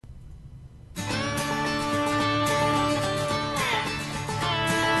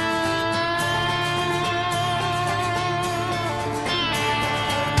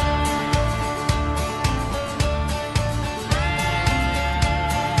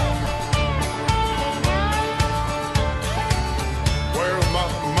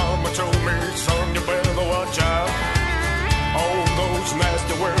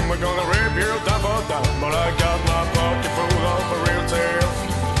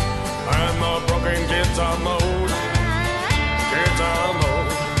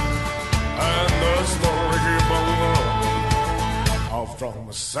from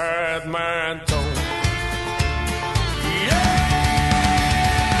a sad man tone.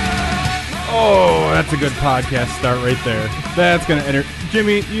 Oh, that's a good podcast start right there. That's going to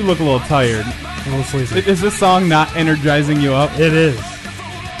Jimmy, you look a little tired. A little sleepy. Is this song not energizing you up? It is.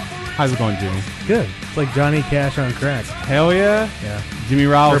 How's it going, Jimmy? Good. It's like Johnny Cash on crack. Hell yeah. Yeah. Jimmy Or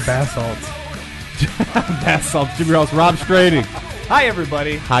Rouse. bath salts. Bath salts. Jimmy Rouse. Rob Strady. Hi,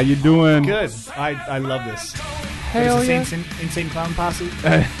 everybody. How you doing? Good. I love this. Hell Is yeah. this Insane Clown Posse?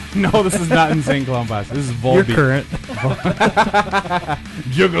 No, this is not Insane Clown Posse. This is Volbeat. You're current.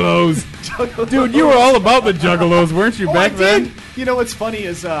 Juggalos. Dude, you were all about the Juggalos, weren't you, back I then? did. You know what's funny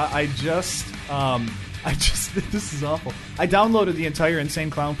is I just this is awful. I downloaded the entire Insane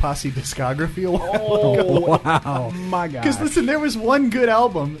Clown Posse discography a while ago. Wow. My God. Because listen, there was one good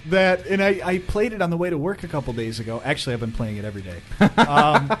album that, and I played it on the way to work a couple days ago. Actually, I've been playing it every day. What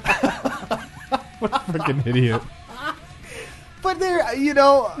a freaking idiot. But they're,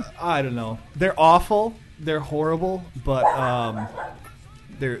 I don't know. They're awful. They're horrible. But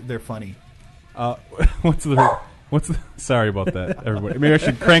they're funny. What's the sorry about that, everybody. Maybe I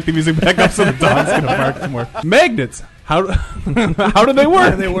should crank the music back up so the dog's gonna bark some more. Magnets. How do they work?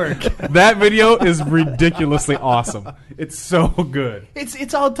 How do they work? That video is ridiculously awesome. It's so good.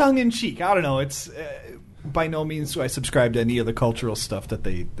 It's all tongue in cheek. I don't know. It's by no means do I subscribe to any of the cultural stuff that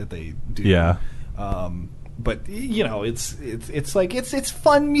they do. Yeah. But it's like it's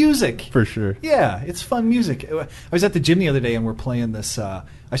fun music For sure. Yeah, it's fun music. I was at the gym the other day and we're playing this. I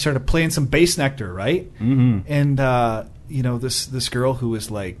started playing some Bass Nectar, right? Mm-hmm. And this girl who was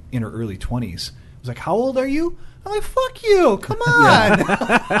like in her early 20s was like, "How old are you?" I'm like, "Fuck you! Come on!"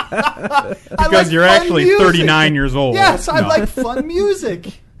 Because you're actually 39 years old. Yes, I No. like fun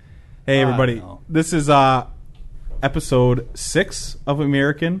music. Hey, everybody. know. This is episode 6 of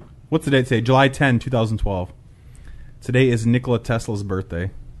American. What's the date today? July 10, 2012. Today is Nikola Tesla's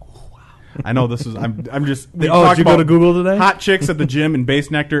birthday. Oh, wow. I know this is... I'm just... We Did talked you go about to Google today? Hot chicks at the gym and Bass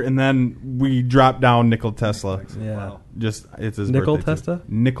Nectar, and then we dropped down Nikola Tesla. Yeah. Wow. Just, it's his Nicol birthday. Tesla?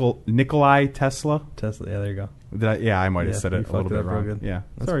 Nikolai Tesla. Tesla. Yeah, there you go. I might have said you it a little fucked it bit up real wrong. good. Yeah.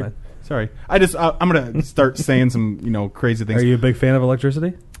 That's Sorry. fine. Sorry. I'm gonna start saying some, crazy things. Are you a big fan of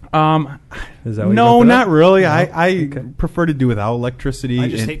electricity? Is that what you No, looked it not up? really. No? I Okay. prefer to do without electricity I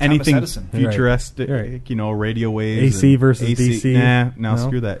just and hate Thomas anything Edison. futuristic, Right. radio waves. AC and versus DC. Nah, No?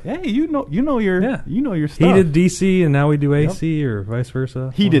 screw that. Hey, you know your stuff. He did DC and now we do AC or vice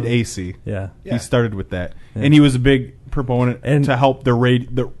versa. He did AC. Yeah. Yeah. He started with that, Yeah. and he was a big proponent And- to help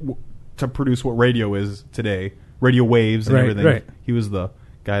to produce what radio is today, radio waves and Right, everything. right. He was the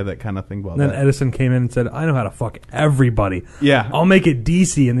guy that kind of think about And then that. Edison came in and said, "I know how to fuck everybody. Yeah. I'll make it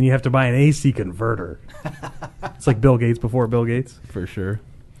DC, and then you have to buy an AC converter." It's like Bill Gates before Bill Gates. For sure.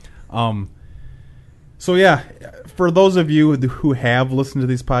 So yeah, for those of you who have listened to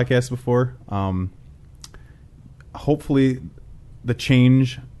these podcasts before, hopefully the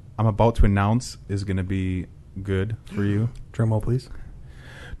change I'm about to announce is going to be good for you. Drum roll, please.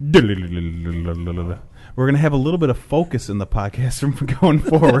 We're going to have a little bit of focus in the podcast from going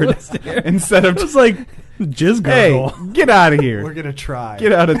forward instead of It's like jizz hey, gargle. get out of here. We're gonna try.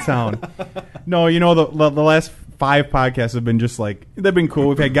 Get out of town. No, the last 5 podcasts have been just like, they've been cool.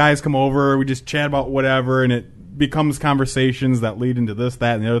 We've had guys come over, we just chat about whatever, and it becomes conversations that lead into this,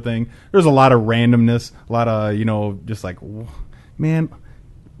 that, and the other thing. There's a lot of randomness, a lot of, just like, man,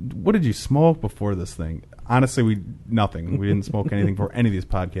 what did you smoke before this thing? Honestly, nothing. We didn't smoke anything for any of these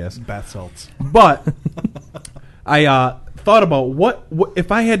podcasts. Bath salts. But I thought about what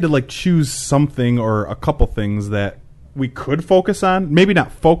if I had to like choose something or a couple things that we could focus on, maybe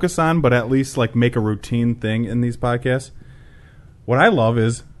not focus on, but at least like make a routine thing in these podcasts. What I love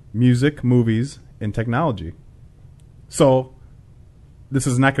is music, movies, and technology. So this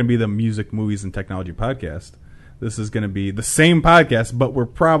is not going to be the music, movies, and technology podcast. This is going to be the same podcast, but we're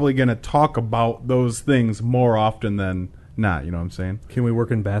probably going to talk about those things more often than not. You know what I'm saying? Can we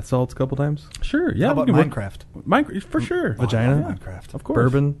work in bath salts a couple times? Sure. Yeah. How about we can Minecraft? Minecraft for sure. Vagina? Oh, Minecraft. Of course.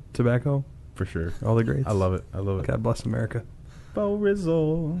 Bourbon, tobacco, For sure. all the greats. I love it. I love it. God bless America. Bo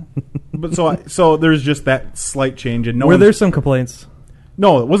Rizzo. But so there's just that slight change, and Were there some complaints?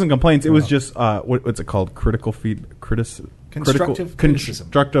 No, it wasn't complaints. It was just what's it called? Constructive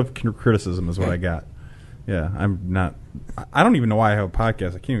criticism is what I got. Yeah, I'm not. I don't even know why I have a podcast.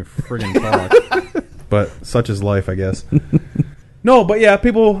 I can't even friggin' talk. But such is life, I guess. No, but yeah,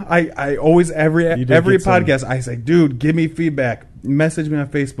 people. I always every podcast I say, dude, give me feedback. Message me on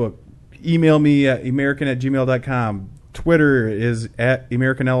Facebook. Email me at american@gmail.com. Twitter is at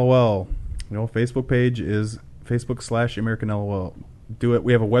AmericanLOL. Facebook page is Facebook.com/AmericanLOL. Do it.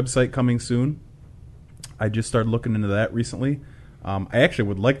 We have a website coming soon. I just started looking into that recently. I actually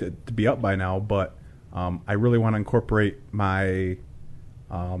would like it to be up by now, but I really want to incorporate my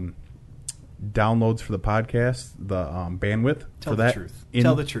downloads for the podcast, the bandwidth Tell for the that. truth. in-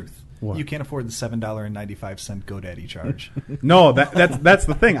 Tell the truth. What? You can't afford the $7.95 GoDaddy charge. No, that's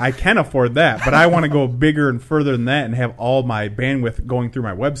the thing. I can afford that, but I want to go bigger and further than that and have all my bandwidth going through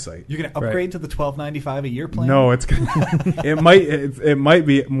my website. You're going to upgrade to the $12.95 a year plan? No, it's it might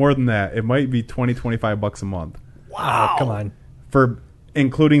be more than that. It might be $20-$25 a month Wow, come on. for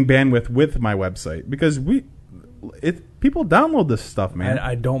including bandwidth with my website because people download this stuff, man.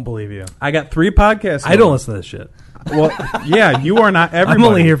 I don't believe you. I got 3 podcasts. I don't listen to this shit. Well, yeah, you are not everybody. I'm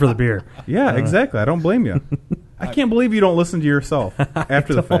only here for the beer. Yeah, exactly. I don't blame you. I can't believe you don't listen to yourself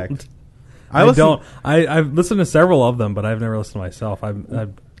after the fact. I don't. I've listened to several of them, but I've never listened to myself.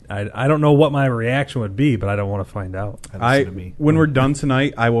 I don't know what my reaction would be, but I don't want to find out. Listen to me. When we're done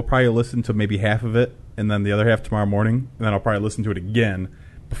tonight, I will probably listen to maybe half of it, and then the other half tomorrow morning, and then I'll probably listen to it again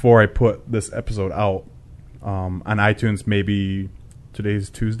before I put this episode out on iTunes. Maybe today's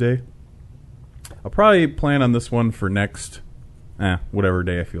Tuesday. I'll probably plan on this one for next, whatever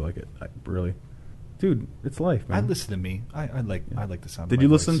day I feel like it. Dude, it's life, man. Listen to me. I like the sound. Did of my you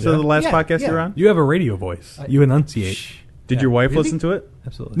voice. listen to the last Yeah, podcast yeah. you were on? You have a radio voice. You enunciate. Did Yeah. your wife Really? listen to it?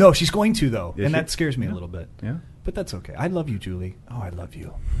 Absolutely. No, she's going to though, Is and she? that scares me a little bit. Yeah. But that's okay. I love you, Julie. Oh, I love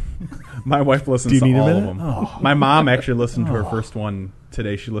you. My wife listens Do you to need a all of minute? them. Oh. My mom actually listened to her first one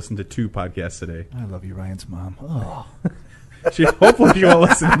today. She listened to 2 podcasts today. I love you, Ryan's mom. Oh. Hopefully she will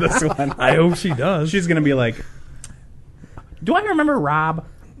listen to this one. I hope she does. She's going to be like, do I remember Rob?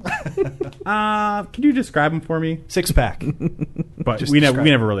 Can you describe him for me? 6-pack. But Just we describe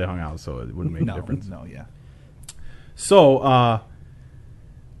never really hung out, so it wouldn't make no, a difference. no, yeah. So,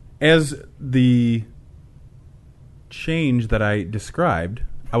 as the change that I described,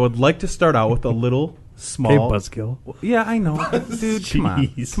 I would like to start out with a little small... Okay, buzzkill. Yeah, I know. Dude, come on.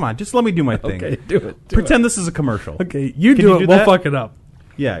 Jeez. Come on, just let me do my thing. Okay, do it. Pretend this is a commercial. Okay, you Can do you it. do We'll that? fuck it up.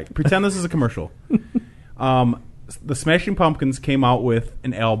 Yeah, pretend this is a commercial. The Smashing Pumpkins came out with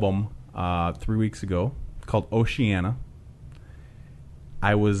an album 3 weeks ago called Oceana.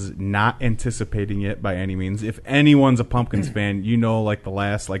 I was not anticipating it by any means. If anyone's a Pumpkins fan, you know, like the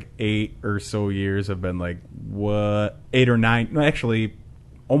last 8 or so years have been what? 8 or 9? No, actually,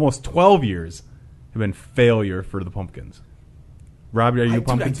 almost 12 years have been failure for the Pumpkins. Rob, are you a I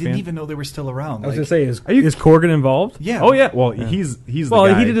Pumpkins didn't fan? even know they were still around. I was Like, going to say, Are you- is Corgan involved? yeah. Oh yeah, well he's the Well,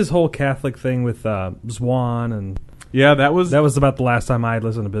 guy. he did his whole Catholic thing with Zwan, and Yeah, that was about the last time I had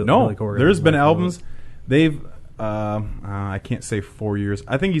listened to Billy No, Corgan. there's been albums. They've, I can't say 4 years.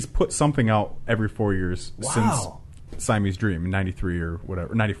 I think he's put something out every 4 years Wow. since Siamese Dream in '93 or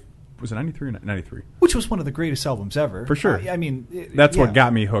whatever. Was it '93 or '93? Which was one of the greatest albums ever. For sure. I mean, That's yeah. what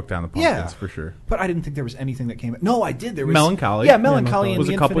got me hooked on the Pumpkins Yeah, for sure. But I didn't think there was anything that came. No, I did. There was Melancholy. Yeah, Melancholy Yeah, and was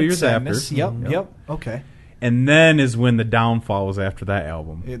the a couple Infinite years Sadness. after. Yep, Mhm. yep. Okay, And then is when the downfall was after that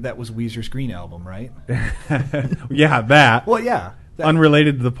album. that was Weezer's Green album, right? Yeah, that. Well, yeah, that-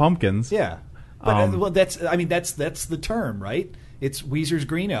 Unrelated to the Pumpkins. yeah. But well, that's that's the term, right? It's Weezer's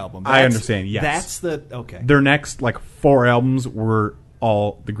Green album. I That's- understand, yes. that's the okay. Their next 4 albums were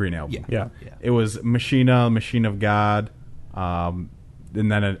all the Green album. Yeah. It was Machine of God, and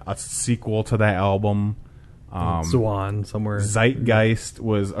then a sequel to that album. Zwan somewhere. Zeitgeist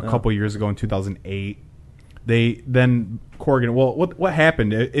was a couple years ago in 2008. Then Corgan. Well, what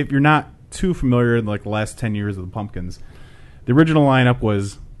happened? If you're not too familiar in the last 10 years of the Pumpkins, the original lineup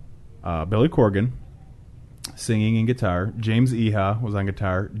was Billy Corgan singing and guitar. James Iha was on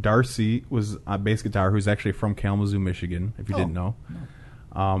guitar. Darcy was on bass guitar, who's actually from Kalamazoo, Michigan, if you didn't know.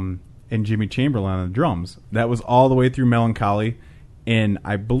 And Jimmy Chamberlain on the drums. That was all the way through Melancholy. And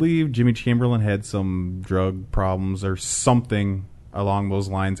I believe Jimmy Chamberlain had some drug problems or something along those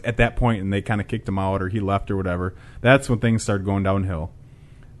lines at that point, and they kind of kicked him out or he left or whatever. That's when things started going downhill.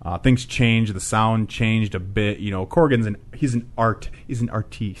 Things changed. The sound changed a bit. Corgan's he's an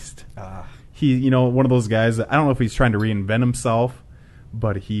artiste. He, one of those guys that I don't know if he's trying to reinvent himself,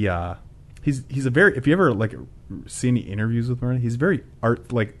 but he's a very, if you ever see any interviews with him, he's very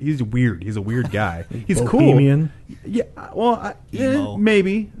he's weird. He's a weird guy. He's Bohemian? cool. Yeah, well, Emo.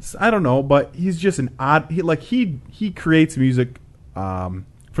 maybe, I don't know, but he's just an odd. He creates music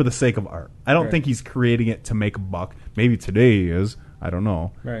for the sake of art. I don't think he's creating it to make a buck. Maybe today he is. I don't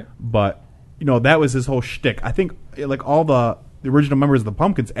know. Right. But that was his whole shtick. I think all the original members of the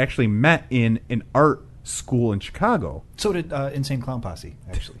Pumpkins actually met in an art school in Chicago. So did Insane Clown Posse,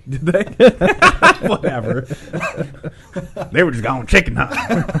 actually. Did they? Whatever. They were just going chicken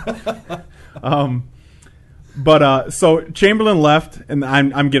hunt. So Chamberlain left, and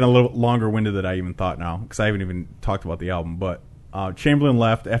I'm getting a little longer winded than I even thought now because I haven't even talked about the album. But Chamberlain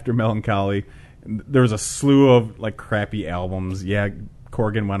left after Melancholy. There was a slew of like crappy albums. Yeah,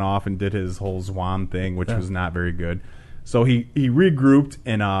 Corgan went off and did his whole Zwan thing, which was not very good. So he regrouped,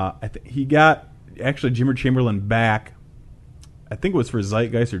 and he got actually Jimmy Chamberlain back. I think it was for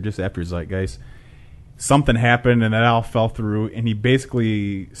Zeitgeist or just after Zeitgeist. Something happened, and that all fell through, and he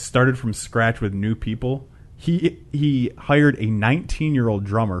basically started from scratch with new people. He hired a 19-year-old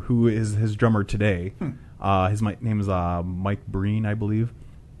drummer who is his drummer today. His name is Mike Breen, I believe.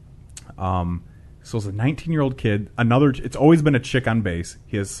 So it's a 19-year-old kid. It's always been a chick on bass.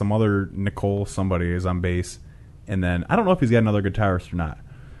 He has some other Nicole somebody is on bass, and then I don't know if he's got another guitarist or not.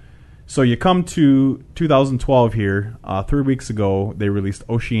 So you come to 2012 here. 3 weeks ago, they released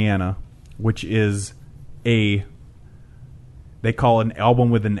Oceana, which is they call it an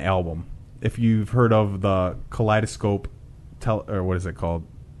album within an album. If you've heard of the Kaleidoscope, or what is it called?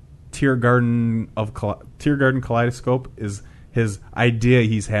 Tear Garden Kaleidoscope is his idea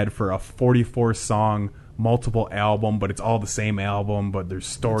he's had for a 44-song multiple album, but it's all the same album, but there's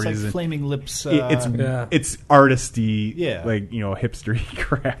stories. It's like Flaming Lips. It's artisty, like hipstery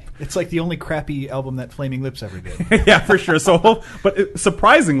crap. It's like the only crappy album that Flaming Lips ever did. Yeah, for sure. So, but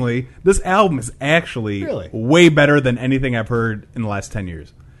surprisingly, this album is actually really way better than anything I've heard in the last 10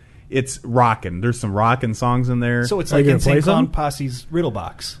 years. It's rockin'. There's some rockin' songs in there. So it's like Insane Clown Posse's Riddle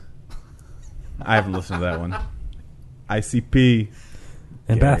Box. I haven't listened to that one. ICP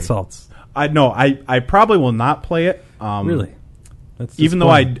and bath salts. I probably will not play it. Really? That's even though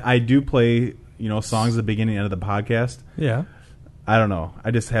I do play songs at the beginning and end of the podcast. Yeah. I don't know.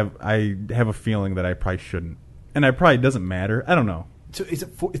 I have a feeling that I probably shouldn't, and it probably doesn't matter. I don't know. So is it?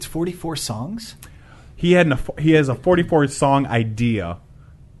 It's 44 songs. He has a 44 song idea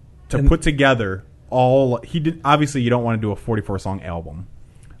to put together all. He did obviously you don't want to do a 44 song album,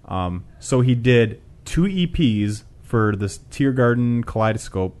 so he did 2 EPs for this Tear Garden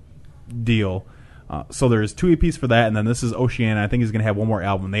Kaleidoscope deal. So there's 2 EPs for that, and then this is Oceana. I think he's going to have one more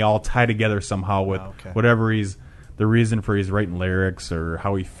album. They all tie together somehow with whatever the reason for he's writing lyrics or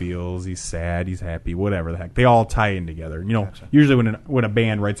how he feels. He's sad, he's happy, whatever the heck. They all tie in together. Usually when a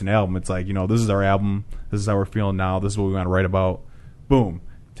band writes an album, it's like, this is our album. This is how we're feeling now. This is what we want to write about. Boom.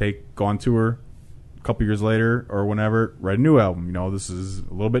 Go on tour. A couple years later or whenever, write a new album. This is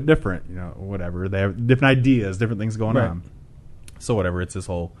a little bit different. Whatever. They have different ideas, different things going on. So whatever. It's this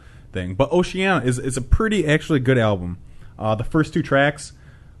whole thing. But Oceana is a pretty actually good album. The first 2 tracks,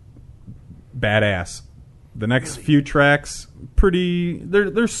 badass. The next few tracks,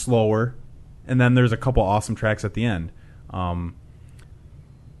 they're slower, and then there's a couple awesome tracks at the end. How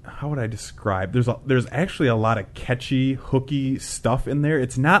would I describe? There's actually a lot of catchy, hooky stuff in there.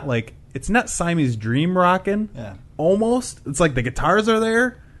 It's not Siamese Dream rockin'. Yeah. Almost. It's like the guitars are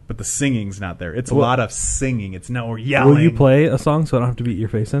there, but the singing's not there. It's a lot of singing. It's no yelling. Will you play a song so I don't have to beat your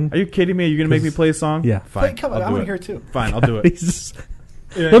face in? Are you kidding me? Are you going to make me play a song? Yeah. Fine. Come on, I want to hear it too. Fine, I'll do it.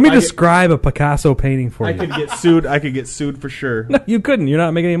 Let me describe a Picasso painting for you. I could get sued for sure. No, you couldn't. You're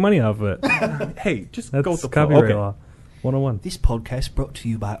not making any money off of it. Hey, just That's go with the copyright law. 101. This podcast brought to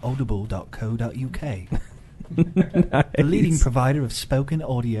you by audible.co.uk. The leading provider of spoken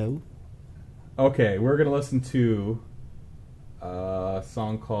audio. Okay, we're going to listen to a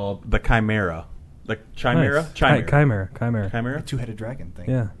song called The Chimera. The Chimera? Nice. Chimera. The two-headed dragon thing.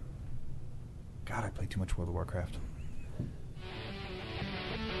 Yeah. God, I play too much World of Warcraft.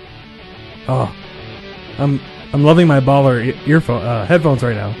 Oh, I'm loving my baller headphones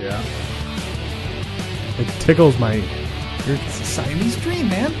right now. Yeah. It tickles my ears. It's a Siamese dream,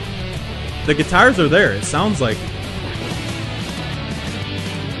 man. The guitars are there. It sounds like...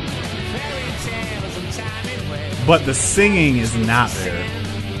 But the singing is not there.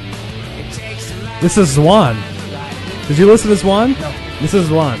 This is Zwan. Did you listen to Zwan? No. This is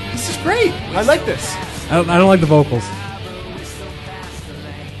Zwan. This is great. I like this. I don't like the vocals.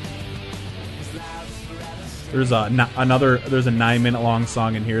 There's a 9-minute long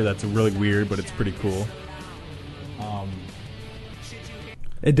song in here that's really weird, but it's pretty cool.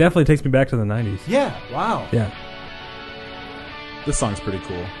 It definitely takes me back to the 90s. Yeah. Wow. Yeah. This song's pretty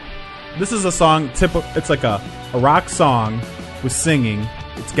cool. This is a song, it's like a rock song with singing.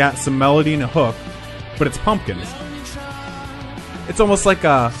 It's got some melody and a hook, but it's Pumpkins. It's almost like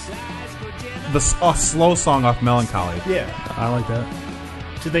a slow song off Melancholy. Yeah. I like that.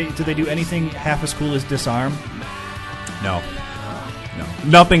 Did they do anything half as cool as Disarm? No.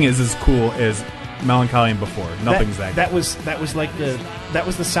 Nothing is as cool as Melancholy and before. Nothing's that good. That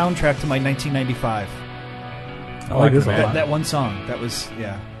was the soundtrack to my 1995. I like this a lot. That one song. That was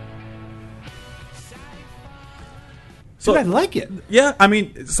So dude, I like it. Yeah, I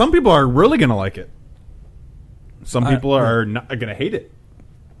mean, some people are really gonna like it. Some people are not going to hate it,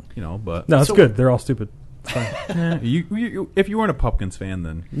 but No, it's So- good. They're all stupid. It's fine. if you weren't a Pumpkins fan,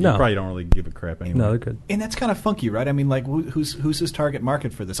 then you No. probably don't really give a crap anymore. No, they're good. And that's kind of funky, right? I mean, like, who's his target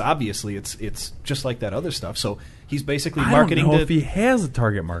market for this? Obviously, it's just like that other stuff. So he's basically I marketing don't know to if he has a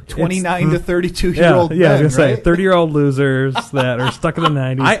target market. 29 to 32 year Yeah, old I men, was gonna say right? 30-year-old losers that are stuck in the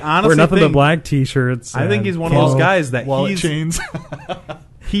 90s. I honestly wear nothing but think- black T-shirts. I think and he's one of those camo. guys that Wallet chains.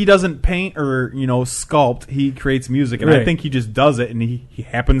 he doesn't paint or sculpt. He creates music, and I Right. think he just does it, and he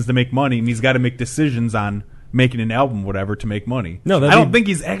happens to make money, and he's got to make decisions on making an album, whatever, to make money. No, I that'd don't be- think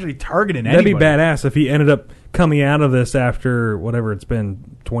he's actually targeting That'd anybody. be badass if he ended up coming out of this after whatever it's been,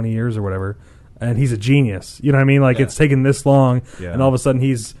 20 years or whatever, and he's a genius. You know what I mean? Like, it's taken this long, Yeah. and all of a sudden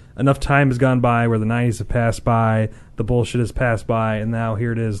enough time has gone by where the 90s have passed by, the bullshit has passed by, and now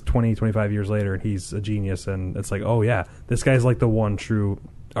here it is 20, 25 years later, and he's a genius, and it's like, oh yeah, this guy's like the one true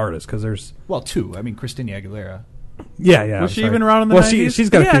artist, because there's... Well, two. I mean, Christina Aguilera. Yeah, Was I'm she sorry. even around in the well, 90s? she's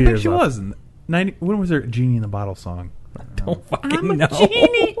got a yeah, few I think years she left. was. In 90, when was her Genie in the Bottle song? Don't fucking know.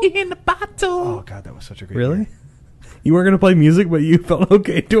 in the bottle. Oh, God, that was such a great Really? year. You weren't going to play music, but you felt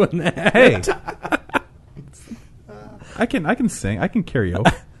okay doing that. Hey. I can sing. I can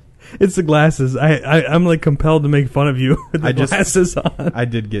karaoke. It's the glasses. I'm like compelled to make fun of you with the I just- glasses on. I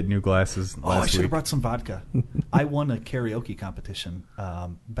did get new glasses Oh, I last should have week. brought some vodka. I won a karaoke competition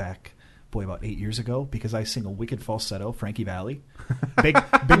back, about 8 years ago because I sing a wicked falsetto, Frankie Valli. Big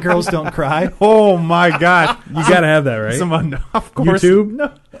Girls Don't Cry. Oh my god! You got to have that, right? Someone, of course.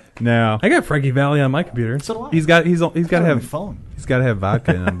 YouTube? No. I got Frankie Valli on my computer. So do I. He's got to Got it on my have phone. He's got to have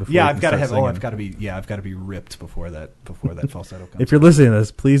vodka in him before. Yeah, he I've can got to start have. singing. I've got to be. Yeah, I've got to be ripped before that falsetto comes. If you're listening to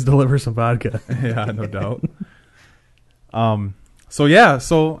this, please deliver some vodka. Yeah, no doubt.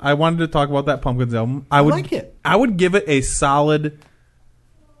 So I wanted to talk about that Pumpkins album. I would like it. I would give it a solid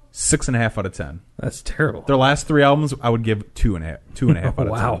 6.5 out of 10. That's terrible. Their last 3 albums, I would give 2.5 out of 10.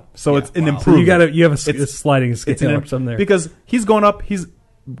 Wow. So it's an wow. improvement. You have a It's- sliding scale It's an or something there. because he's going up.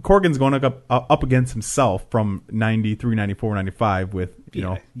 Corgan's going up against himself from 93, 94, 95 with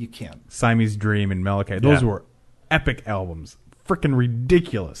you can't. Siamese Dream and Malachi. Those Yeah. were epic albums. Freaking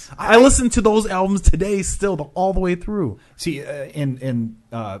ridiculous. I listen to those albums today still all the way through. See, and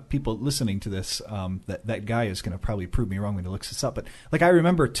people listening to this, that guy is going to probably prove me wrong when he looks this up. But like I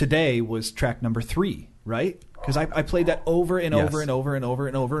remember, Today was track number 3, right? Because I played that over and Yes. over and over and over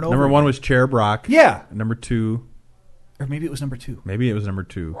and over and over. Number 1 was Cherub Rock. Yeah. Number 2, Or maybe it was number 2. maybe it was number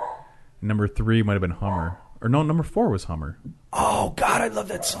 2. Number 3 might have been Hummer. Or no, number 4 was Hummer. Oh God, I love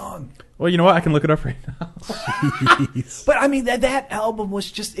that song. Well, you know what? I can look it up right now. But I mean that album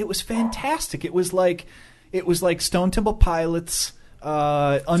was it was fantastic. It was like Stone Temple Pilots. Today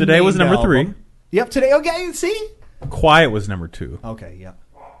was unnamed number album. 3. Yep, Today. Okay, see. Quiet was number 2. Okay, yep.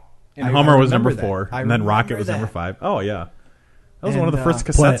 And I Hummer was remember number that. 4. I And then Rocket remember was number that. 5. Oh, yeah. That was And, one of the first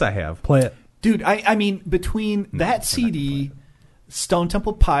Play cassettes it. I have. Play it. Dude, I mean, between that CD, Stone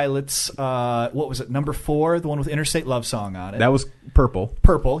Temple Pilots, what was it, number 4, the one with Interstate Love Song on it. That was Purple.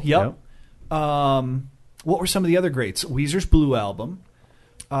 Purple, yep. What were some of the other greats? Weezer's Blue Album.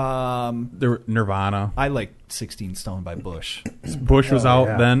 There were Nirvana. I like 16 Stone by Bush. Bush was out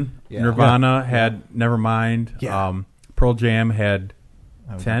yeah. then. Yeah. Nirvana had Nevermind. Yeah. Pearl Jam had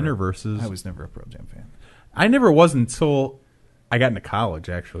I was 10 never- or Versus. I was never a Pearl Jam fan. I never was until I got into college,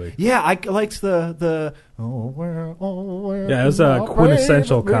 actually. Yeah, I liked the oh where Yeah, it was a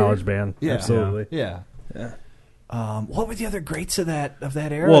quintessential college band. Yeah. Absolutely. Yeah. What were the other greats of that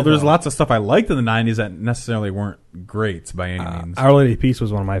era? Well, there's though? lots of stuff I liked in the 90s that necessarily weren't greats by any means. Our Lady of Peace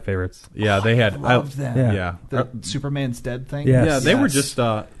was one of my favorites. Yeah, they had. Loved them. Yeah. Yeah. The Superman's Dead thing. Yes. Yeah, they were Yes. just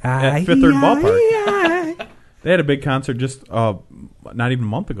at Fifth Third Ballpark. They had a big concert just not even a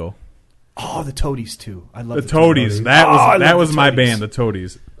month ago. Oh, the Toadies too. I love The Toadies. Toadies. That Oh, I was love the my Toadies. band, the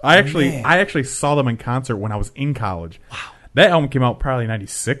Toadies. I Man. actually saw them in concert when I was in college. Wow. That album came out probably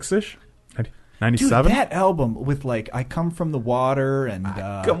 96-ish. Dude, 97. that album with like "I Come from the Water" and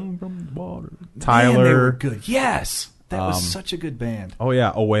Come from the water. man, they Tyler. were good. Yes, that was such a good band. Oh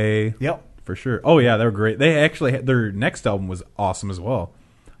yeah, Away. Yep. For sure. Oh yeah, they were great. They actually their next album was awesome as well.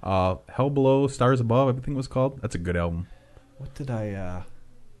 Hell Below, Stars Above, I think it was called. That's a good album. What did I?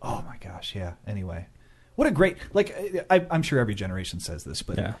 Oh my gosh, yeah. Anyway, what a great I'm sure every generation says this,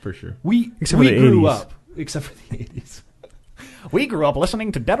 but Yeah, for sure. we Except we for the grew 80s. up except for the 80s. We grew up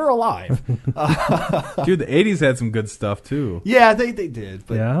listening to Dead or Alive. Dude, the 80s had some good stuff too. Yeah, they did.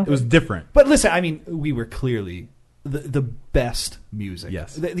 But Yeah. It was different. But listen, I mean, we were clearly the best music.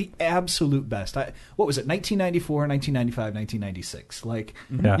 Yes. The absolute best. What was it, 1994, 1995, 1996? Like,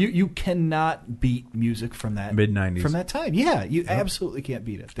 Yeah. you cannot beat music from that... Mid-90s. From that time. Yeah, you absolutely can't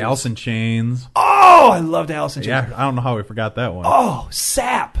beat it. Alice in Chains. Oh, I loved Alice in Chains. Yeah, I don't know how we forgot that one. Oh,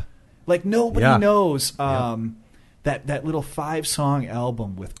 Sap. Like, nobody Yeah. knows that little 5-song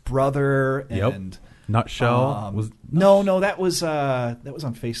album with Brother and... Nutshell was No, that was on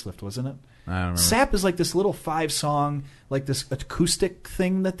Facelift, wasn't it? I don't remember. Sap is like this little 5-song, like this acoustic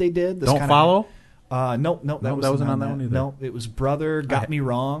thing that they did. This Don't kinda, Follow? No, that wasn't on that one either. No, it was Brother, Got Me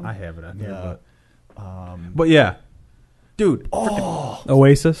Wrong. I have it on here, Yeah. but yeah, dude.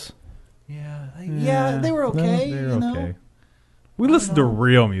 Oasis. Yeah, they were okay. They're you know? okay. We listen to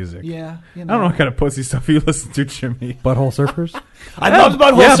real music. Yeah, you I don't know what kind of pussy stuff you listen to, Jimmy. Butthole Surfers. I loved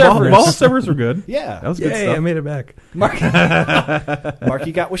Butthole Yeah, Surfers. Ball Surfers were good. Yeah. That was good Yay, stuff. I made it back.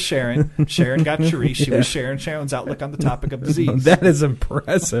 Marky got with Sharon. Sharon got Cherise. She was Sharon. Sharon's outlook on the topic of disease. That is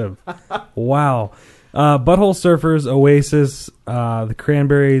impressive. Wow. Butthole Surfers, Oasis, the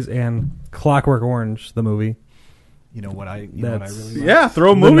Cranberries, and Clockwork Orange, the movie. You know what I really like? Yeah,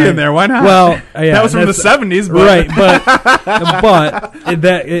 throw a movie night- in there. Why not? Well, yeah, that was from the that's- 70s, but Right, but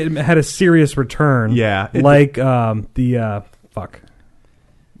it had a serious return. Yeah, it like fuck.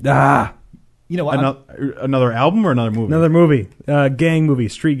 You know what? another album or another movie? Another movie, gang movie,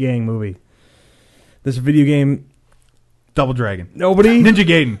 street gang movie. This video game. Double Dragon. Nobody. Ninja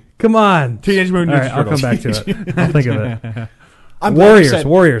Gaiden. Come on. Teenage Mutant All Ninja right, I'll come Turtles. back to it. I'll think of it. I'm glad you said-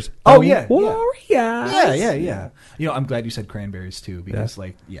 Warriors. Oh, yeah, Warriors. Yeah. You know, I'm glad you said Cranberries too, because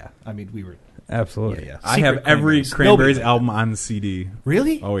I mean, we were Absolutely. Yeah. I Secret have every Cranberries. Cranberries Nobody- album on CD.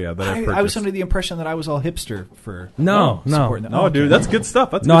 Really? Oh, yeah, that I I was purchased. under the impression that I was all hipster for No. supporting that. No, dude, that's good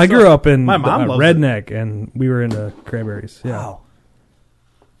stuff. That's No, good I stuff. grew up in My mom loves redneck, and we were into Cranberries. Yeah.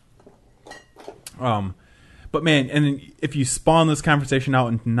 Wow. But man, and if you spawn this conversation out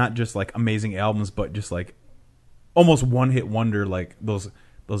into not just like amazing albums, but just like almost one-hit wonder, like those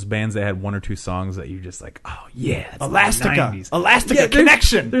bands that had one or two songs that you just like, oh yeah, it's Elastica. the 90s. Elastica Yeah,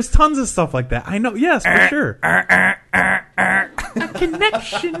 Connection. There's tons of stuff like that. I know, yes, for sure. A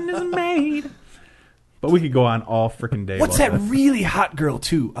connection is made. But we could go on all freaking day. What's about that really hot girl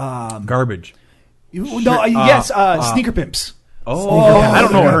too? Garbage. Sneaker Pimps. Oh, I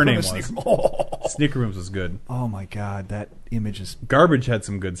don't know what her name was. Sneaker- Sneaker Rooms was good. Oh my god, that image is Garbage had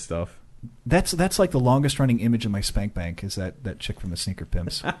some good stuff. that's like the longest running image in my spank bank is that chick from the Sneaker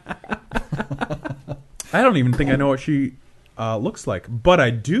Pimps. I don't even think I know what she looks like, but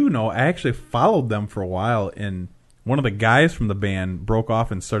I do know I actually followed them for a while, and one of the guys from the band broke off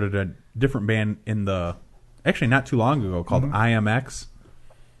and started a different band actually not too long ago called IMX.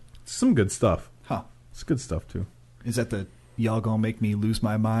 Some good stuff. Huh. It's good stuff too. Is that the y'all gonna make me lose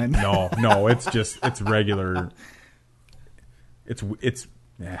my mind? No, it's regular. It's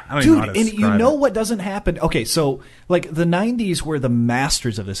yeah. I don't even Dude, know how to and you describe know it. what doesn't happen? Okay, so like the 90s were the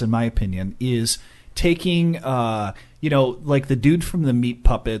masters of this, in my opinion, is taking like the dude from the Meat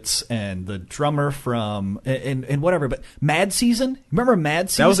Puppets and the drummer from and whatever, but Mad Season. Remember Mad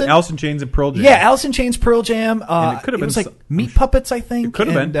Season? That was Alice in Chains and Pearl Jam. Yeah, Alice in Chains, Pearl Jam. And it could have was been like Meat Puppets, I think. It could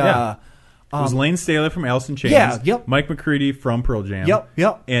have and, been. Yeah. It was Lane Staley from Alice in Chains. Yeah, yep. Mike McCready from Pearl Jam.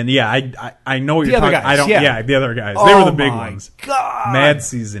 Yep. And yeah, I know what The you're other talking. guys, I don't. yeah. Yeah, the other guys. They were the big my ones. God. Mad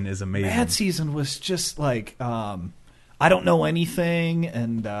Season is amazing. Mad Season was just like I don't know anything,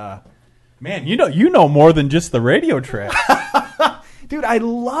 and Man, you know more than just the radio track. dude, I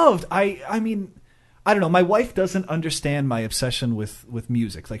mean, I don't know. My wife doesn't understand my obsession with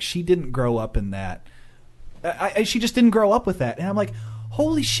music. Like, she didn't grow up in that. She just didn't grow up with that. And I'm like,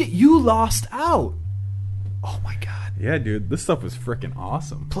 holy shit, you lost out. Oh my god. Yeah, dude, this stuff was freaking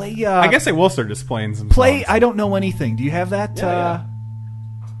awesome. Play. I guess I will start displaying some. Play. songs. I don't know anything. Do you have that? Yeah.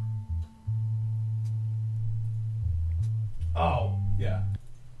 Oh yeah,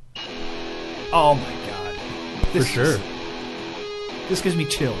 Oh my god. for sure. This gives me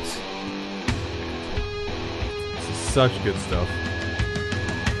chills. This is such good stuff.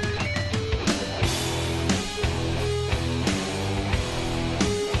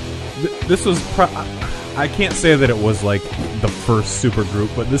 This was. I can't say that it was like the first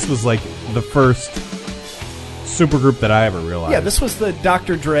supergroup, but this was like the first supergroup that I ever realized. Yeah, this was the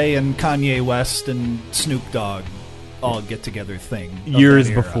Dr. Dre and Kanye West and Snoop Dogg all get together thing. of Years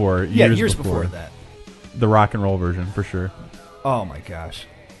that era. before. Yeah, Years years before. before that. The rock and roll version for sure. Oh my gosh.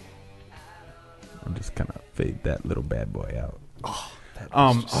 I'm just kind of fade that little bad boy out.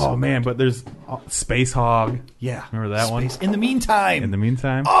 Oh man, but there's Space Hog. Yeah. Remember that one? In the meantime. In the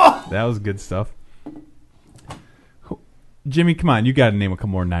meantime, that was good stuff. Jimmy, come on, you got to name a couple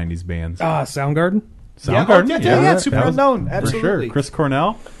more '90s bands. Soundgarden. Soundgarden, yeah, super that was- unknown. for Absolutely. sure. Chris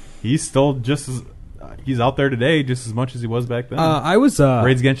Cornell, he's still just as he's out there today, just as much as he was back then. I was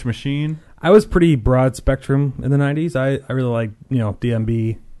Rage Against the Machine. I was pretty broad spectrum in the 90s. I really like,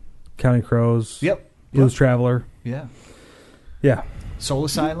 DMB, Counting Crows, Yep. Blues Traveler. Yeah. Yeah. Soul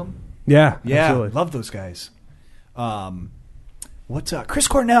Asylum. Yeah. Yeah, Absolutely. love those guys. What's Chris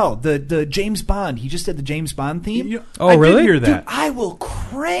Cornell, the James Bond. He just did the James Bond theme. Oh, really? I did hear Dude, that. I will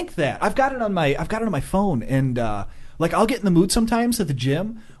crank that. I've got it on my phone, and I'll get in the mood sometimes at the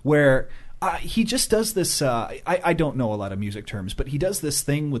gym where he just does this. I don't know a lot of music terms, but he does this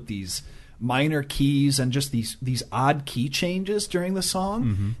thing with these minor keys and just these odd key changes during the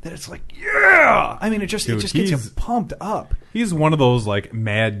song that it's like, yeah. I mean, it just gets you pumped up. He's one of those like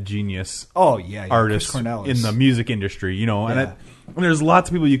mad genius Oh yeah, artists Chris Cornell in is- the music industry, and, Yeah. and there's lots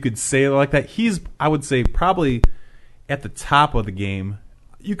of people you could say like that. He's, I would say, probably at the top of the game.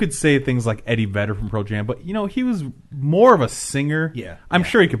 You could say things like Eddie Vedder from Pearl Jam, but he was more of a singer. Yeah, I'm yeah.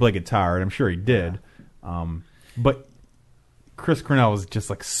 sure he could play guitar, and I'm sure he did. But Chris Cornell was just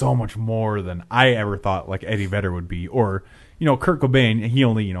like so much more than I ever thought like Eddie Vedder would be, or Kurt Cobain. He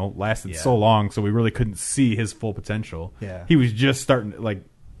only lasted Yeah. so long, so we really couldn't see his full potential. Yeah. He was just starting. Like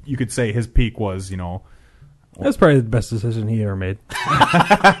you could say his peak was That was probably the best decision he ever made.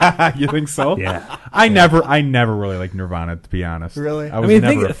 you think so? Yeah. I never really liked Nirvana, to be honest. Really? I was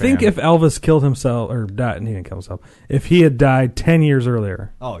never a think fan. if Elvis killed himself or died, and he didn't kill himself. If he had died 10 years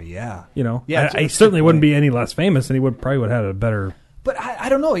earlier, Oh yeah, Yeah, that's he a certainly good wouldn't point. be any less famous, and he probably would have had a better. But I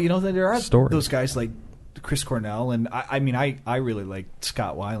don't know. There are Story. those guys like Chris Cornell, and I mean, I really like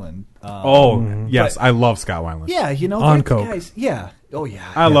Scott Weiland. Yes, but- I love Scott Weiland. Yeah, On the coke. guys. Yeah. Oh yeah.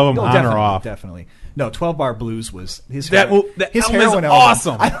 I love him on or definitely, off. Definitely. No, 12 Bar Blues was his. That his album is heroin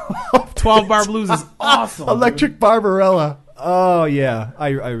awesome. album. 12 Bar Blues is awesome. Electric Barbarella. Oh yeah, I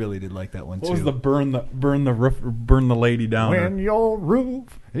really did like that one What too. was the burn the roof, burn the lady down? When your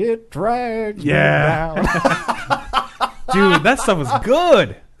roof it drags Yeah. me down. Dude, that stuff was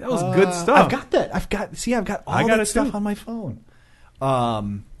good. That was good stuff. I've got that. I've got all I got that it, stuff too. on my phone.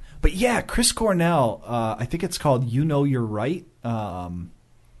 But yeah, Chris Cornell. I think it's called "You Know You're Right."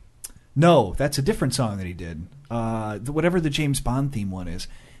 No, that's a different song that he did. Whatever the James Bond theme one is,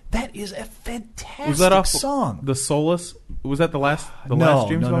 that is a fantastic Was that off song. The Soulless? Was that the last no,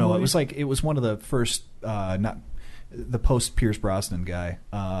 James Bond no. movie? It was one of the first, not the post Pierce Brosnan guy,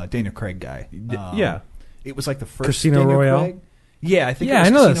 Daniel Craig guy. yeah. It was like the first Casino Daniel Royale? Craig. Yeah, I think. Yeah, it was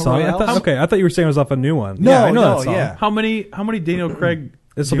I know that Casino song. Royale. I thought you were saying it was off a new one. No, yeah, I know no, that song. yeah. How many Daniel Craig?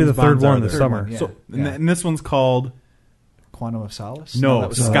 This will be James the third Bonds are one this there? summer. Yeah. So, Yeah. and this one's called Quantum of Solace. no, that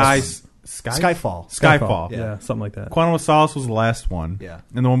was the Skyfall. Skyfall. Yeah, something like that. Quantum of Solace was the last one. Yeah.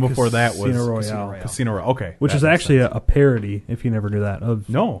 And the one before that was Casino Royale. Casino Royale. Casino Royale. Okay. Which that is makes actually sense. a parody, if you never knew that. Of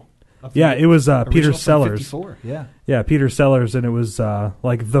No. Yeah, it was Peter Original from Sellers. 54, yeah. Yeah, Peter Sellers, and it was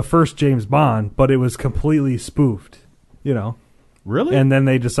like the first James Bond, but it was completely spoofed, Really? And then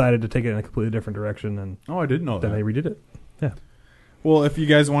they decided to take it in a completely different direction, and oh, I didn't know then that. they redid it. Yeah. Well, if you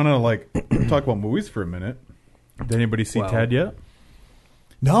guys want to talk about movies for a minute, did anybody see Well, Ted yet?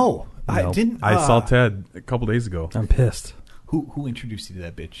 No, I No. didn't. I saw Ted a couple days ago. I'm pissed. Who introduced you to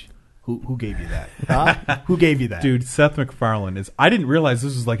that bitch? Who gave you that? Huh? Who gave you that? Dude, Seth MacFarlane is. I didn't realize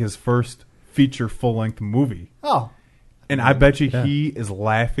this was like his first feature full length movie. Oh, And I bet you Yeah. he is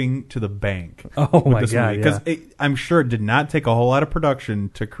laughing to the bank. Oh, my God, Because I'm sure it did not take a whole lot of production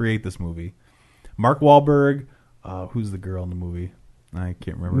to create this movie. Mark Wahlberg, who's the girl in the movie? I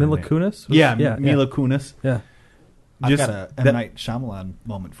can't remember. her Mila name. Kunis? Yeah, Mila Kunis. Yeah. I've Just got a M. that- Night Shyamalan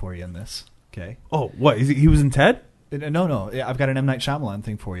moment for you in this. Okay. Oh, what? He was in Ted? No. I've got an M. Night Shyamalan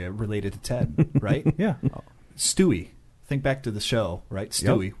thing for you related to Ted, right? Yeah. Stewie. Think back to the show, right?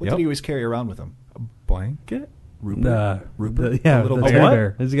 Stewie. What yep. did he always carry around with him? Blanket? Rupert. Rupert? Yeah, The little the bear? teddy what?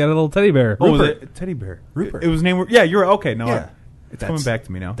 bear. He's got a little teddy bear. Oh, was Rupert. it Teddy Bear? Rupert. It was named. Yeah, you're right. Okay. No, Yeah. it's coming back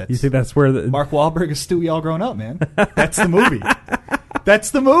to me now. You think that's where the Mark Wahlberg is Stewie all grown up, man? That's the movie.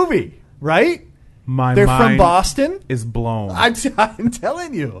 That's the movie, right? My They're mind from Boston. is blown. I'm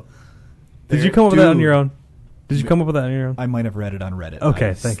telling you. Did you come up with that on Dude. your own? Did you come up with that on your own? I might have read it on Reddit.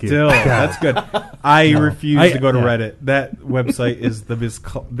 Okay, thank you. Still, that's good. I refuse to go to yeah. Reddit. That website is the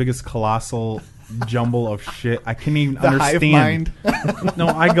biggest colossal jumble of shit. I can't even The hive understand. mind. No,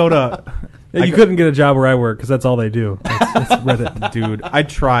 I go to. Yeah, you couldn't get a job where I work because that's all they do. It's Reddit. Dude, I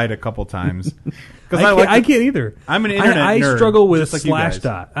tried a couple times because I can't either. I'm an internet I nerd, struggle with just like you guys.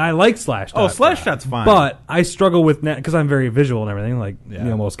 Slashdot. I like Slashdot. Oh, Slashdot's fine. But I struggle with because I'm very visual and everything, like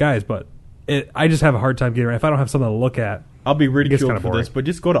Yeah. most guys. But I just have a hard time getting around. If I don't have something to look at, I'll be gets ridiculed kinda for boring. this, but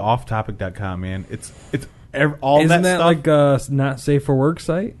just go to offtopic.com, man. It's all isn't that stuff. like a not safe for work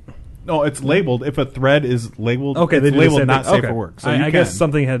site? No, it's labeled. If a thread is labeled, Okay, it's they do the labeled same not thing. safe Okay. for work. So I you guess can.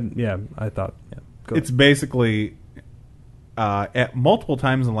 something had. Yeah, I thought. Yeah, go It's ahead. basically at multiple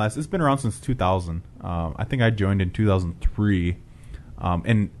times in the last. It's been around since 2000. I think I joined in 2003.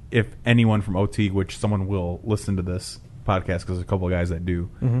 And if anyone from OT, which someone will listen to this podcast because there's a couple of guys that do,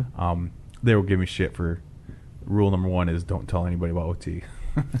 they will give me shit for rule number 1 is don't tell anybody about OT.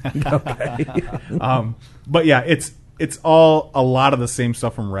 But yeah, it's all a lot of the same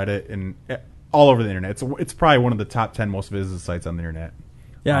stuff from Reddit and all over the internet. It's probably one of the top 10 most visited sites on the internet.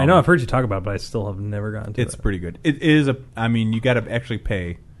 Yeah, I know. I've heard you talk about it, but I still have never gotten to it. It's pretty good. It is I mean, you got to actually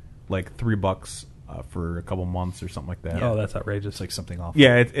pay like $3 for a couple months or something like that. Oh, that's outrageous. It's like something awful.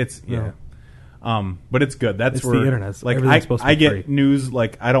 Yeah, it's yeah. But it's good. That's It's where the internet. like Everything's supposed to I be get free. news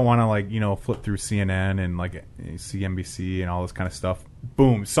like I don't want to like flip through CNN and like CNBC and all this kind of stuff.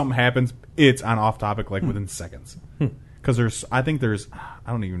 Boom, something happens. It's on off topic like within seconds. Because I think there's I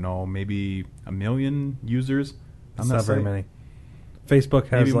don't even know, maybe 1 million users. It's not very many. Facebook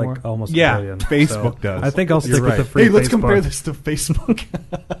has Maybe like more? almost Yeah, a billion. Facebook so does. I think I'll stick You're with the right. free Hey, let's Facebook. compare this to Facebook.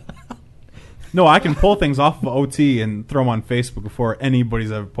 No, I can pull things off of OT and throw them on Facebook before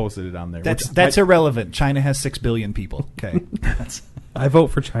anybody's ever posted it on there. That's irrelevant. China has 6 billion people. Okay. I vote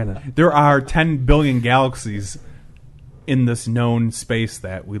for China. There are 10 billion galaxies in this known space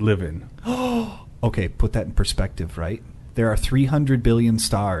that we live in. Okay, put that in perspective, right? There are 300 billion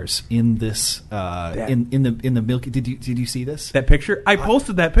stars in this in the Milky. Did you see this? That picture? I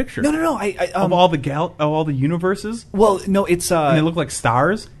posted that picture. No. Of all the of all the universes, Well, no, it's and they look like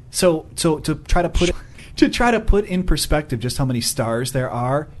stars. So to try to put in perspective just how many stars there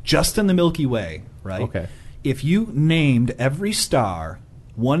are just in the Milky Way, right? Okay. If you named every star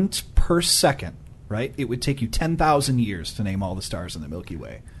once per second, right, it would take you 10,000 years to name all the stars in the Milky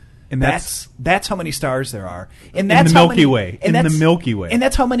Way. And That's how many stars there are. And In that's the how Milky many- Way. and In the that's- Milky Way. And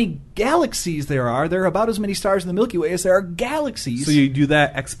that's how many galaxies there are. There are about as many stars in the Milky Way as there are galaxies. So you do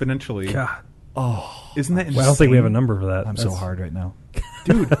that exponentially. God. Isn't that insane? Well, I don't think we have a number for that. I'm so hard right now.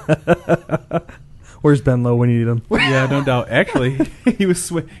 Dude. Where's Ben Lowe when you need him? Yeah, no doubt. Actually,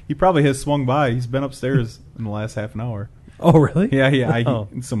 he probably has swung by. He's been upstairs in the last half an hour. Oh, really? Yeah. Oh.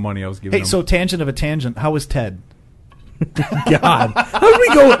 Some money I was giving Hey, him. so tangent of a tangent. How was Ted? God. How did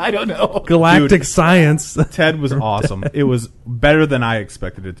we go I don't know. galactic Dude. science? Ted was awesome. It was better than I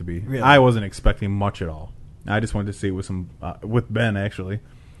expected it to be. Really? I wasn't expecting much at all. I just wanted to see it with with Ben actually,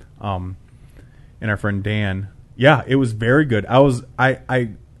 and our friend Dan. Yeah, it was very good. I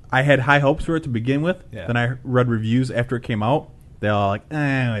had high hopes for it to begin with. Yeah. Then I read reviews after it came out. They're all like,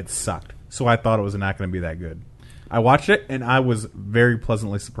 it sucked. So I thought it was not going to be that good. I watched it and I was very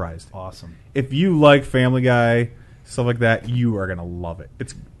pleasantly surprised. Awesome. If you like Family Guy, stuff like that, you are going to love it.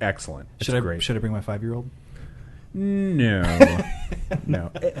 It's excellent. It's great. Should I bring my 5-year-old? No.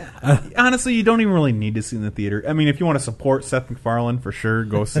 No. Honestly, you don't even really need to see it in the theater. I mean, if you want to support Seth MacFarlane, for sure,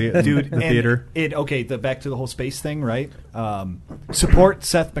 go see it in the theater. Back to the whole space thing, right? Support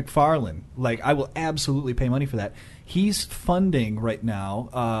Seth MacFarlane. Like, I will absolutely pay money for that. He's funding right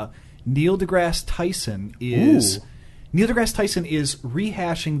now. Neil deGrasse Tyson is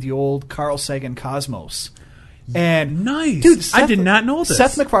rehashing the old Carl Sagan Cosmos. And Nice. dude, I did not know this.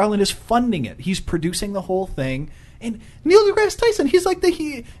 Seth MacFarlane is funding it. He's producing the whole thing. And Neil deGrasse Tyson, he's like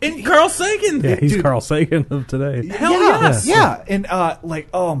And Carl Sagan. Yeah, he's Dude. Carl Sagan of today. Hell yeah, yes. yeah. And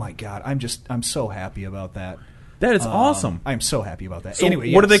oh my god, I'm so happy about that. That is awesome. I'm so happy about that. So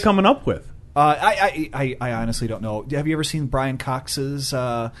Anyway, what are they yes. coming up with? I honestly don't know. Have you ever seen Brian Cox's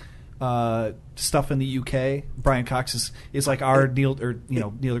stuff in the UK? Brian Cox is like our Neil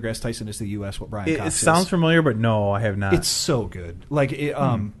deGrasse Tyson is the US. What Brian It Cox sounds is. familiar, but no, I have not. It's so good. Like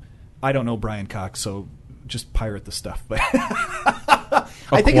I don't know Brian Cox, so just pirate the stuff. But I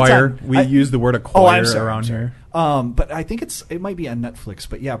think acquire. it's on, We use the word acquire I'm sorry, around I'm sorry. here. But I think it might be on Netflix.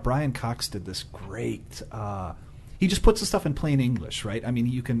 But yeah, Brian Cox did this great. He just puts the stuff in plain English, right? I mean,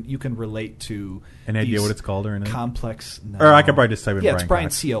 you can relate to Any idea these what it's called or anything? complex. No. Or I could probably just type in yeah, it's Brian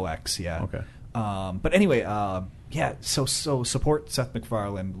Brian Cox. COX. Yeah. Okay. But anyway, yeah. So support Seth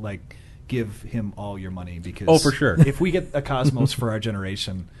MacFarlane. Like, give him all your money because Oh, for sure. if we get a Cosmos for our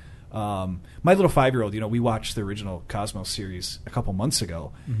generation. My little 5-year-old, we watched the original Cosmos series a couple months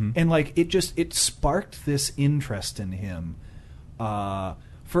ago, and like it sparked this interest in him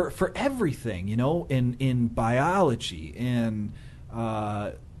for everything, in biology, in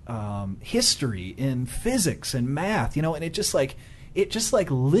history, in physics, and math, and it just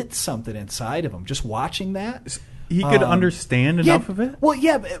lit something inside of him just watching that. He could understand enough of it? Well,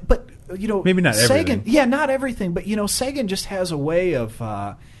 yeah, but Maybe not Sagan, everything. yeah, not everything, but Sagan just has a way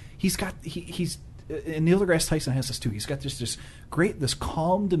of he's and Neil deGrasse Tyson has this too. He's got this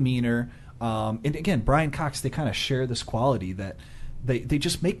calm demeanor. And again, Brian Cox, they kind of share this quality that they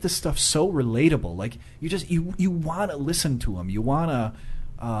just make this stuff so relatable. Like you want to listen to them. You want to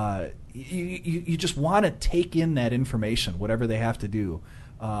you just want to take in that information, whatever they have to do.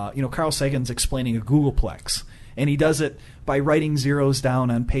 Carl Sagan's explaining a Googleplex, and he does it by writing zeros down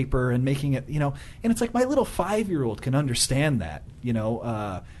on paper and making it, and it's like my little 5-year-old can understand that,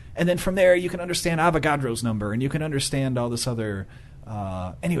 and then from there you can understand Avogadro's number, and you can understand all this other.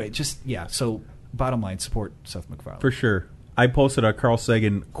 So bottom line, support Seth MacFarlane for sure. I posted a Carl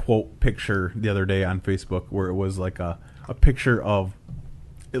Sagan quote picture the other day on Facebook where it was like a picture of,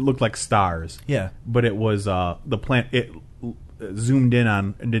 it looked like stars. Yeah, but it was the planet. It zoomed in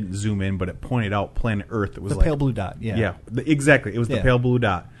on, it didn't zoom in, but it pointed out planet Earth. It was the pale blue dot. Yeah, exactly. It was the pale blue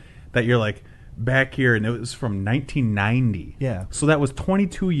dot that you're like back here, and it was from 1990. Yeah, so that was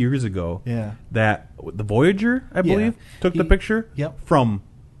 22 years ago. Yeah, that the Voyager, I believe, took the picture. Yep. From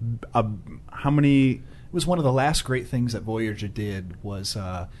how many? It was one of the last great things that Voyager did was,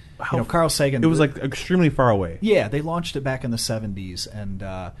 Carl Sagan. It was like extremely far away. Yeah, they launched it back in the 70s, and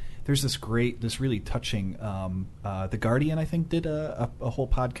there's this really touching. The Guardian, I think, did a whole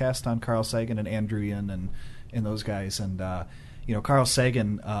podcast on Carl Sagan and Andrew Yan and those guys, and Carl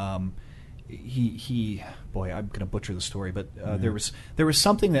Sagan. Boy, I'm going to butcher the story, but there was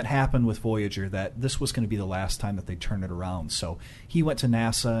something that happened with Voyager that this was going to be the last time that they turned it around. So he went to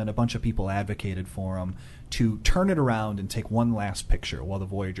NASA, and a bunch of people advocated for him to turn it around and take one last picture while the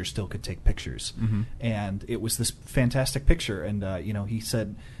Voyager still could take pictures. Mm-hmm. And it was this fantastic picture, and he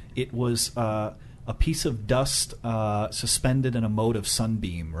said it was a piece of dust suspended in a mode of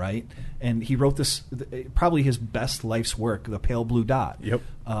sunbeam, right? And he wrote this, probably his best life's work, The Pale Blue Dot. Yep.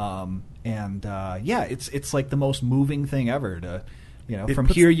 It's like the most moving thing ever. From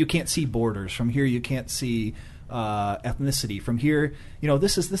here you can't see borders. From here you can't see ethnicity. From here,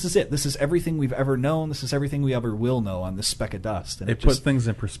 this is it. This is everything we've ever known. This is everything we ever will know on this speck of dust. And it puts things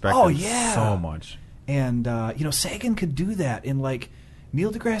in perspective. Oh yeah, so much. And Sagan could do that. And like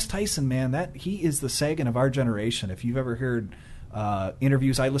Neil deGrasse Tyson, man, that he is the Sagan of our generation. If you've ever heard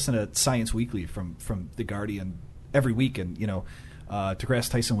interviews, I listen to Science Weekly from The Guardian every week, and deGrasse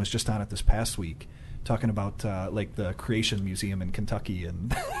Tyson was just on it this past week talking about the Creation Museum in Kentucky,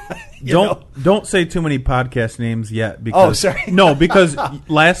 and don't say too many podcast names yet. Because, sorry. No, because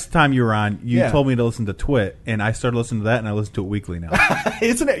last time you were on, you Yeah. told me to listen to Twit, and I started listening to that, and I listen to it weekly now.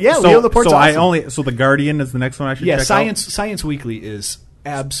 Isn't it? Yeah, Leo Laporte's awesome. So The Guardian is the next one I should check out? Science Weekly is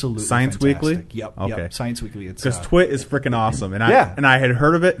absolutely Science fantastic. Weekly? Yep. Okay. Science Weekly. It's Because Twit is freaking awesome, and Yeah. I had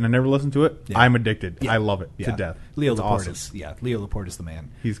heard of it, and I never listened to it. Yeah. I'm addicted. Yeah. I love it Yeah. to death. Leo It's Laporte awesome. Leo Laporte is the man.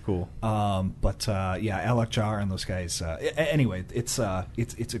 He's cool. Alec Jar and those guys. Anyway, it's a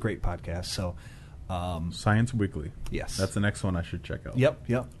great podcast. So, Science Weekly. yes, That's the next one I should check out. Yep,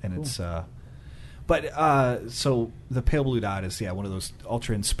 and Cool. so The Pale Blue Dot is one of those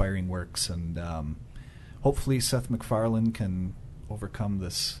ultra inspiring works, and hopefully Seth MacFarlane can overcome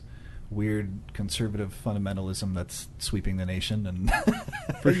this weird conservative fundamentalism that's sweeping the nation, and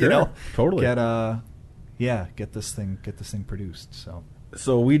For sure. Totally. get this thing produced.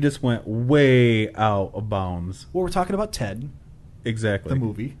 So we just went way out of bounds. Well, we're talking about Ted, Exactly. the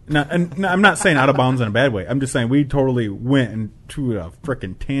movie. No, I'm not saying out of bounds in a bad way. I'm just saying we totally went into a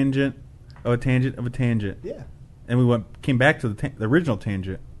freaking tangent of a tangent of a tangent. Yeah. And we came back to the original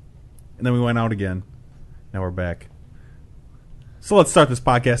tangent, and then we went out again. Now we're back. So let's start this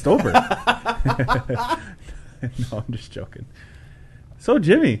podcast over. No, I'm just joking. So,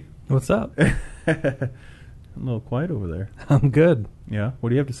 Jimmy. What's up? A little quiet over there. I'm good. Yeah? What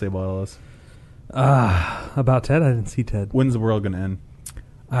do you have to say about all this? About Ted? I didn't see Ted. When's the world going to end?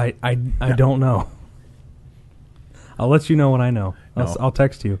 I don't know. I'll let you know when I know. No. I'll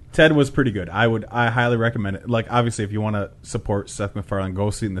text you. Ted was pretty good. I highly recommend it. Like, obviously, if you want to support Seth MacFarlane, go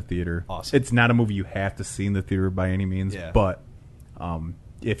see it in the theater. Awesome. It's not a movie you have to see in the theater by any means, Yeah. but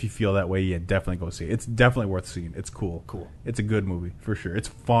if you feel that way, yeah, definitely go see it. It's definitely worth seeing. It's cool. It's a good movie for sure. It's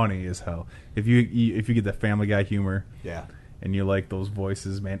funny as hell. If you get the Family Guy humor, Yeah. and you like those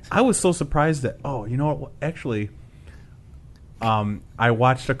voices, man. I was so surprised that you know what? Actually, I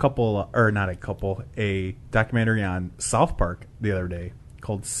watched a documentary on South Park the other day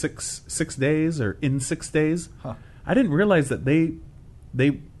called Six Days or In 6 Days. Huh. I didn't realize that they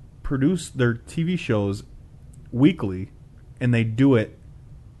produce their TV shows weekly, and they do it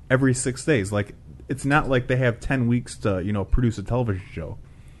every 6 days. Like, it's not like they have 10 weeks to produce a television show.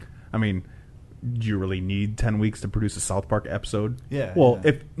 I mean, do you really need 10 weeks to produce a South Park episode? Yeah. Well, yeah.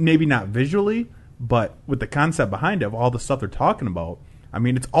 if maybe not visually, but with the concept behind it, of all the stuff they're talking about, I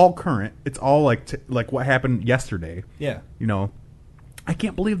mean, it's all current. It's all like what happened yesterday. Yeah. You know, I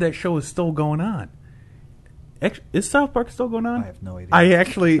can't believe that show is still going on. Is South Park still going on? I have no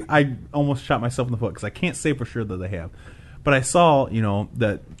idea. I almost shot myself in the foot because I can't say for sure that they have. But I saw, you know,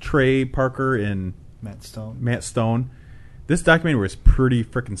 that Trey Parker and Matt Stone. This documentary was pretty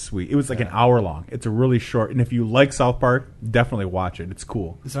freaking sweet. It was like an hour long. It's a really short. And if you like South Park, definitely watch it. It's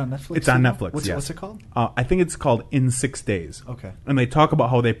cool. Is it on Netflix? It's on Netflix. What's yes. it called? I think it's called In 6 Days. Okay. And they talk about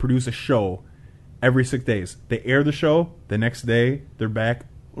how they produce a show every 6 days. They air the show. The next day, they're back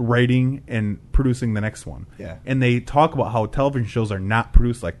writing and producing the next one. Yeah. And they talk about how television shows are not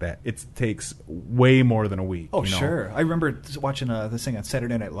produced like that. It takes way more than a week. Oh, you know? sure. I remember watching this thing on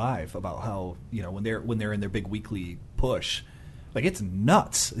Saturday Night Live about how, you know, when they're in their big weekly push, like it's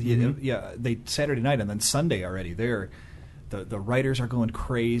nuts. Yeah, they Saturday night and then Sunday already. The writers are going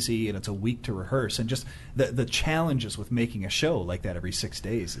crazy, and it's a week to rehearse, and just the challenges with making a show like that every 6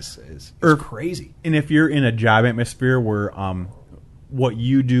 days is crazy. And if you're in a job atmosphere where what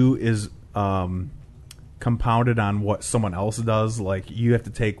you do is compounded on what someone else does, like you have to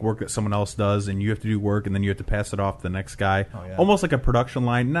take work that someone else does, and you have to do work, and then you have to pass it off to the next guy. Oh, yeah. Almost like a production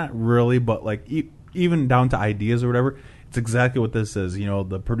line, not really, but like even down to ideas or whatever. It's exactly what this is. You know,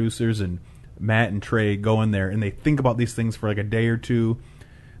 the producers and Matt and Trey go in there and they think about these things for like a day or two.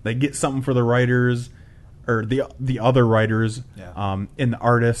 They get something for the writers or the other writers, and the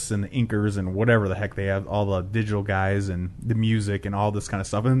artists and the inkers and whatever the heck they have, all the digital guys and the music and all this kind of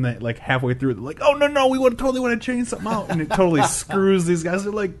stuff. And then they, like halfway through, they're like, "Oh no, we totally want to change something out," and it totally screws these guys.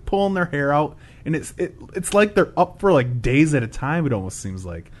 They're like pulling their hair out, and it's like they're up for like days at a time. It almost seems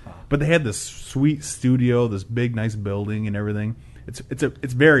like. But they had this sweet studio, this big, nice building, and everything.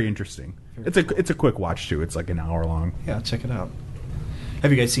 It's very interesting. It's a quick watch too. It's like an hour long. Yeah, check it out. Have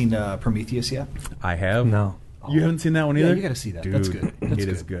you guys seen Prometheus yet? I have. No. You haven't seen that one either? Yeah, you got to see that. Dude, That's good. That's it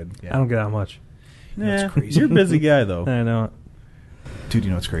is good. I don't get out much. Yeah, crazy. you're a busy guy though. I know it. Dude, you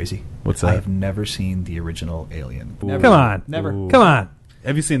know what's crazy? What's that? I have never seen the original Alien. Never. Come on. Never. Ooh. Come on.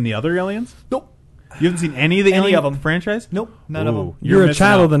 Have you seen the other Aliens? Nope. You haven't seen any of the Any Alien of 'em. franchise? Nope. None of them. You're a missing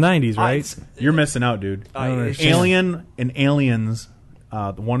child out. of the 90s, right? You're missing out, dude. Alien and Aliens,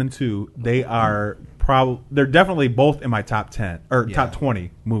 the 1 and 2, they are they're definitely both in my top 10 or top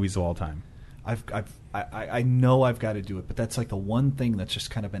 20 movies of all time. I know I've got to do it, but that's like the one thing that's just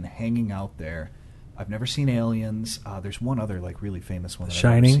kind of been hanging out there. I've never seen Aliens. There's one other like really famous one that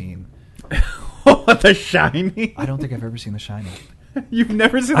Shining? I've never seen. The Shining? I don't think I've ever seen The Shining. You've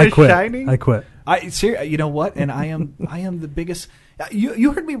never seen I The quit. Shining? I quit. You know what? And I am the biggest.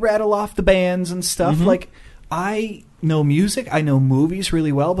 You heard me rattle off the bands and stuff. Like I know music, I know movies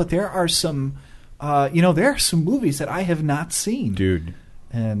really well, but there are some, there are some movies that I have not seen, Dude.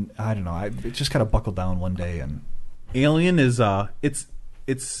 And I don't know. I just kind of buckled down one day and. Alien is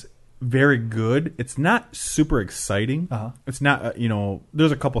it's very good. It's not super exciting. It's not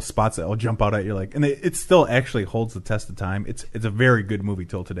there's a couple spots that will jump out at you like, and it still actually holds the test of time. It's a very good movie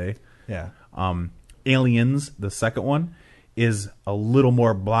till today. Yeah. Aliens, the second one, is a little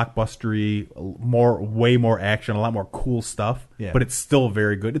more blockbustery, way more action, a lot more cool stuff. Yeah. But it's still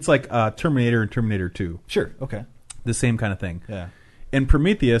very good. It's like Terminator and Terminator 2. Sure. Okay. The same kind of thing. Yeah. And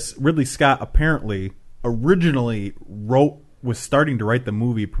Prometheus, Ridley Scott apparently originally was starting to write the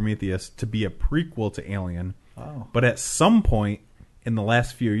movie Prometheus to be a prequel to Alien. Oh. But at some point in the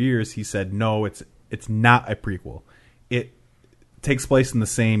last few years, he said, no, it's not a prequel. It takes place in the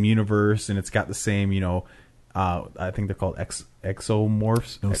same universe, and it's got the same, I think they're called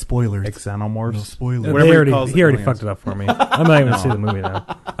exomorphs. No spoilers. Xenomorphs. No spoilers. Whatever He calls already aliens. fucked it up for me. I'm not even going to see the movie now.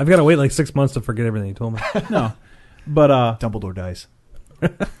 I've got to wait like 6 months to forget everything you told me. No. But Dumbledore dies.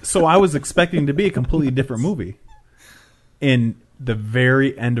 so I was expecting to be a completely different movie. In the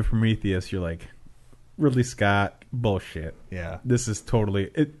very end of Prometheus, you're like, Ridley Scott, bullshit. Yeah. This is totally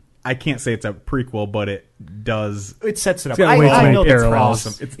it. I can't say it's a prequel, but it does. It sets it up. It's got way too many know that's parallels.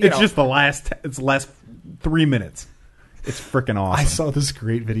 awesome. It's just the last 3 minutes. It's freaking awesome. I saw this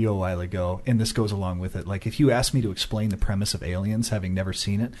great video a while ago, and this goes along with it. Like, if you asked me to explain the premise of Aliens, having never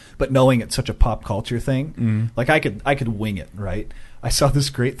seen it, but knowing it's such a pop culture thing, like I could wing it, right? I saw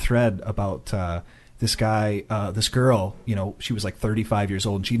this great thread about this girl. She was like 35 years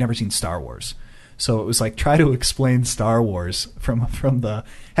old, and she'd never seen Star Wars. So it was like, try to explain Star Wars from the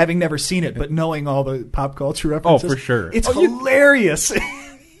having never seen it, but knowing all the pop culture references. Oh, for sure. It's hilarious.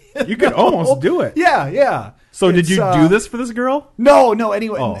 You could almost do it. Yeah. So did you do this for this girl? No.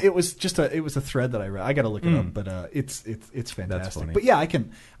 Anyway, Oh. it was a thread that I read. I got to look it up, but it's fantastic. That's funny. But yeah,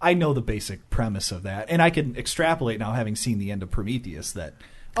 I know the basic premise of that, and I can extrapolate now, having seen the end of Prometheus. That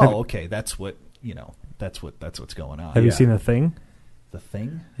okay, that's what's going on. Have you seen The Thing? The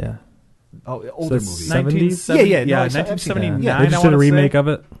Thing. Yeah. Oh, older So movie. 70s? Yeah, no, yeah, I've seen that. 1979. Yeah, They just I did a wanna remake say. of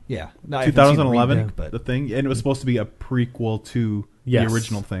it. Yeah, no, I haven't seen the 2011, remake, but The Thing, and it was supposed to be a prequel to Yes. the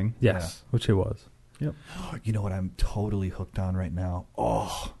original Thing. Yes, which it was. Yep. you know what I'm totally hooked on right now?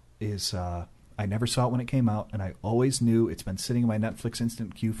 Is I never saw it when it came out, and I always knew it's been sitting in my Netflix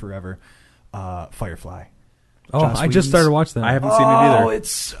instant queue forever. Firefly. Oh, Joss I just Whedon's- started watching that. I haven't seen it either. Oh, it's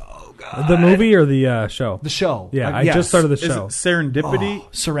so good. The movie or the show? The show. Yeah, I yes. just started the Is it show. Serendipity?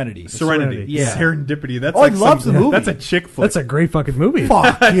 Serenity. Serenity. Yeah. Serendipity. That's Oh, I like love the movie. That's a chick flick. That's a great fucking movie.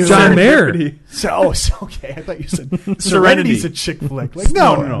 Fuck you. John Mayer. Serendipity. So okay. I thought you said Serenity. Serenity's a chick flick. Like,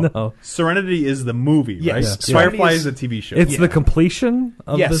 no. No. Serenity is the movie, Yes. right? Yeah. Firefly Serenity is a TV show. It's Yeah. the completion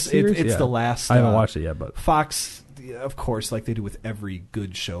of Yes, the series. it's Yeah. the last. I haven't watched it yet, but Fox, of course, like they do with every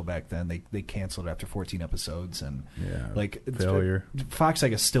good show back then, they canceled it after 14 episodes, and Yeah, like failure. Fox, I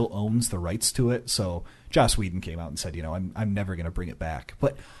guess, still owns the rights to it. So Joss Whedon came out and said, I'm never going to bring it back.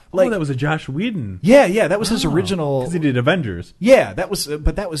 But like, that was a Josh Whedon. yeah, that was his original. Because he did Avengers. Yeah, that was,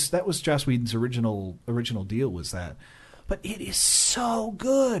 but that was Joss Whedon's original deal was that. But it is so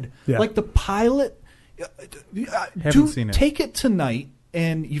good. Yeah. Like the pilot. Haven't seen it. Take it tonight,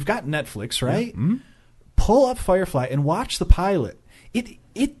 and you've got Netflix, right? Mm-hmm. Pull up Firefly and watch the pilot.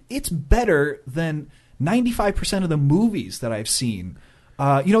 It's better than 95% of the movies that I've seen.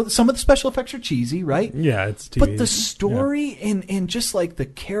 Some of the special effects are cheesy, right? yeah, it's TV. But the story and just like the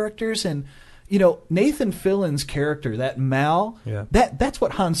characters and Nathan Fillion's character, that Mal, Yeah. that's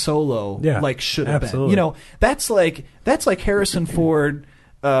what Han Solo Yeah, should have absolutely. been. That's like Harrison Ford,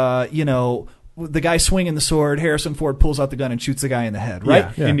 the guy swinging the sword, Harrison Ford pulls out the gun and shoots the guy in the head,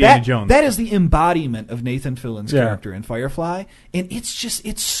 right? Yeah, Indiana Jones. That is the embodiment of Nathan Fillion's Yeah. character in Firefly, and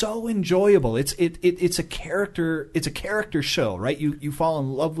it's so enjoyable. It's a character show, right? You fall in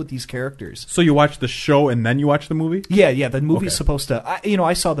love with these characters. So you watch the show and then you watch the movie? Yeah. The movie's Okay. supposed to.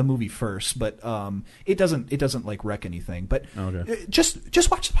 I saw the movie first, but it doesn't like wreck anything. But Okay.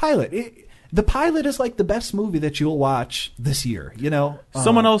 just watch the pilot. The pilot is like the best movie that you'll watch this year.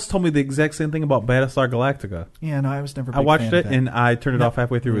 Someone else told me the exact same thing about Battlestar Galactica. Yeah, no, I was never. A I big watched fan it of that. and I turned it off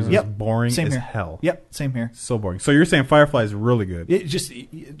halfway through. It was Yep. just boring Same as here. hell. Yep, same here. So boring. So you're saying Firefly is really good?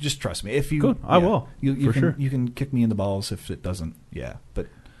 Just trust me. If you, Good. I will, You for can sure. you can kick me in the balls if it doesn't. Yeah, but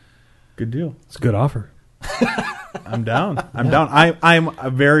Good deal. it's a good offer. I'm down. I'm down. I'm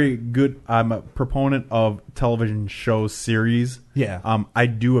a very good. I'm a proponent of television show series. Yeah. I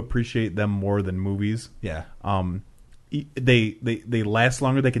do appreciate them more than movies. yeah. They last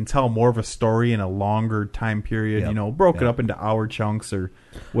longer. They can tell more of a story in a longer time period. Yep. Broken Yep. up into hour chunks or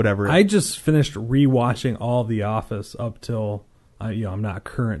whatever. I just finished rewatching all of The Office up till I'm not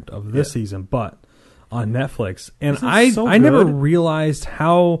current of this season, but on Netflix, and Isn't it so I never good? realized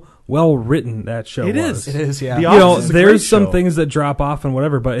how well written that show It was. is. It is. Yeah. The You Office know, is a there's great some show. things that drop off and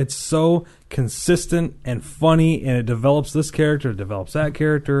whatever, but it's so consistent and funny, and it develops this character, it develops that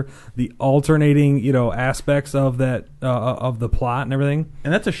character, the alternating, aspects of that of the plot and everything.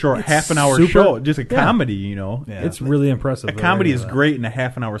 And that's a short It's half an hour super- show, just a Yeah. comedy. Yeah. It's really impressive. A the comedy writing is of that. great in a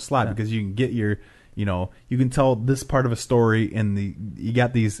half an hour slot because you can get your, you can tell this part of a story and you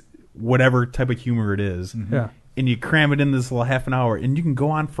got these whatever type of humor it is. Yeah. And you cram it in this little half an hour, and you can go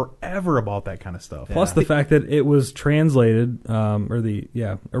on forever about that kind of stuff. Plus the fact that it was translated,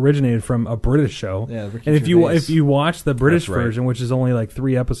 originated from a British show. Yeah, Ricky and Gervais. if you watch the British That's right. version, which is only like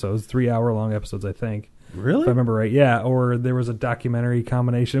 3 episodes, 3-hour long episodes, I think. Really? If I remember right. Yeah, or there was a documentary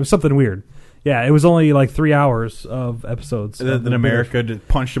combination. It was something weird. Yeah, it was only like 3 hours of episodes. of Then the America just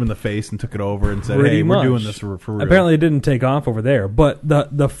punched him in the face and took it over and said, Pretty "Hey, we're much. doing this for real." Apparently, it didn't take off over there, but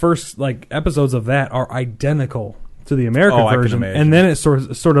the first episodes of that are identical to the American Oh, I can version, imagine. and then it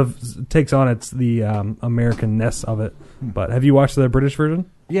sort of takes on the American-ness of it. But have you watched the British version?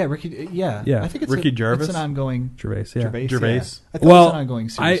 Yeah, Ricky. Yeah. Yeah. I think it's Ricky It's Gervais? an ongoing. Gervais, yeah. Gervais. Gervais. Yeah. I thought it Well, was an ongoing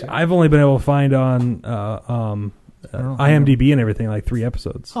series. yeah. I've only been able to find on don't know. IMDb and everything like 3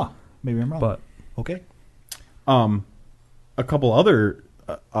 episodes. Huh. Maybe I'm wrong. But okay. A couple other.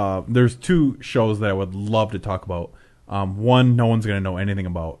 There's 2 shows that I would love to talk about. One, no one's going to know anything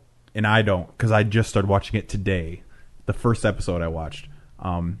about, and I don't because I just started watching it today. The first episode I watched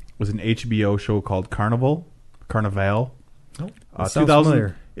was an HBO show called Carnival. That sounds 2000.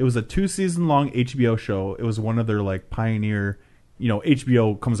 familiar. It was a 2-season long HBO show. It was one of their pioneer.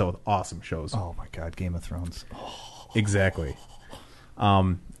 HBO comes out with awesome shows. Oh my God, Game of Thrones. Exactly.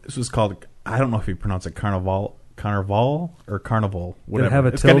 This was called. I don't know if you pronounce it Carnival or Carnival. Whatever. have a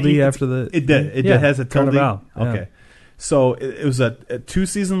It's got tilde after the- It did. It Yeah, has a tilde. Carnival, yeah. Okay. So it was a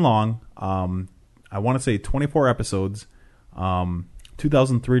 2-season long. I want to say 24 episodes.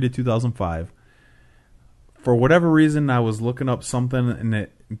 2003 to 2005. for whatever reason, I was looking up something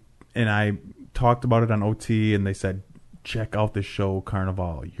and I talked about it on OT, and they said, check out this show,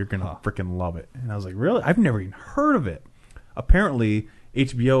 Carnival. You're going to freaking love it. And I was like, really? I've never even heard of it. Apparently,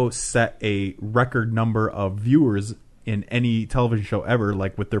 HBO set a record number of viewers in any television show ever,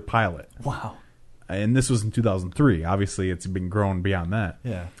 like with their pilot. Wow. And this was in 2003. Obviously, it's been grown beyond that.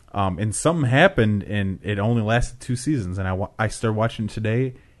 Yeah. And something happened, and it only lasted 2 seasons. And I started watching it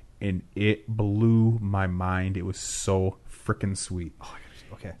today, and it blew my mind. It was so freaking sweet. Oh,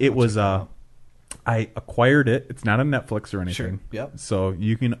 okay. It was. I acquired it. It's not on Netflix or anything. Sure. Yep. So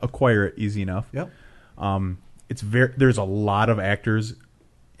you can acquire it easy enough. Yep. It's there's a lot of actors,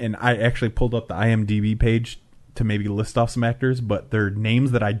 and I actually pulled up the IMDb page to maybe list off some actors, but they're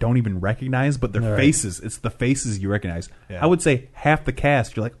names that I don't even recognize, but they're faces. It's the faces you recognize. Yeah. I would say half the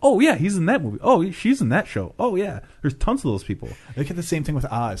cast, you're like, oh yeah, he's in that movie. Oh, she's in that show. Oh yeah, there's tons of those people. They get the same thing with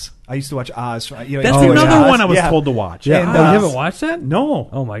Oz. I used to watch Oz. That's Oz. another one I was Yeah. told to watch. Yeah. And, Oh, you haven't watched that? No.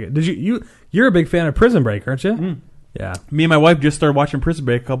 Oh my god! Did you're a big fan of Prison Break, aren't you? Yeah. Me and my wife just started watching Prison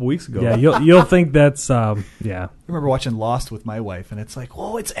Break a couple weeks ago. Yeah. You'll think that's yeah. I remember watching Lost with my wife, and it's like,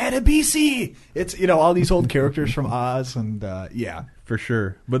 whoa, it's Adebisi. It's all these old characters from Oz, and yeah, for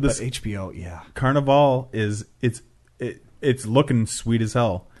sure. But but this HBO, yeah. Carnival is it's looking sweet as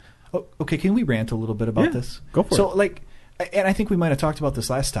hell. Oh, okay, can we rant a little bit about Yeah, this? go for so, it. like, and I think we might have talked about this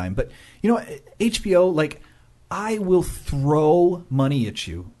last time, but HBO, like, I will throw money at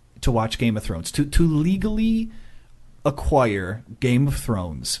you to watch Game of Thrones, to legally acquire Game of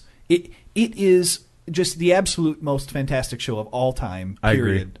Thrones. It is just the absolute most fantastic show of all time. I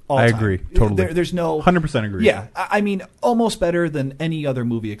agree. Period. All I time. agree. Totally. There's no 100% agree. Yeah, I mean, almost better than any other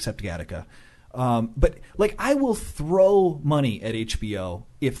movie except Gattaca. But like, I will throw money at HBO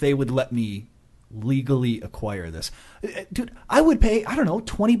if they would let me legally acquire this. Dude, I would pay, I don't know,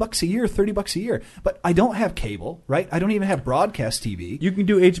 $20 a year, $30 a year. But I don't have cable, right? I don't even have broadcast TV. You can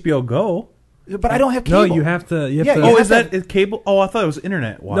do HBO Go. But I don't have cable. No, you have to. Yeah, to you Oh, have is that to- cable? Oh, I thought it was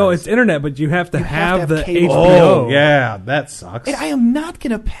internet. no, it's internet, but you have to You have have to the have cable. HBO. Oh, yeah, that sucks. And I am not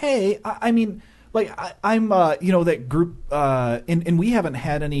going to pay. I mean, like, I'm, that group, and we haven't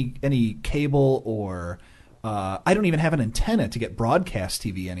had any cable or. I don't even have an antenna to get broadcast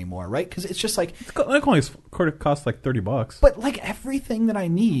TV anymore, right? Because it's just like, That only costs like $30. but like everything that I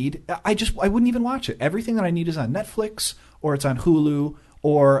need, I wouldn't even watch it. Everything that I need is on Netflix, or it's on Hulu,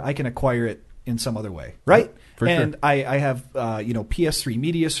 or I can acquire it in some other way, right? For and sure. I have PS3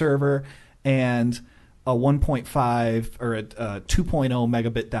 media server and a 1.5 or a 2.0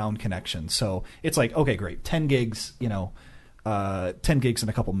 megabit down connection. So it's like, okay, great, 10 gigs, 10 gigs in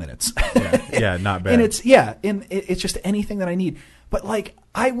a couple minutes. Yeah, not bad. And it's just anything that I need. But like,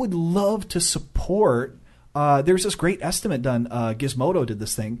 I would love to support. There's this great estimate done. Gizmodo did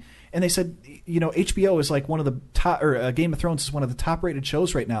this thing, and they said, HBO is like one of the top, or Game of Thrones is one of the top rated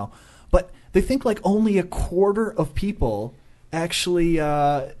shows right now. But they think like only a quarter of people actually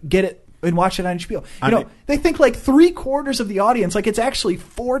get it and watch it on HBO. They think like 3/4 of the audience, like it's actually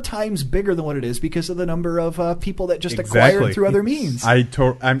 4 times bigger than what it is because of the number of people that just acquire it through other means.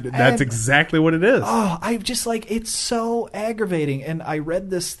 That's exactly what it is. Oh, I just like, it's so aggravating. And I read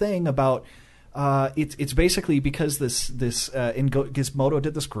this thing about it's basically because Gizmodo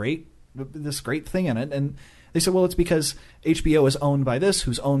did this great thing in it, and they said, well, it's because HBO is owned by this,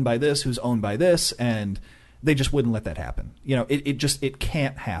 who's owned by this, who's owned by this, and they just wouldn't let that happen. It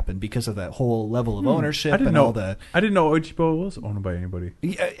can't happen because of that whole level of ownership. I didn't and know. all the. I didn't know HBO was owned by anybody.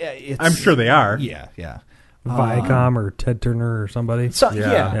 It's, I'm sure they are. Yeah, yeah. Viacom or Ted Turner or somebody. So,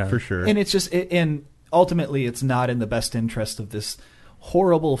 Yeah, for sure. And it's just, and ultimately, it's not in the best interest of this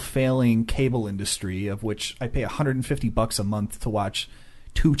horrible, failing cable industry, of which I pay $150 a month to watch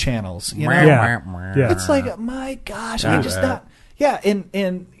 2 channels. Yeah. It's like, my gosh, Yeah. I just not. Yeah,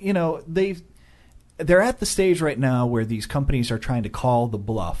 and they're at the stage right now where these companies are trying to call the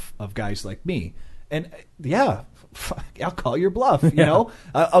bluff of guys like me, and I'll call your bluff.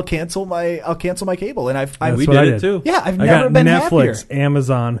 I'll cancel my cable, and That's we what did I it did. too. Yeah, I've I never got been Netflix, happier.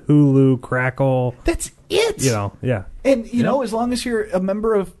 Amazon, Hulu, Crackle. That's it. Yeah. And as long as you're a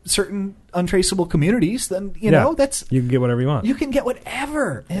member of certain untraceable communities, then that's you can get whatever you want. you can get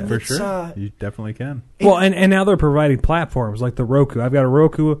whatever. And For it's, sure. You definitely can. Well, and now they're providing platforms like the Roku. I've got a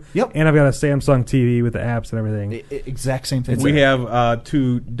Roku, Yep. and I've got a Samsung TV with the apps and everything. exact same thing. We have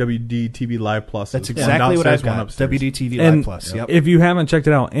 2 WDTV Live Pluses. That's one exactly what I've downstairs, one got. upstairs. WDTV And Live Plus. Yep. if you haven't checked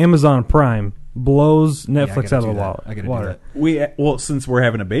it out, Amazon Prime blows Yeah, I Netflix gotta out of do the that. I gotta do water. that. Since we're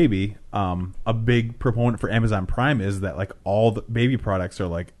having a baby, a big proponent for Amazon Prime is that like all the baby products are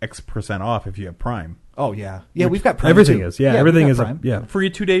like X% off if you have Prime. Oh yeah, yeah. We've got Prime Everything too. is. Yeah, we've everything got is. Prime. Yeah. Free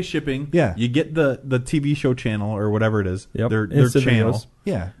 2-day shipping. Yeah. You get the TV show channel or whatever it is. Yep. Their Instant channel. videos.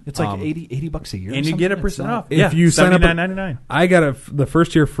 Yeah, it's like Um, $80 a year, And or you get a something. percent It's off. not- If you sign up, $79.99. I got the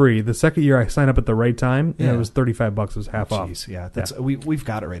first year free. The second year I signed up at the right time, and Yeah. it was $35. It was half off. Jeez, yeah, that's we've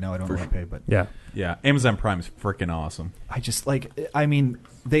got it right now. I don't know what I pay, but Yeah. Yeah, Amazon Prime is freaking awesome. I just I mean,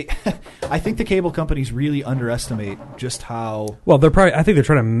 they. I think the cable companies really underestimate just how. Well, I think they're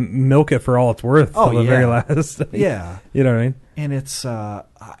trying to milk it for all it's worth. Oh, till the yeah. very last. Yeah, You know what I mean? and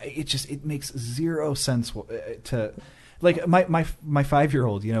it makes zero sense to like my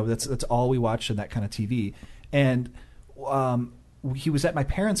 5-year-old. You know, that's all we watch in that kind of TV, and he was at my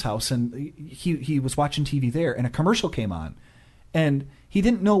parents' house and he was watching TV there, and a commercial came on, and he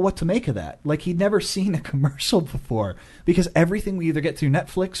didn't know what to make of that. Like, he'd never seen a commercial before, because everything we either get through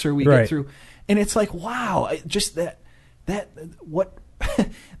Netflix or we Right. get through, and it's like, wow, just what.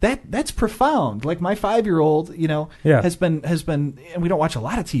 That's profound. Like, my 5-year-old, you know, Yeah. has been, and we don't watch a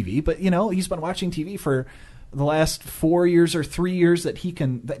lot of TV, but you know, he's been watching TV for the last 4 years or 3 years that he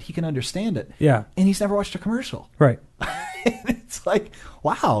can understand it. Yeah. And he's never watched a commercial. Right. It's like,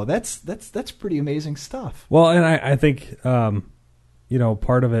 wow, that's pretty amazing stuff. Well, and I think,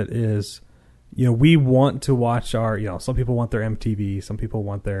 part of it is, we want to watch some people want their MTV, some people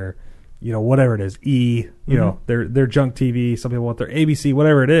want their, whatever it is, their junk TV, some people want their ABC,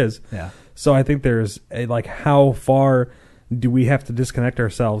 whatever it is. Yeah. So I think there's how far do we have to disconnect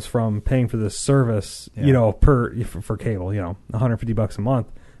ourselves from paying for this service, for cable, $150 a month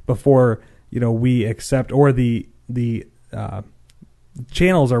before, we accept, or the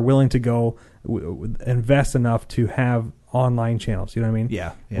channels are willing to go invest enough to have online channels. You know what I mean?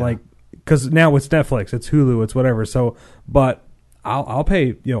 Yeah, yeah. Like, because now it's Netflix, it's Hulu, it's whatever. So, but I'll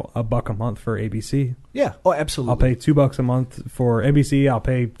pay $1 a month for ABC. Yeah. Oh, absolutely. I'll pay $2 a month for NBC. I'll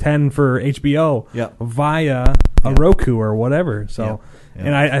pay $10 for HBO. Yeah. Via a Roku or whatever. So, Yeah. Yeah.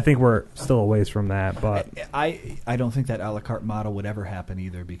 and I think we're still a ways from that. But I don't think that a la carte model would ever happen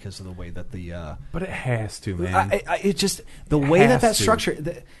either, because of the way that the But it has to, man. it just the way has that's to.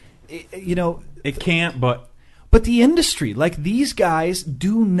 structured. It can't, but But the industry, like, these guys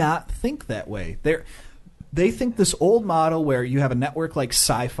do not think that way. They think this old model where you have a network like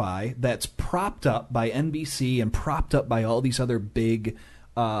Sci-Fi that's propped up by NBC and propped up by all these other big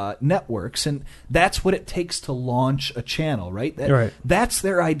networks, and that's what it takes to launch a channel, right? Right. That's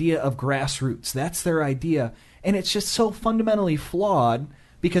their idea of grassroots. That's their idea, and it's just so fundamentally flawed,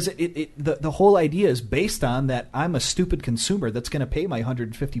 because the whole idea is based on that I'm a stupid consumer that's going to pay my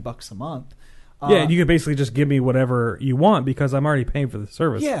 $150 a month. yeah, you can basically just give me whatever you want because I'm already paying for the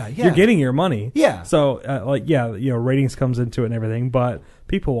service. Yeah, yeah. You're getting your money. Yeah. So, ratings comes into it and everything, but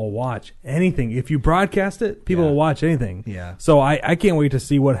people will watch anything. If you broadcast it, people Yeah. will watch anything. Yeah. So I can't wait to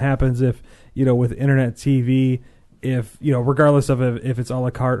see what happens if, with internet TV, if, regardless of if it's a la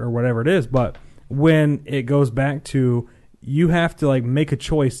carte or whatever it is, but when it goes back to, you have to make a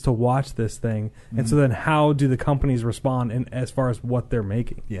choice to watch this thing, and so then how do the companies respond in as far as what they're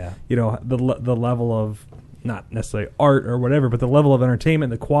making? Yeah. The level of, not necessarily art or whatever, but the level of entertainment,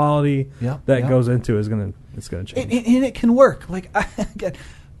 the quality that goes into it's gonna change. And it can work. Like, again,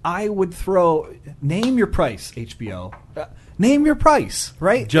 I would throw, name your price, HBO. Name your price,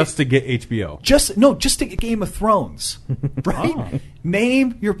 right? just to get HBO. Just to get Game of Thrones, right?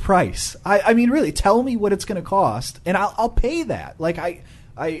 Name your price. I mean, really, tell me what it's going to cost, and I'll pay that. Like,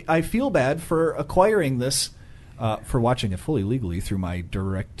 I feel bad for acquiring this, for watching it fully legally through my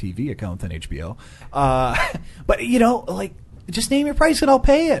DirecTV account than HBO. But just name your price and I'll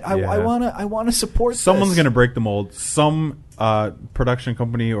pay it. I wanna support. Someone's this. going to break the mold. Some production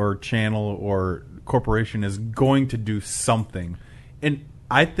company or channel or corporation is going to do something. And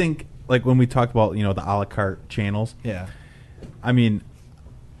I think, like, when we talked about, the a la carte channels, Yeah. I mean,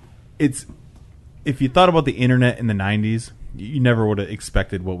 if you thought about the internet in the 90s, you never would have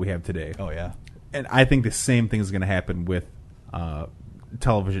expected what we have today. Oh yeah. And I think the same thing is going to happen with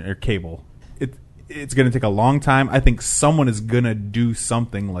television or cable. It's going to take a long time. I think someone is going to do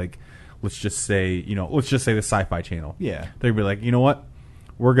something like, let's just say the Sci-Fi Channel. Yeah. They'll be like, you know what?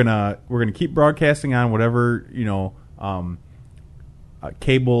 We're gonna keep broadcasting on whatever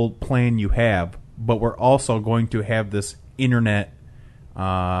cable plan you have, but we're also going to have this internet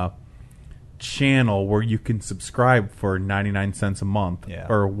channel where you can subscribe for 99 cents a month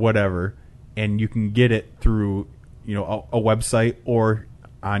or whatever, and you can get it through a website or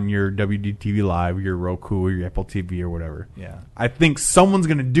on your WDTV Live, your Roku, or your Apple TV, or whatever. Yeah. I think someone's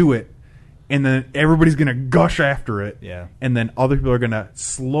going to do it, and then everybody's going to gush after it. Yeah. And then other people are going to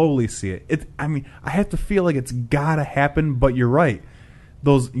slowly see it. I have to feel like it's got to happen, but you're right.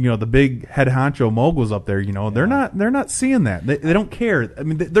 those, the big head honcho moguls up there, they're not seeing that. They don't care. I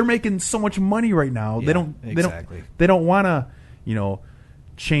mean, they're making so much money right now. Yeah, They don't want to,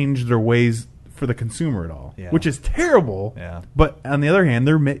 change their ways for the consumer at all, which is terrible. Yeah. But on the other hand,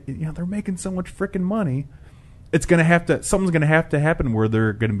 they're making so much freaking money. It's gonna have to. Something's gonna have to happen where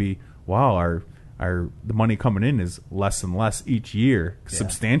they're gonna be. Wow, the money coming in is less and less each year,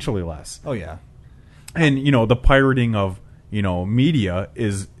 substantially less. Oh yeah. And the pirating of media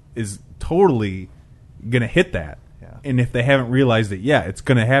is totally gonna hit that. Yeah. And if they haven't realized it, it's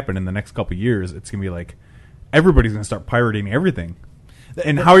gonna happen in the next couple of years. It's gonna be like everybody's gonna start pirating everything.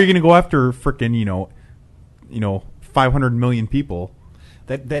 And how are you gonna go after frickin' 500 million people?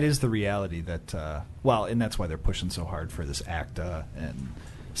 That is the reality. And that's why they're pushing so hard for this ACTA and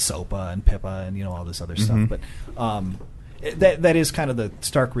SOPA and PIPA and all this other stuff. But that is kind of the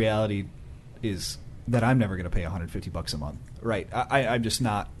stark reality, is that I'm never going to pay $150 a month. Right? I'm just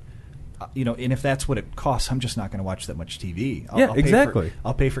not. And if that's what it costs, I'm just not going to watch that much TV. Exactly.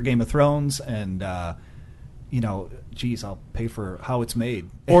 I'll pay for Game of Thrones, and I'll pay for how it's made.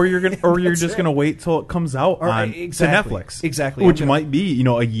 Or you're just gonna wait till it comes out to Netflix, exactly, which might be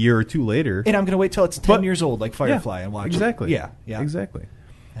a year or two later. And I'm gonna wait till it's 10 years old, like Firefly, and watch exactly. it. Yeah, exactly.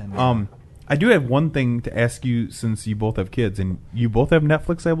 And, I do have one thing to ask you, since you both have kids and you both have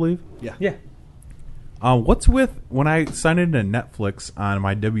Netflix, I believe. Yeah. What's with when I sign into Netflix on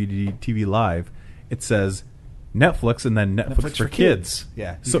my WDTV Live, it says Netflix and then Netflix for kids.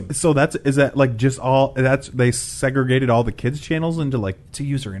 Yeah. So is that like just all they segregated all the kids channels into like it's a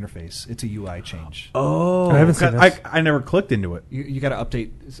user interface. It's a UI change. Oh, I haven't seen this. I never clicked into it. You got to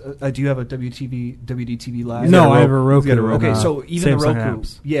update. Do you have a WDTV Live? No, I have a Roku. Okay, so even the Samsung Roku,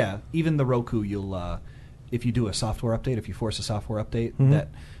 apps. even the Roku, you'll if you do a software update, if you force a software update,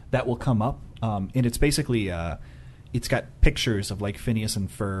 that will come up, and it's basically. It's got pictures of like Phineas and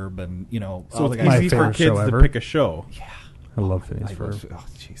Ferb, and so all the it's guys. easy for favorite kids show to ever. pick a show. Yeah, I love Phineas Ferb. Oh,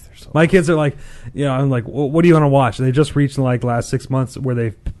 jeez, they're so. My kids are like, I'm like, well, what do you want to watch? And they just reached in like last 6 months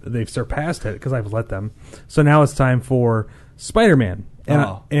where they've surpassed it because I've let them. So now it's time for Spider-Man,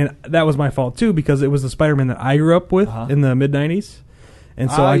 and that was my fault too, because it was the Spider-Man that I grew up with in the mid '90s, and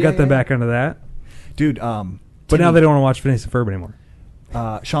so I got them back into that. Dude, but now they don't want to watch Phineas and Ferb anymore.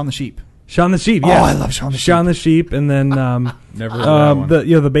 Shaun the Sheep. Shaun the Sheep, yeah. Oh, I love Shaun the Sheep. Shaun the Sheep, and then Never heard of that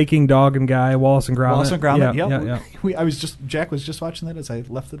one. the baking dog and guy, Wallace and Gromit. Wallace and Gromit. Yeah. Jack was just watching that as I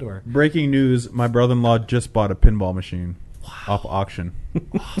left the door. Breaking news: my brother-in-law just bought a pinball machine off auction.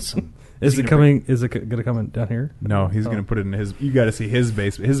 Awesome. Is it coming? Is it going to come down here? No, he's going to put it in his. You got to see his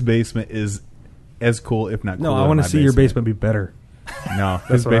basement. His basement is as cool, if not cooler. No, I want to see your basement be better. No,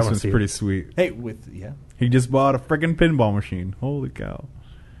 what his I wanna basement's see. pretty sweet. Hey, He just bought a freaking pinball machine. Holy cow!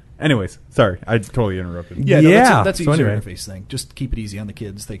 Anyways, sorry, I totally interrupted. Yeah, Yeah. that's a So user anyway. interface thing. Just keep it easy on the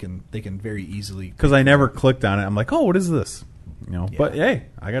kids. They can very easily. Because I never clicked on it. I'm like, oh, what is this? Yeah. But hey,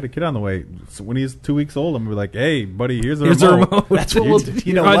 I got a kid on the way. So when he's 2 weeks old, I'm gonna be like, hey, buddy, here's the Here's the remote. remote. That's what we'll do.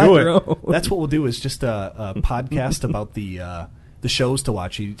 You know I'll what? do it. That's what we'll do. Is just a podcast about the shows to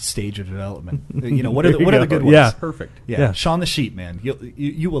watch each stage of development. What are the good ones? Yeah. Perfect. Yeah. Shaun the Sheep, man.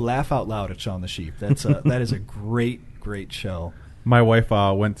 You will laugh out loud at Shaun the Sheep. That is a great show. My wife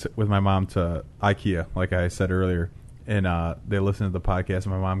went with my mom to IKEA, like I said earlier, and they listened to the podcast. And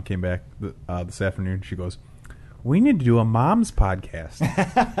my mom came back this afternoon. She goes, "We need to do a mom's podcast."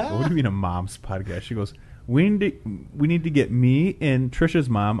 What do you mean a mom's podcast? She goes, "We need to get me and Trisha's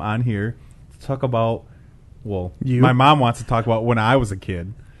mom on here to talk about." Well, You? my mom wants to talk about when I was a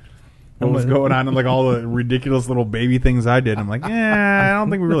kid. What was going on and like all the ridiculous little baby things I did. I'm like, I don't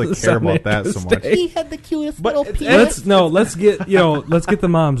think we really care about that so much. He had the cutest little penis. Let's get the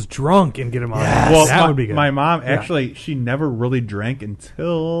moms drunk and get them on. Yes. Well, that would be good. My mom actually, she never really drank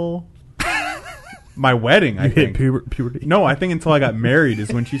until my wedding. I You hit think. puberty. No, I think until I got married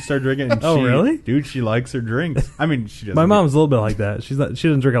is when she started drinking. And Oh, really? Dude, she likes her drinks. I mean, she doesn't. My mom's a little bit like that. She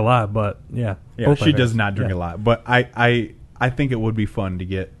doesn't drink a lot, but yeah. Yeah, both she my does parents. not drink Yeah. a lot. But I think it would be fun to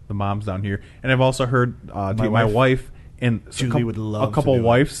get the moms down here. And I've also heard to get my wife and Julie would love a couple to do it.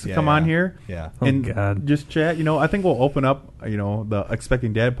 wives to Yeah, come on yeah. here. Yeah. Oh, and God. just chat. I think we'll open up, the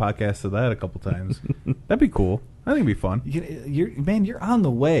Expecting Dad podcast to that a couple times. That'd be cool. I think it'd be fun. You're on the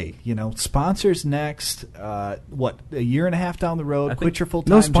way. Sponsors next. What, a year and a half down the road? Quit your full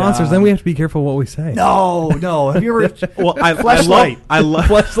time. No sponsors. job. Then we have to be careful what we say. No. Have you ever? Well, Fleshlight. I love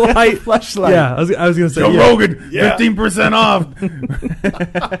Fleshlight. Fleshlight. Yeah, I was gonna say Joe yeah. Rogan, 15% off.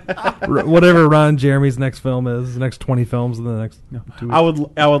 Whatever Ron Jeremy's next film is, the next 20 films in the next 2 weeks.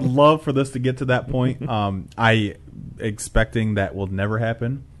 I would love for this to get to that point. I expecting that will never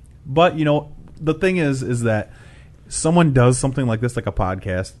happen. But the thing is that someone does something like this, like a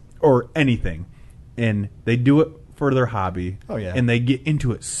podcast or anything, and they do it for their hobby. Oh, yeah. And they get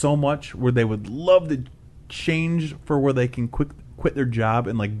into it so much where they would love to change for where they can quit their job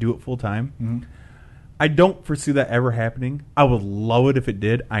and like do it full time. Mm-hmm. I don't foresee that ever happening. I would love it if it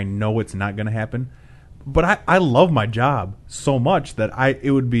did. I know it's not going to happen, but I love my job so much that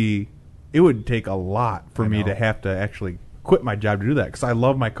it would take a lot for me to have to actually quit my job to do that, because I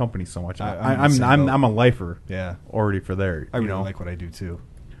love my company so much. I'm a lifer. Yeah. Already for there. I really like what I do too.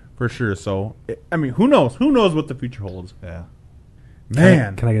 For sure. So I mean, who knows? Who knows what the future holds? Yeah.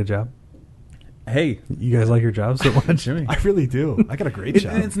 Man, Can I get a job? hey, You guys like your job so much? Jimmy. I really do. I got a great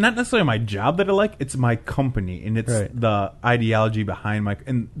job. It's not necessarily my job that I like; it's my company, and it's Right. the ideology behind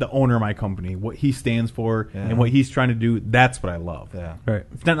and the owner of my company, what he stands for, Yeah. and what he's trying to do. That's what I love. Yeah. Right.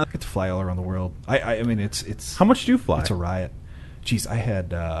 It's not. I get to fly all around the world. I mean, it's How much do you fly? It's a riot. Jeez, I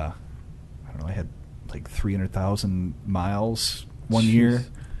had I don't know. I had like 300,000 miles one Jeez. year.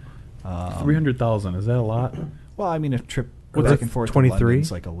 300,000. Is that a lot? Well, I mean, a trip What's back it, and forth to 23?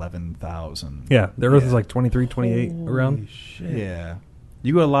 London's like 11,000. Yeah, the Earth Yeah. is like 23, 28 around. Holy shit. Yeah.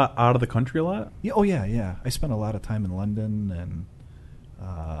 You go a lot out of the country a lot? Yeah. Oh yeah, yeah. I spent a lot of time in London and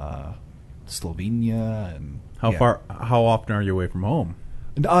Slovenia and How yeah. far? How often are you away from home?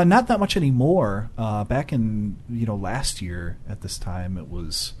 Not that much anymore. Back in last year at this time, I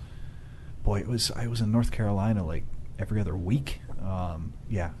was in North Carolina like every other week.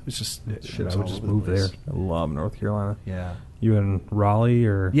 Yeah, it was just Shit, was I would all just over the move there. place. I love North Carolina. Yeah. You in Raleigh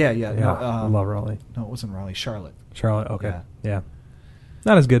or? Yeah, yeah. No, I love Raleigh. No, it wasn't Raleigh. Charlotte. Charlotte. Okay. Yeah. Yeah.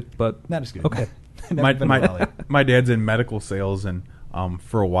 Not as good, but Not as good. Okay. Never my been to my Raleigh. my dad's in medical sales, and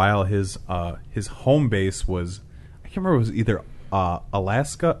for a while his home base was, I can't remember, it was either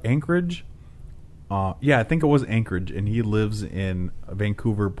Alaska, Anchorage. Yeah, I think it was Anchorage, and he lives in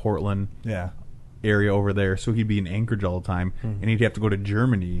Vancouver, Portland Yeah. area over there. So he'd be in Anchorage all the time, and he'd have to go to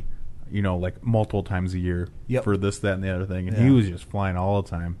Germany, like multiple times a year Yep. for this, that, and the other thing. And Yeah. he was just flying all the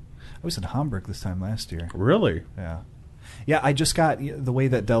time. I was in Hamburg this time last year. Really? Yeah. Yeah, I just got the way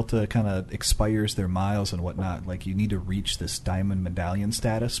that Delta kind of expires their miles and whatnot. Like, you need to reach this diamond medallion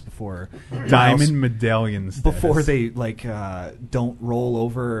status before Diamond medallions. before they don't roll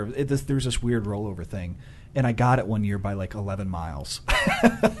over. There's this weird rollover thing, and I got it one year by like 11 miles.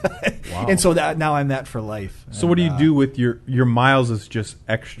 Wow. And so now I'm that for life. So what do And, you do with your miles? Is just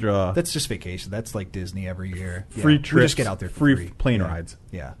extra That's just vacation. That's like Disney every year. free Yeah, trips, we just get out there for free plane Yeah. rides.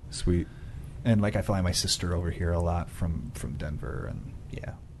 Yeah, Sweet. and like I fly my sister over here a lot from Denver, and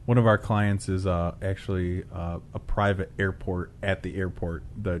yeah. One of our clients is actually a private airport at the airport,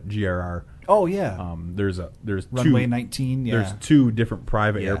 the GRR. Oh yeah, There's runway two, 19. Yeah, There's two different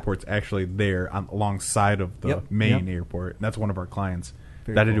private Yeah. airports actually there alongside of the Yep, main yep. airport. And that's one of our clients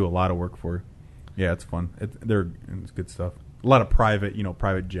Very that I cool. do a lot of work for. Yeah, it's fun. It's good stuff. A lot of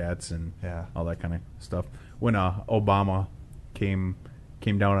private jets and Yeah. all that kind of stuff. When Obama came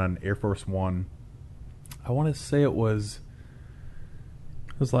down on Air Force One, I want to say it was.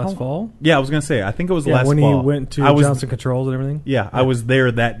 it was last fall. Yeah, I was gonna say. I think it was Yeah, last when fall. he went to I was, Johnson Controls and everything. Yeah, I was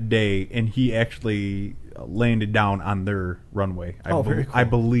there that day, and he actually landed down on their runway. Very cool. I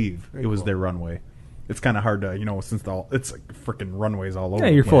believe Very it was cool. their runway. It's kind of hard to, since it's like freaking runways all over.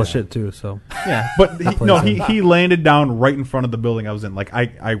 Yeah, you're full of Yeah. shit too. So Yeah, but plays in. he landed down right in front of the building I was in. Like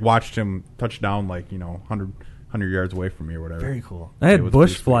I watched him touch down, 100 yards away from me or whatever. very cool. I had It was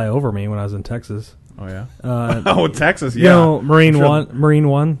Bush pretty fly over me when I was in Texas. Oh yeah. Uh, Oh, Texas. Yeah. You know, Marine I'm sure- Marine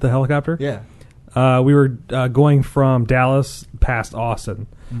One, the helicopter. Yeah, We were going from Dallas past Austin.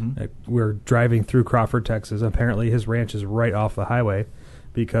 Mm-hmm. We were driving through Crawford, Texas. Apparently, his ranch is right off the highway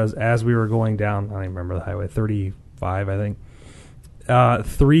because as we were going down, I don't even remember the highway, 35, I think.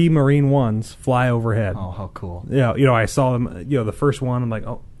 3 Marine Ones fly overhead. Oh, how cool. Yeah, I saw them. The first one, I'm like,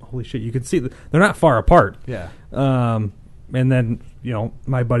 oh, holy shit! You can see they're not far apart. Yeah. And then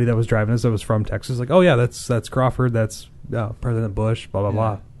my buddy that was driving us, that was from Texas, like, oh yeah, that's Crawford, that's President Bush, blah blah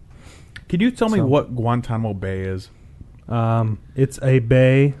blah. Could you tell me So- what Guantanamo Bay is? It's a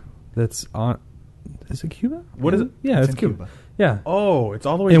bay that's on. Is it Cuba? What is it? Yeah, It's it's in Cuba. Cuba. Yeah, Oh, it's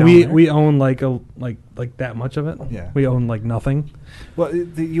all the way and down we there? we own like that much of it. Yeah. we own like nothing. Well,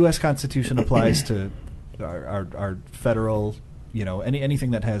 the U.S. Constitution applies to our federal,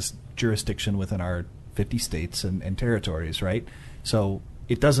 anything that has jurisdiction within our 50 states and territories, right? So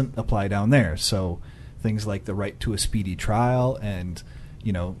it doesn't apply down there. So things like the right to a speedy trial and,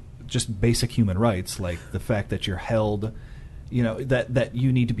 just basic human rights, like the fact that you're held, that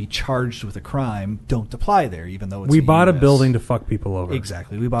you need to be charged with a crime, don't apply there, even though it's We the bought a US. building to fuck people over.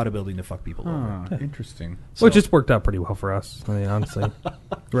 Exactly. We bought a building to fuck people over. Huh, interesting. Which has worked out pretty well for us. I mean, honestly,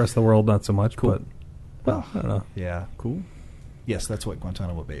 the rest of the world not so much. Cool. But Well, I don't know. Yeah. Cool. Yes, that's what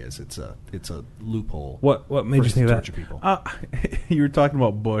Guantanamo Bay is. It's a loophole. What made you for think of torture that? people. You were talking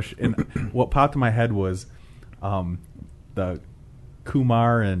about Bush, and what popped in my head was the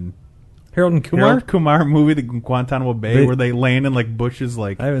Kumar and Harold and Kumar? Harold Kumar movie, the Guantanamo Bay, where they land in like Bush's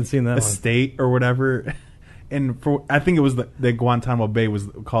like I haven't seen that one. estate or whatever. And I think it was the Guantanamo Bay was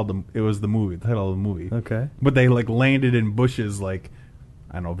called it was the movie, the title of the movie. Okay. But they like landed in Bush's like,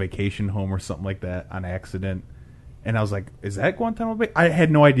 I don't know, vacation home or something like that on accident. And I was like, is that Guantanamo Bay? I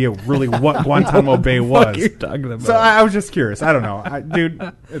had no idea really what Guantanamo Bay was. You're talking about. So I was just curious. I don't know. Dude,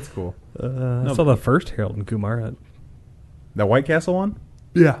 it's cool. I saw the first Harold and Kumar. The White Castle one?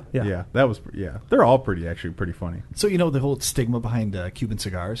 Yeah. Yeah, that was, They're all pretty funny. So you know the whole stigma behind Cuban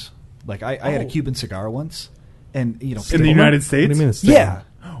cigars. Like I had a Cuban cigar once, and you know In the United States? What do you mean it's stigma?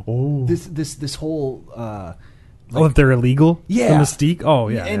 yeah, Oh. this whole If they're illegal? Yeah. The mystique? Oh,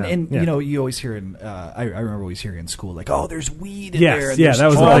 yeah. and yeah. you know, you always hear in I remember always hearing in school like, oh, there's weed in Yes, there. And yeah, there's that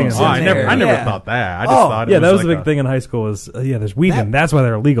was the drugs thing. in I never there. I never thought that. I just Oh. thought it Yeah, was that was like the big thing in high school was, there's weed in. That's why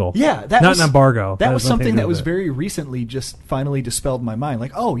they're illegal. Yeah, that Not was an embargo. That was has nothing to something do that with was it. very recently just finally dispelled in my mind.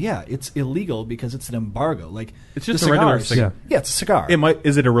 Like, oh yeah, it's illegal because it's an embargo. Like It's just the a regular cigars- cigar. Yeah, it's a cigar.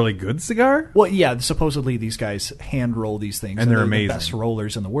 Is it a really good cigar? Well, yeah, supposedly these guys hand roll these things, And they're the amazing. best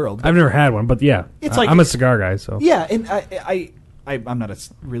rollers in the world. I've never had one, but yeah. It's like- I'm a cigar guy, so. Yeah, and I'm not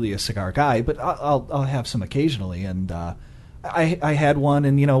really a cigar guy, but I'll have some occasionally. And I had one,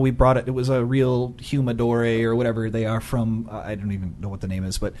 and you know, we brought it. It was a real Humidore or whatever they are from. I don't even know what the name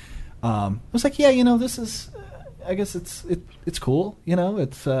is, but I was like, yeah, you know, this is. I guess it's cool. You know,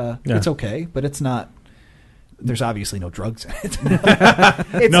 it's okay, but it's not. There's obviously no drugs in it.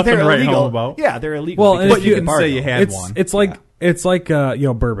 Nothing they're to write illegal. home about. Yeah, they're illegal. Well, because and But you of can embargo. say you had one. It's like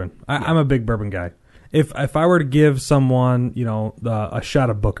bourbon. I'm a big bourbon guy. If I were to give someone, a shot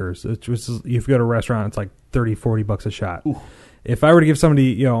of Booker's, which is, if you go to a restaurant, it's like $30-$40 a shot. Ooh. If I were to give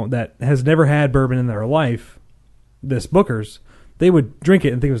somebody, that has never had bourbon in their life, this Booker's, they would drink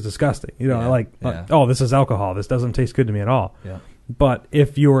it and think it was disgusting. Yeah. Oh, this is alcohol. This doesn't taste good to me at all. Yeah. But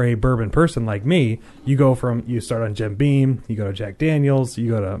if you're a bourbon person like me, you start on Jim Beam, you go to Jack Daniels, you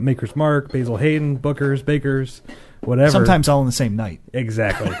go to Maker's Mark, Basil Hayden, Booker's, Baker's, whatever. Sometimes all in the same night.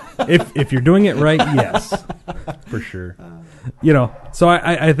 Exactly. if you're doing it right, yes, For sure. So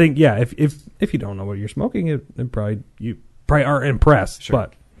I think if you don't know what you're smoking, you probably are impressed. Sure.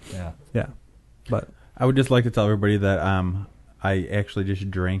 But Yeah. but I would just like to tell everybody that I actually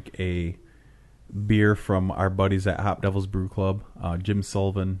just drank a beer from our buddies at Hop Devils Brew Club. Jim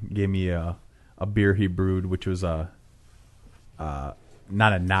Sullivan gave me a beer he brewed, which was not a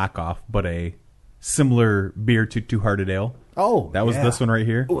knockoff, but a similar beer to Two Hearted Ale. Oh, That was yeah. this one right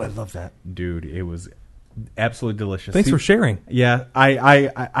here. Oh, I love that. Dude, it was absolutely delicious. thanks for sharing. Yeah,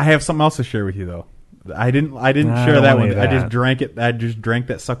 I have something else to share with you though. I didn't I share don't that want one. any of I just that. drank it. I just drank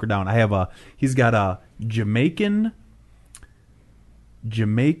that sucker down. He's got a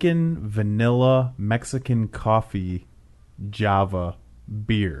Jamaican vanilla Mexican coffee Java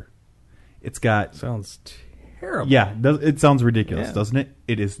beer. It's got Sounds terrible. yeah. It sounds ridiculous, Yeah. doesn't it?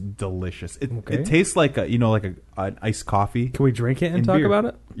 It is delicious. Okay. It tastes like an iced coffee. Can we drink it and in talk beer. about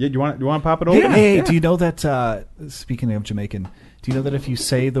it? Yeah, do you want to pop it over? Hey, do you know that, speaking of Jamaican, do you know that if you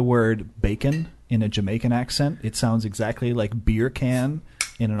say the word bacon in a Jamaican accent, it sounds exactly like beer can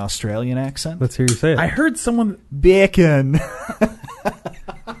in an Australian accent? Let's hear you say it. I heard someone. Bacon.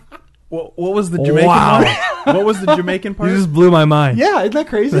 What was the Jamaican one? What was the Jamaican part? you just blew my mind. Yeah, isn't that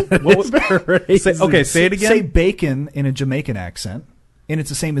crazy? What was, say it again. Say bacon in a Jamaican accent, and it's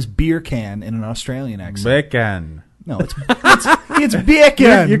the same as beer can in an Australian accent. Bacon. No, it's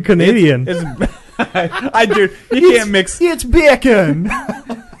bacon. You're Canadian. I do. You can't mix. It's bacon.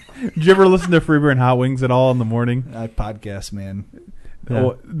 Did you ever listen to Freeburn Hot Wings at all in the morning? I podcast, man. Yeah.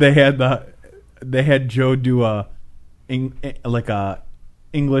 Oh, they had Joe do a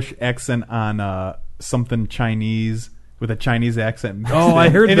English accent on something Chinese with a Chinese accent. Oh, I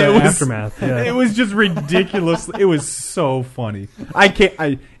heard And the it was- aftermath. Yeah. It was just ridiculous. It was so funny.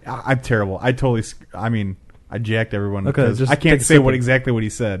 I'm terrible. I jacked everyone Okay, because just I take can't a say sip what of- exactly what he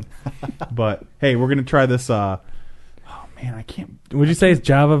said. But hey, we're gonna try this. Oh man, I can't. Would you say it's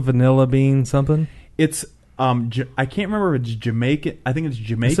Java vanilla bean something? It's I can't remember if it's Jamaican. I think it's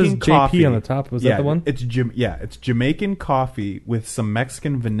Jamaican says JP coffee on the top. Was that the one? It's it's Jamaican coffee with some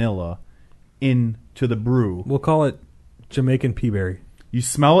Mexican vanilla into the brew. We'll call it Jamaican peaberry. You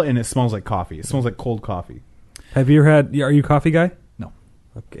smell it and it smells like coffee. It smells like cold coffee. Have you ever had? Are you a coffee guy? No.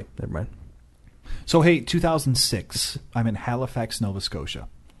 Okay, never mind. So, hey, 2006, I'm in Halifax, Nova Scotia.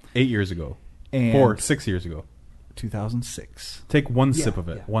 8 years ago, And 6 years ago. 2006. Take one sip Yeah, of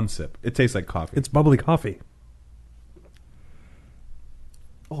it. yeah. One sip. It tastes like coffee. It's bubbly coffee.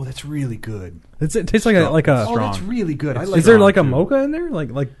 Oh, that's really good. It tastes like a Oh, that's really good. I It's like Is there strong, like a too. mocha in there,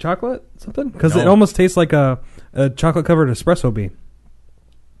 like chocolate something? Because it No. almost tastes like a chocolate covered espresso bean.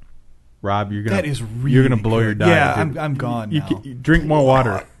 Rob, you're gonna That is really you're gonna blow good. your diet. Yeah, dude. I'm gone You, now. you drink more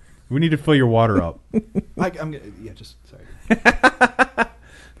water. We need to fill your water up. I'm just sorry.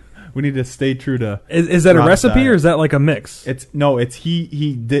 We need to stay true to. Is that a Rob's recipe diet. or is that like a mix? It's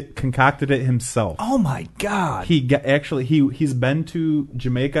he concocted it himself. Oh my god. He's been to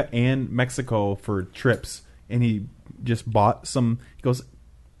Jamaica and Mexico for trips, and he just bought some. He goes,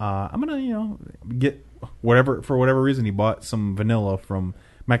 I'm gonna get whatever for whatever reason. He bought some vanilla from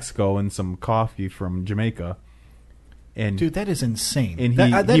Mexico and some coffee from Jamaica. And Dude, that is insane. and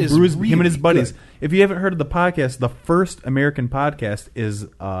that he is brews really him and his buddies. good. If you haven't heard of the podcast, the first American podcast is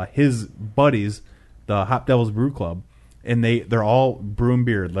his buddies, the Hop Devils Brew Club, and they're all brewing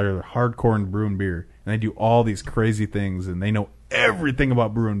beer. They're hardcore in brewing beer, and they do all these crazy things, and they know everything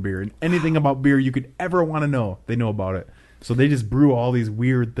about brewing beer and anything about beer you could ever want to know. They know about it. So they just brew all these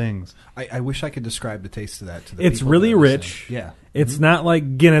weird things. I wish I could describe the taste of that to the It's people really that are listening. rich. Yeah. It's not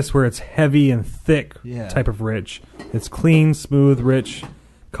like Guinness where it's heavy and thick Yeah. type of rich. It's clean, smooth, rich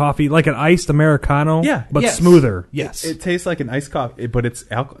coffee, like an iced Americano, Yeah. but Yes. smoother. Yes. It tastes like an iced coffee, but it's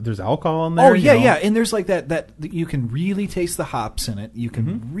there's alcohol in there. Oh yeah, you know? yeah, and there's like that you can really taste the hops in it. You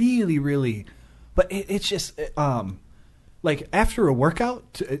can really, really, but it's just like after a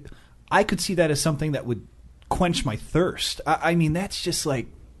workout, I could see that as something that would quench my thirst. I mean, that's just like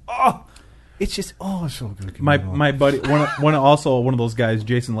it's just it's so good. My buddy, one of those guys,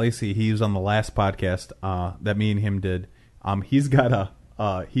 Jason Lacey. He was on the last podcast that me and him did. He's got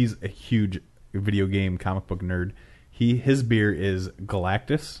he's a huge video game comic book nerd. His beer is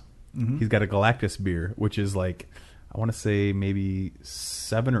Galactus. He's got a Galactus beer, which is like I want to say maybe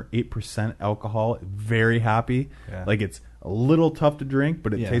 7 or 8% alcohol. Very hoppy. Yeah. Like it's a little tough to drink,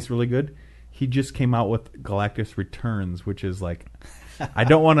 but it Yeah. tastes really good. He just came out with Galactus Returns, which is like I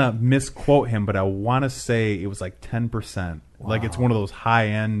don't want to misquote him, but I want to say it was like 10%. Like it's one of those high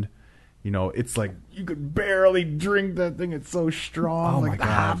end, it's like you could barely drink that thing. It's so strong. Oh, like my the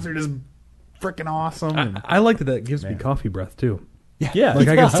God. hops are just freaking awesome. And, I like that gives me Man. coffee breath too. yeah, Like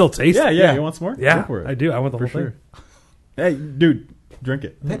I can still taste yeah, it. yeah. You want some more? Yeah, Go for it. I do. I want the For whole sure. thing. Hey, dude, drink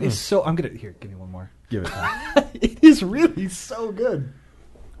it. That is so. I'm gonna give me one more. Give it. It is really so good.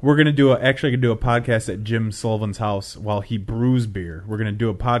 We're gonna do a podcast at Jim Sullivan's house while he brews beer. We're gonna do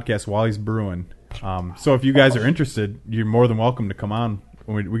a podcast while he's brewing. So if you guys are interested, you're more than welcome to come on.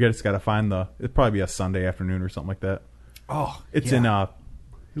 We just got to find it'll probably be a Sunday afternoon or something like that. Oh, It's yeah. in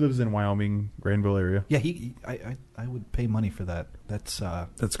he lives in Wyoming, Granville area. Yeah, I would pay money for that. That's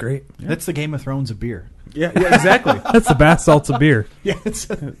great. that's the Game of Thrones of beer. Yeah, exactly. That's the bath salts of beer. Yeah, it's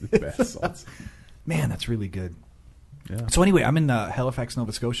The best salts. man, that's really good. Yeah. So anyway, I'm in Halifax,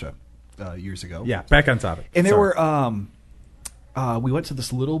 Nova Scotia, years ago. Yeah, back on topic. and there Sorry. were we went to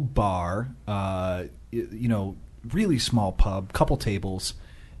this little bar, really small pub, couple tables,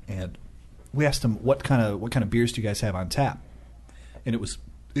 and we asked them what kind of beers do you guys have on tap, and it was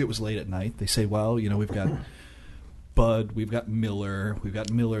late at night. They say, well, we've got Bud, we've got Miller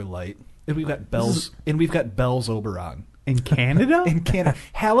Lite, and we've got Bell's Oberon. in Canada. In Canada,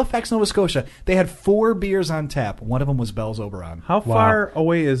 Halifax, Nova Scotia, they had 4 beers on tap. One of them was Bell's Oberon. How far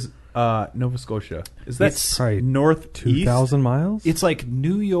away is Nova Scotia? Is that It's probably north 2,000 miles. It's like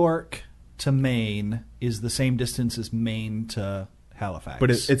New York to Maine is the same distance as Maine to Halifax. But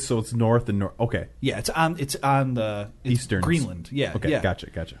it's north and north. Okay, yeah, it's on it's Eastern Greenland. Yeah, Okay, yeah.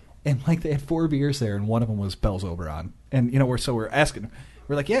 gotcha. And like they had 4 beers there, and one of them was Bell's Oberon. And we're asking,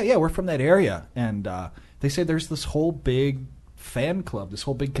 we're like, yeah, we're from that area, and they say there's this whole big fan club, this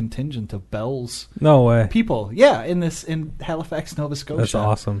whole big contingent of Bell's No way. people. Yeah, in Halifax, Nova Scotia. That's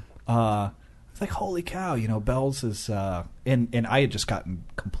awesome. It's like holy cow, Bell's is and I had just gotten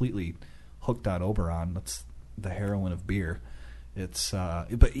completely hooked on Oberon. That's the heroin of beer. It's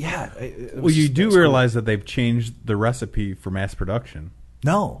but yeah. Well, you do realize that they've changed the recipe for mass production.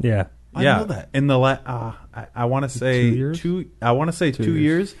 no, Yeah. I yeah, know that. in the I want to say 2 years? I want to say 2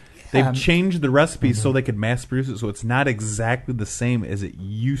 years. Yeah. They've changed the recipe so they could mass produce it, so it's not exactly the same as it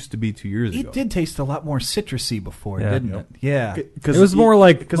used to be 2 years ago. It did taste a lot more citrusy before, Yeah. didn't Yep. it? Yeah. because It was more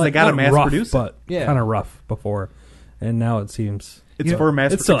like because they got to not mass rough, produce it. but Yeah. kind of rough before, and now it seems It's for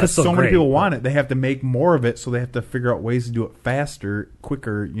mass it's still- because it's still so many great, people but- want it. They have to make more of it, so they have to figure out ways to do it faster,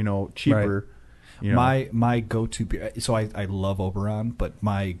 quicker, cheaper. My go-to beer. So I love Oberon, but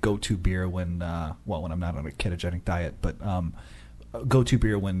my go-to beer when I'm not on a ketogenic diet, but go-to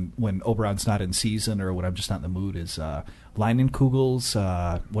beer when Oberon's not in season or when I'm just not in the mood is Leinenkugel's.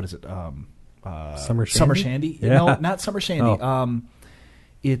 What is it? Summer Shandy? Summer Shandy. Yeah. No, not Summer Shandy. Oh.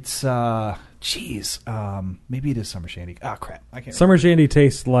 It's maybe it is Summer Shandy. Ah, crap, I can't. Summer Shandy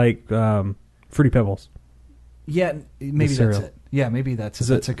tastes like Fruity Pebbles. Yeah, maybe that's cereal. it. Yeah, maybe that's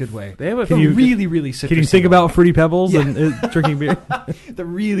a good way. They have a The few- really, really citrusy Can you think one. about Fruity Pebbles Yeah. and drinking beer? the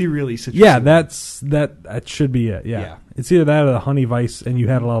really, really citrusy Yeah, one. that should be it. Yeah. Yeah. It's either that or the Honey Vice, and you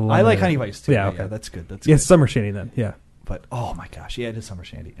had a lot of lemon I like in it. Honey Vice too. Yeah, okay. that's good. That's Yeah, good. it's Summer Shandy then. Yeah. But oh my gosh, yeah, it is Summer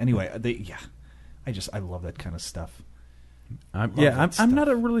Shandy. Anyway, I love that kind of stuff. I'm that stuff. not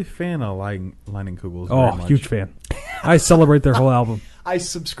a really fan of Leinenkugel's. Oh, very much. huge fan. I celebrate their whole album. I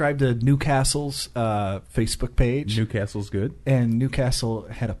subscribe to Newcastle's Facebook page. Newcastle's good. And Newcastle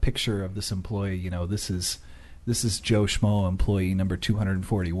had a picture of this employee. You know, this is Joe Schmo, employee number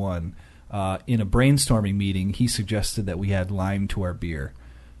 241. In a brainstorming meeting, he suggested that we add lime to our beer.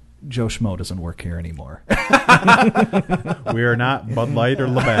 Joe Schmo doesn't work here anymore. We are not Bud Light or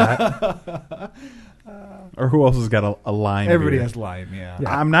Labatt. Or who else has got a lime? Everybody beer? has lime, yeah.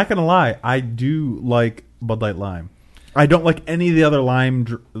 I'm not gonna lie. I do like Bud Light Lime. I don't like any of the other lime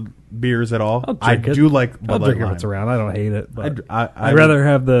beers at all. I'll I drink it. do like I'll Bud Light drink if Lime. it's around. I don't hate it, but I I'd rather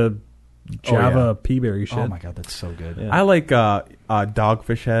have the Java Oh, yeah. Peaberry shit. Oh my god, that's so good. Yeah. I like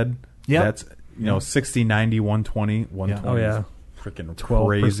Dogfish Head. Yeah. That's 60, 90, 120. 120 Oh, yeah. is freaking 12%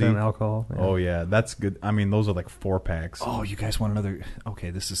 crazy. alcohol. Yeah. Oh yeah, that's good. I mean, those are like 4-packs. Oh, you guys want another? Okay,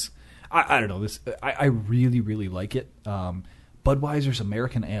 this is. I don't know this. I really really like it. Budweiser's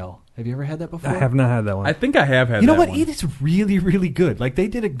American Ale. Have you ever had that before? I have not had that one. I think I have had. You know that what? one. It is really, really good. Like they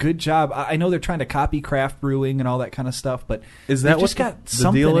did a good job. I know they're trying to copy craft brewing and all that kind of stuff, but Is that they've what just the- got the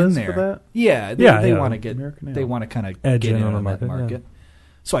something deal in is there. for that? Yeah, they Yeah. want to get. American Ale. They want to kind of Edge get in in on on the that market, market.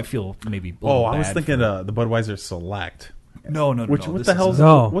 So I feel maybe. A Oh, little I was bad thinking for- the Budweiser Select. No. Which no, what this the is hell's a-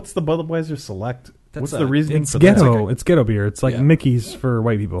 No. what's the Budweiser Select? That's What's a- the reasoning it's for ghetto. that? It's ghetto beer. It's like Yeah. Mickey's for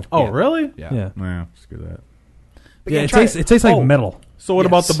white people. Oh, Yeah. really? Yeah. Yeah. Yeah, screw that. But Yeah, try it tastes like Oh. metal. So what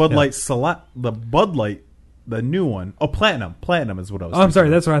about the Yes. Bud Yeah. Light Select? The Bud Light, the new one. Oh, Platinum. Platinum is what I was. Oh, I'm thinking. sorry.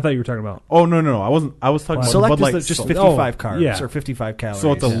 That's what I thought you were talking about. Oh no. I wasn't. I was talking about Select the Bud Light. is just Select. 55 Oh, carbs yeah. or 55 calories.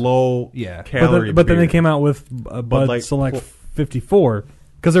 So it's a low Yeah. calorie. But then beer. they came out with Bud Light Select Pl- 54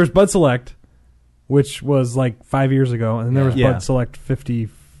 because there's Bud Select, which was like 5 years ago, and then there was Yeah. Bud Select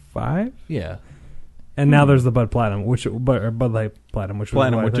 55, Yeah. and now there's the Bud Platinum, or Bud Light Platinum, which Platinum, was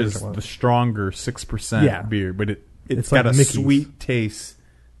what I which thought you is were talking the about. stronger 6% Yeah. beer, but it's It's got like a Mickey's. sweet taste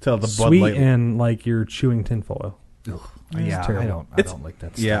to the Bud sweet Light. and like you're chewing tinfoil. Yeah, terrible. I don't like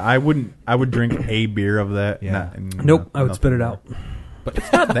that stuff. Yeah, I wouldn't. I would drink a beer of that. Yeah. Nope, I would spit it out. But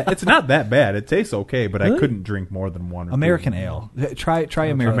it's not that. It's not that bad. It tastes okay, but I Really? couldn't drink more than one. Or American two. Ale. Try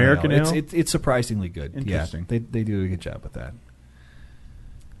American, American Ale? It's surprisingly good. Interesting. Yeah, they do a good job with that.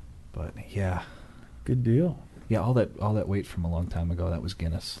 But yeah, Good deal. yeah, all that weight from a long time ago. That was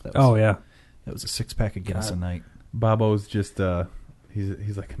Guinness. That was, Oh yeah, that was a 6-pack of Guinness God. a night. Bobo's just.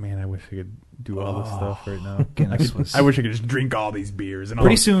 He's like, man, I wish I could do all this stuff right now. Guinness was. I wish I could just drink all these beers and all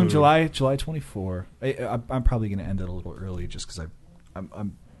Pretty this soon, food. July 24. I'm probably going to end it a little early just because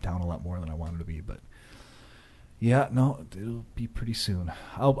I'm down a lot more than I wanted to be. But yeah, no, it'll be pretty soon.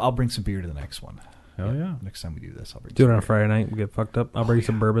 I'll bring some beer to the next one. Hell yeah. Next time we do this, I'll bring. do it some on a beer. Friday night. We get fucked up. I'll bring you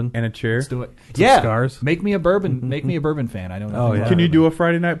some bourbon. And a chair. Let's do it. Some Yeah, cigars. make me a bourbon fan. I don't know. Oh, yeah. Can you do a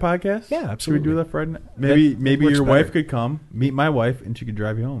Friday night podcast? Yeah, Should absolutely. we do that Friday night? Maybe That works your better. wife could come, meet my wife, and she could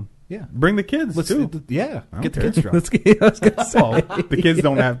drive you home. Yeah. Bring the kids too. Yeah, I don't get the care. kids drunk. Let's get. I was gonna say. Well, the kids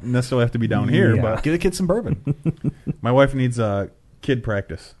don't necessarily have to be down here, Yeah. but Get the kids some bourbon. my wife needs kid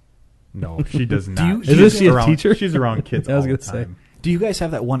practice. No, she does not. Is this she a around, teacher? She's around kids I was all gonna the say. time. Do you guys have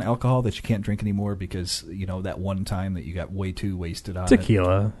that one alcohol that you can't drink anymore because that one time that you got way too wasted on it?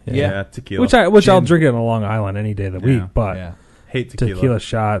 Tequila. Yeah, tequila. Which I'll Gin. drink it on Long Island any day of the Yeah. week, but Yeah. hate tequila. tequila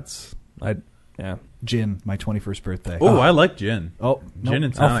shots. Yeah. Gin, my 21st birthday. Oh, I like gin. Oh, Gin nope. and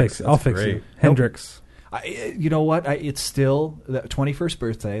I'll tonics. fix it. I'll That's fix great. it. Hendrix. You know what? It's still that 21st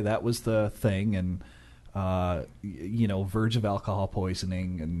birthday. That was the thing, and verge of alcohol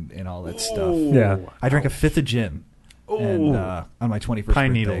poisoning and all that stuff. Yeah. I drank a fifth of gin, and on my 21st Pine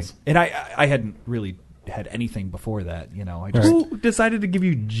birthday. needles. And I hadn't really had anything before that. I just Who decided to give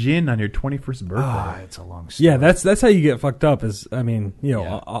you gin on your 21st birthday? it's a long story. Yeah, that's how you get fucked up. Is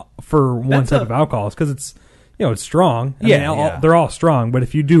Yeah. for one That's type a- of alcohols because it's it's strong. I Yeah, mean, yeah. they're all strong. But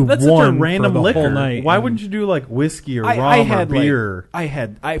if you do That's one such a random for the liquor. whole night, Why and- wouldn't you do like whiskey or rum I or had beer?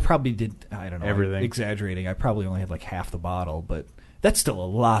 I probably did. I don't know. Everything. I'm exaggerating. I probably only had like half the bottle, but that's still a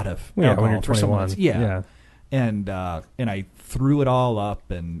lot of Yeah, alcohol when you're for someone 21. that's- Yeah. and I threw it all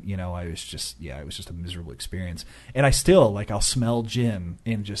up, and it was just a miserable experience. And I still I'll smell gin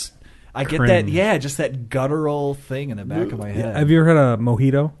and just I get Cringe. just that guttural thing in the back of my head. Have you ever had a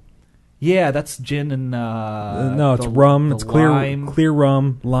mojito? Yeah, that's gin and No, it's the- rum. the It's clear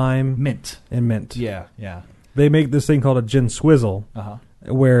rum, lime, mint. and mint. Yeah. They make this thing called a gin swizzle,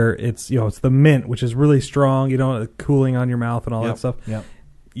 where it's it's the mint, which is really strong. Cooling on your mouth and all that stuff. Yep.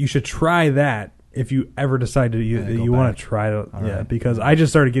 You should try that if you ever decide to go you want back. to try it. right. Because I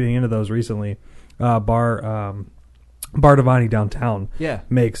just started getting into those recently. Bar Devani downtown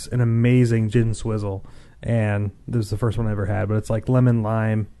makes an amazing gin swizzle, and this is the first one I ever had. But it's like lemon,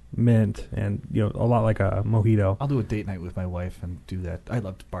 lime, mint, and a lot like a mojito. I'll do a date night with my wife and do that. I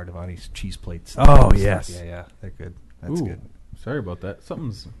loved Bar Devani's cheese plates. Oh, yes. Yeah, they're good. That's Ooh, good. Sorry about that.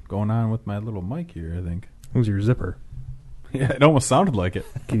 Something's going on with my little mic here, I think. Who's your zipper? Yeah, it almost sounded like it.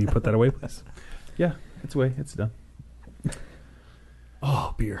 Can you put that away, please? Yeah, it's away. It's done.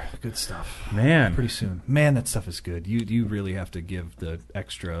 Oh, beer, good stuff. Man. Pretty soon, man, that stuff is good. You really have to give the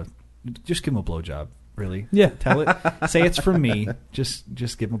extra. Just give him a blowjob. Really? Yeah. Tell it. Say it's from me. Just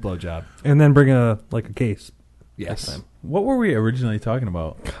give him a blowjob. And then bring a case. Yes. What were we originally talking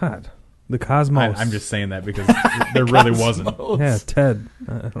about? God, the Cosmos. I'm just saying that because there really wasn't. Yeah, Ted.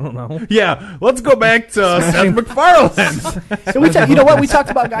 I don't know. Yeah, let's go back to Seth MacFarlane. So you know what? We talked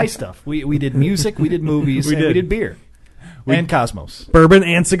about guy stuff. We did music. We did movies. We and we did. did beer. And Cosmos. Bourbon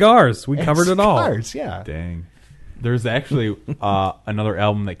and cigars. We covered it all. Cigars, yeah. Dang. There's actually another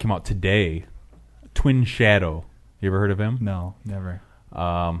album that came out today, Twin Shadow. You ever heard of him? No, never.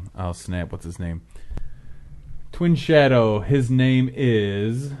 Oh, snap. What's his name? Twin Shadow. His name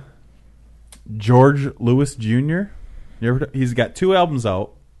is George Lewis Jr. He's got 2 albums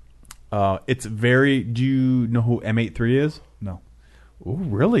out. It's very... Do you know who M83 is? No. Oh,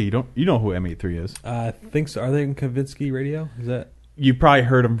 really? You know who M83 is? I think so. Are they in Kavinsky Radio? Is that... You probably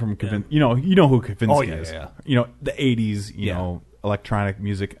heard him from Kavinsky. Yeah. You know who Kavinsky Oh, yeah, is. yeah. The 80s, you know, electronic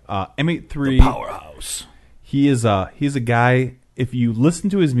music. M83... Powerhouse. He's a guy... If you listen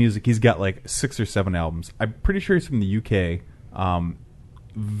to his music, he's got like 6 or 7 albums. I'm pretty sure he's from the UK.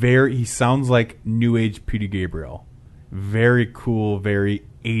 He sounds like New Age Peter Gabriel. Very cool, very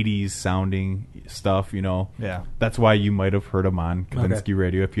 80s sounding stuff, Yeah. That's why you might have heard him on Kavinsky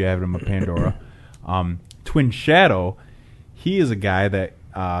Radio if you have him on Pandora. Twin Shadow, he is a guy that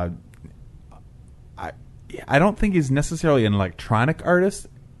I don't think he's necessarily an electronic artist,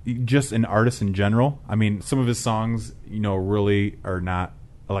 just an artist in general. I mean, some of his songs, really are not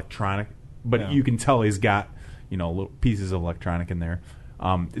electronic, but you can tell he's got, little pieces of electronic in there.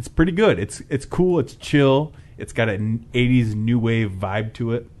 It's pretty good. It's cool. It's chill. It's got an 80s new wave vibe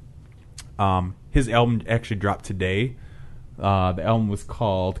to it. His album actually dropped today. The album was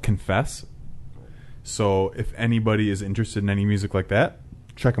called Confess. So if anybody is interested in any music like that,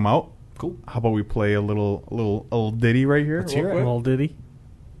 check him out. Cool. How about we play a little ditty right here? Let's hear it. Well, did he?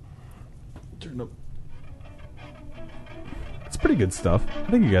 Turn up. It's pretty good stuff.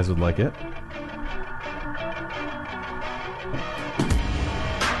 I think you guys would like it.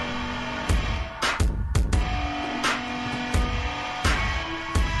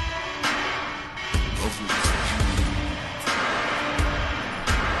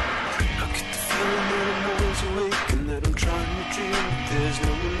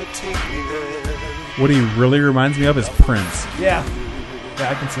 What he really reminds me of is Prince. Yeah.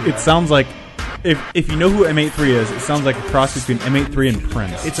 Yeah, I can see that. It sounds like, if you know who M83 is, it sounds like a cross between M83 and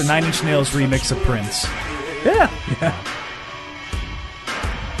Prince. It's a Nine Inch Nails remix of Prince. Yeah.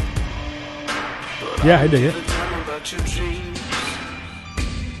 Yeah, I dig it.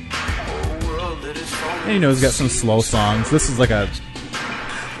 And he's got some slow songs. This is like a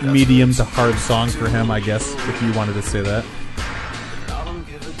medium to hard song for him, I guess, if you wanted to say that.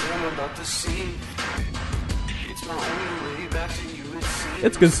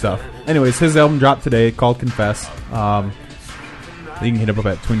 It's good stuff. Anyways, his album dropped today called Confess. You can hit him up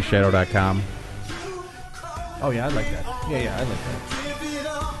at twinshadow.com. Oh, yeah, I like that. Yeah, I like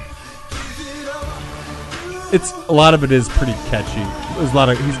that. It's a lot of it is pretty catchy.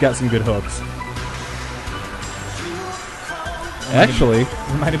 He's got some good hooks. Actually,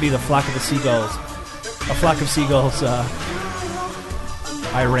 Reminded me of the flock of the seagulls. A flock of seagulls.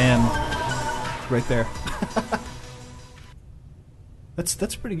 I ran right there.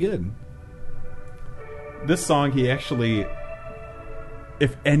 That's pretty good. this song, he actually,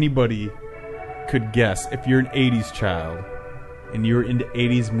 if anybody could guess, if you're an 80s child and you're into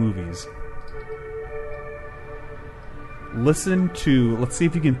 80s movies, listen to, let's see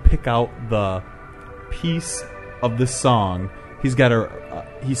if you can pick out the piece of this song. He's got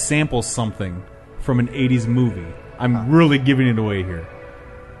he samples something from an 80s movie. I'm really giving it away here.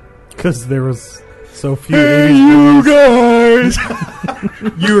 Because there was so few 80s guys!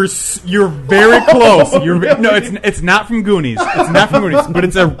 You're very close. It's not from Goonies. It's not from Goonies, but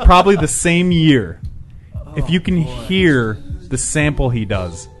it's probably the same year. If you can hear the sample he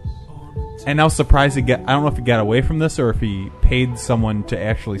does. And I was surprised I don't know if he got away from this or if he paid someone to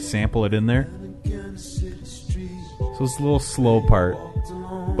actually sample it in there. So it's a little slow part.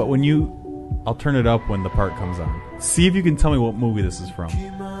 But I'll turn it up when the part comes on. See if you can tell me what movie this is from.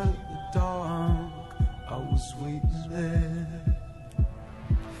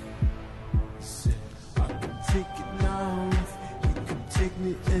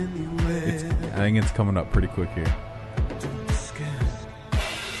 I think it's coming up pretty quick here.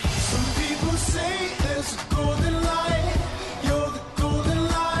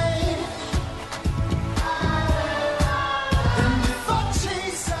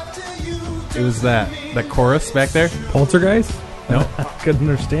 It was that chorus back there. Poltergeist? No, I couldn't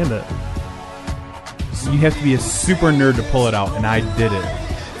understand it. You have to be a super nerd to pull it out, and I did it.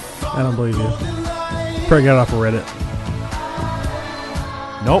 I don't believe you. Probably got it off of Reddit.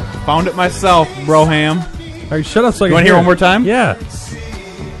 Nope, found it myself, Broham. All right, shut up so I You can want to hear it one more time? Yeah.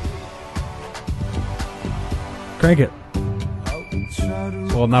 Crank it.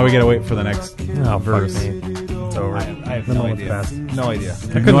 Well, now we gotta wait for the next verse. It's over. I have The no moment's idea. passed. No idea.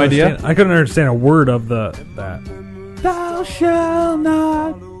 No idea? I couldn't understand a word of that. Thou shalt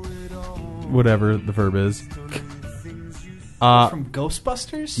not. Whatever the verb is. From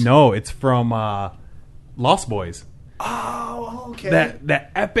Ghostbusters? No, it's from Lost Boys. Oh, okay.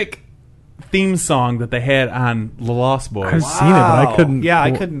 That epic theme song that they had on The Lost Boys. I've seen it, but I couldn't. Yeah,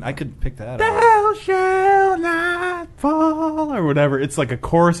 I couldn't pick that up. Thou shalt not fall, or whatever. It's like a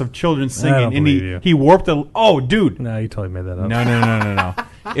chorus of children singing, don't and believe you. he warped a. Oh, dude. No, you totally made that up. No.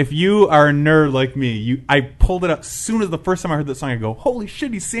 If you are a nerd like me, I pulled it up as soon as the first time I heard that song. I go, "Holy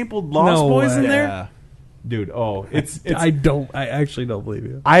shit! He sampled Lost No Boys in way. there, Yeah. dude." Oh, it's. I actually don't believe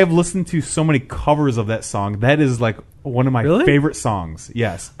you. I have listened to so many covers of that song. That is like one of my Really? favorite songs.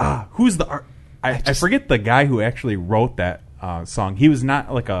 Yes. Who's the art? I forget the guy who actually wrote that song. He was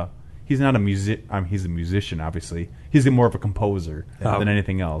not like a. He's not a music. He's a musician, obviously. He's more of a composer than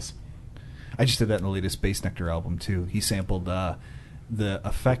anything else. I just did that in the latest Bass Nectar album too. He sampled the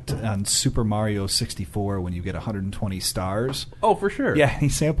effect on Super Mario 64 when you get 120 stars. Oh, for sure. Yeah, he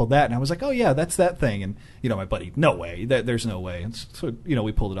sampled that, and I was like, "Oh yeah, that's that thing." And my buddy, no way, there's no way. And so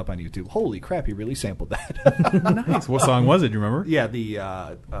we pulled it up on YouTube. Holy crap, he really sampled that. Nice. What song was it? Do you remember? Yeah,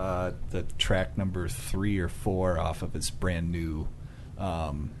 the track number 3 or 4 off of his brand new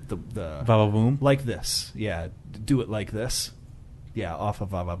the Va-Va-Voom? Like This. Yeah, Do It Like This. Yeah, off of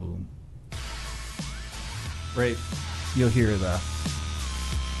Va-Va-Voom. Right, you'll hear the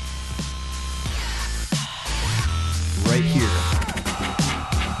right here.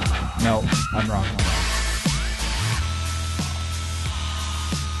 No, I'm wrong.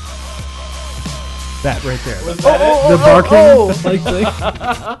 That right there. The barking like thing.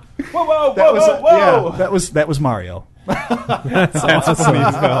 That was Mario. That's funny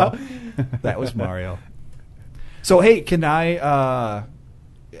as hell. That was Mario. So hey, can I?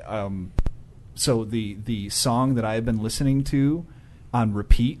 So the song that I've been listening to on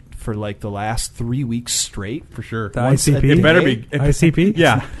repeat for like the last 3 weeks straight, For sure. The Once ICP? a day. It better be. ICP?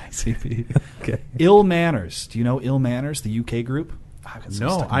 Yeah. ICP. Okay. Ill Manners. Do you know Ill Manners, the UK group? I've got some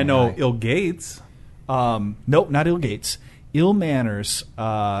No, stuck in I my know eye. Ill Gates. Nope, not Ill Gates. Ill Manners.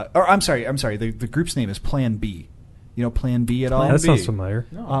 Or I'm sorry. The group's name is Plan B. You know Plan B at all? That sounds familiar.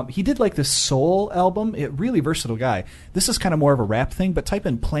 He did like this soul album. Really versatile guy. This is kind of more of a rap thing, but type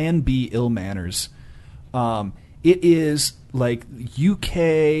in Plan B Ill Manners. It is like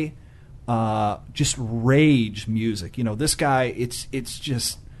UK, just rage music. This guy. It's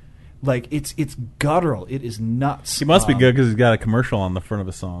just like it's guttural. It is nuts. He must be good because he's got a commercial on the front of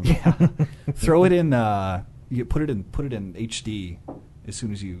a song. Throw it in. You put it in HD as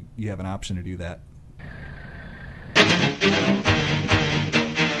soon as you have an option to do that.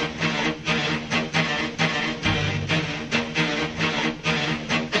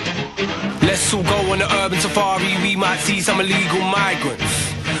 Let's all go on an urban safari, we might see some illegal migrants.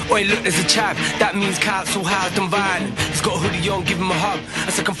 Oi, look, there's a chap, that means council housed and violent. He's got a hoodie on, give him a hug.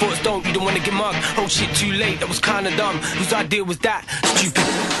 A second thoughts don't, you don't wanna get mugged. Oh shit, too late, that was kinda dumb. Whose idea was that? Stupid,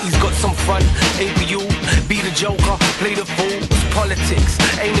 he's got some fun. Ain't we all? Be the joker, play the fool. It's politics,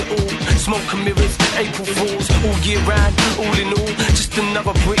 ain't it all? Smoke and mirrors, April Fools, all year round, all in all, just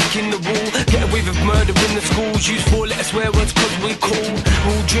another brick in the wall. Get away with murder in the schools, use 4 letter swear words cause we cool.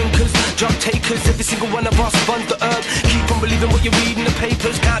 Rule drinkers, drug takers, every single one of us runs the herb. Keep on believing what you read in the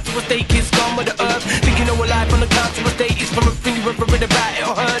papers, count to a stake is gone with the herb. Thinking our life on the count to a state is from a thing you ever read about it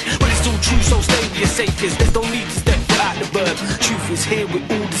or heard. Well, it's all true, so stay with your safest. There's no need to step foot out the verb. Truth is here, we're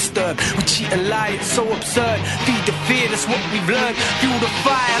all disturbed. We cheat and lie, it's so absurd. Feed the fear, that's what we've learned. Fuel the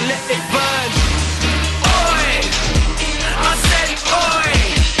fire, let it burn. Oi! I said oi!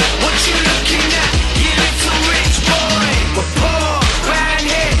 What you looking at, you little rich boy? We're poor, round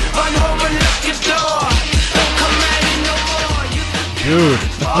here, run home and lock your door. Don't come round in no more. Dude,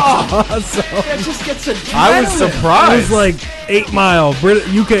 It just gets a. I was It surprised. was like 8 Mile,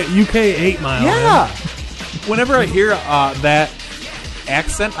 UK 8 Mile. Yeah. Whenever I hear that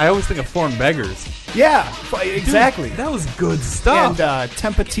accent, I always think of Foreign Beggars. Yeah. Exactly. That was good stuff. And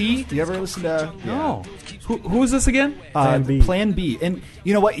Tempa T. You ever listen to? No. Who is this again? Plan B. Plan B. And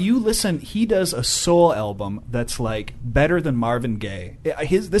you know what? You listen. He does a soul album that's like better than Marvin Gaye.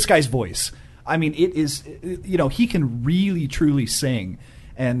 This guy's voice. I mean, it is. You know, he can really truly sing.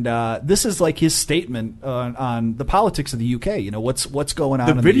 And this is like his statement on the politics of the UK. You know what's going on.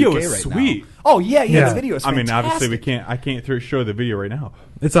 The in video the UK is right sweet. now. Oh yeah. Yeah. The video is. I mean, fantastic. obviously I can't show the video right now.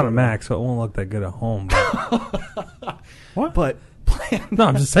 It's on a Mac, so it won't look that good at home. But What? But no,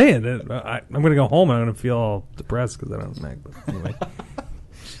 I'm just saying. I'm going to go home and I'm going to feel all depressed because I don't have a Mac. But anyway,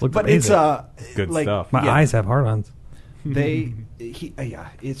 looked but amazing. it's Good like, stuff. My yeah. eyes have hard-ons. Yeah,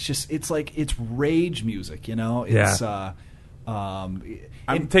 it's like it's rage music, you know. It's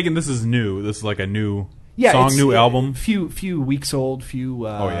I'm taking this as new. This is like a new song, it's, new album. few weeks old,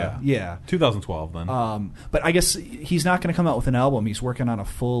 yeah. 2012 then. But I guess he's not going to come out with an album. He's working on a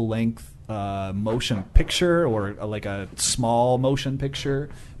full length motion picture or like a small motion picture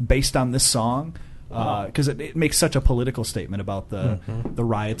based on this song. Because it makes such a political statement about the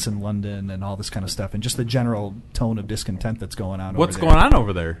riots in London and all this kind of stuff, and just the general tone of discontent that's going on. What's over there. going on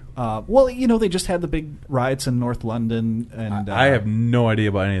over there? Well, you know, they just had the big riots in North London, and I have no idea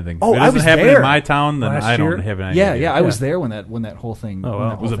about anything. Oh, if it I doesn't was happen there in my town, then last I don't year. have any yeah, idea. yeah, I was there when that whole thing. Oh, when wow.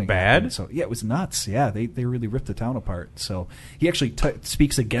 that whole Was it thing bad? happened. So yeah, it was nuts. Yeah, they really ripped the town apart. So he actually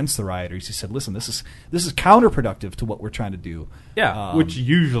speaks against the rioters. He said, "Listen, this is counterproductive to what we're trying to do." Yeah, which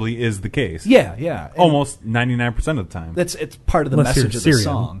usually is the case. Yeah, yeah, and Almost 99% of the time. it's part of the Unless you're message of the Syrian.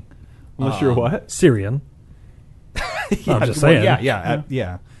 song. Unless you're what? Syrian. Yeah, I'm just well, saying.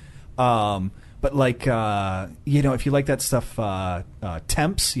 Yeah. But like, you know, if you like that stuff,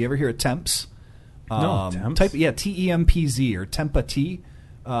 Temps. You ever hear of Temps? No, Temps? TEMPZ or Tempa T.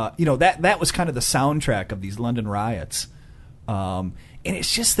 You know, that was kind of the soundtrack of these London riots. And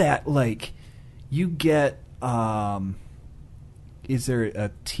it's just that, like, you get, is there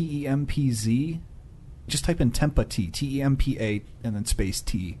a TEMPZ? Just type in Tempa T, TEMPA, and then space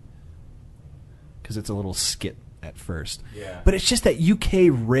T. Because it's a little skit at first. Yeah. But it's just that UK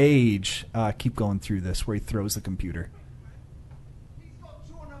rage. Keep going through this where he throws the computer. He's got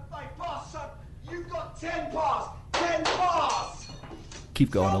 205 pass, son. You've got 10 pass. 10 pass.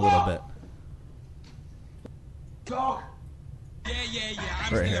 Keep going a little bit. Dog.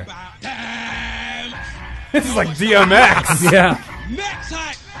 I'm Right here. This is like DMX. Yeah. Next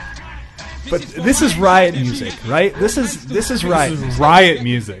time. But this is riot music, right? This is riot. This is riot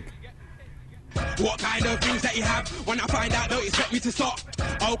music. What kind of things that you have? When I find out, don't expect me to stop.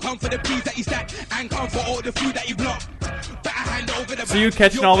 I'll come for the peas that you stack and come for all the food that you block. Better hand over the So you're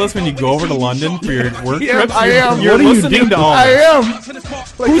catching all this when you go over to London for your work Yeah, trips? I am. You're What are you listening doing? to all I this. am.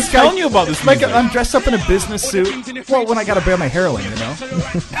 Like Who's this guy- telling you about this Like music? I'm dressed up in a business suit. Well, when I got to bear my heroin, you know.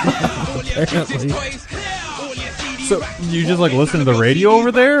 So you just like listen to the radio over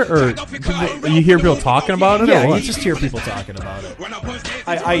there, or you hear people talking about it? or Yeah, what? you just hear people talking about it.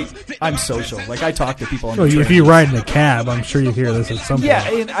 I'm social. Like I talk to people on the Well, if train. you ride in a cab, I'm sure you hear this at some point. Yeah,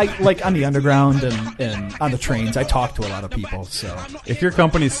 and I like on the underground and on the trains. I talk to a lot of people. So If your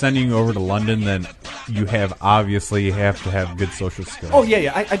company's sending you over to London, then you obviously have to have good social skills. oh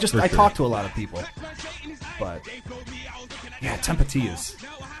yeah. I just For I sure. talk to a lot of people. But yeah, Tempa T is.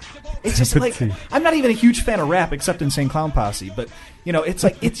 It's just like Tempa T. I'm not even a huge fan of rap except Insane Clown Posse, but you know it's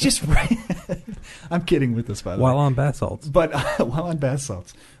like it's just. I'm kidding with this by the While way. on bath salts. But while on bath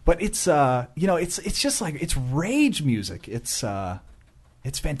salts, but it's you know it's just like it's rage music. It's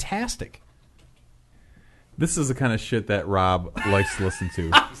fantastic. This is the kind of shit that Rob likes to listen to.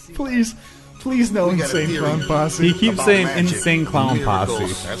 Please no Insane Clown Posse. He keeps saying Insane Clown Posse.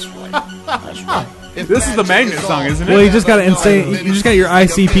 That's right. That's right. This is the Magnet song, isn't it? Well, you just got to insane. You just got your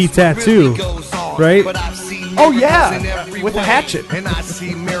ICP tattoo, right? Oh, yeah, with a hatchet. And I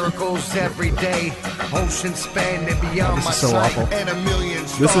see miracles every day. Ocean spanning beyond This my is so sight. awful. And a million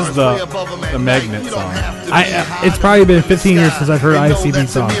This is stars the- way above 'em at the night. Magnet You don't song. have to be high It's to probably be been in the 15 years sky. since I've heard And know ICP that's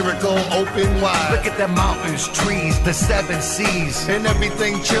a song. miracle open wide. Look at the mountains, trees, the 7 seas, and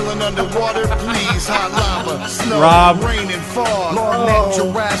everything chilling underwater. Please, hot lava, snow, Rob. rain, and fog. Long neck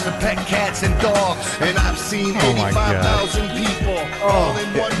giraffes and pet cats and dogs. And I've seen Oh my God. 85,000 people all in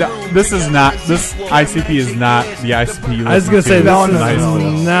one room. This is not. together This equal. ICP is not the ICP you I was listen gonna say to this in is high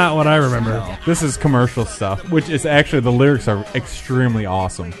school. not what I remember. This is commercial stuff, which is actually the lyrics are extremely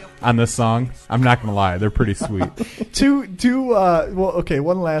awesome on this song. I'm not gonna lie, they're pretty sweet. Well, okay,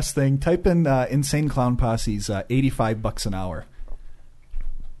 one last thing. Type in Insane Clown Posse's $85 an hour.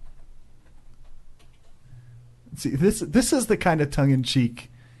 See, this is the kind of tongue-in-cheek.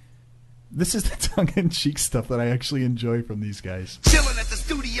 This is the tongue-in-cheek stuff that I actually enjoy from these guys. Chilling at the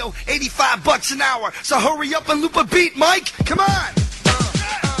studio, $85 an hour. So hurry up and loop a beat, Mike. Come on.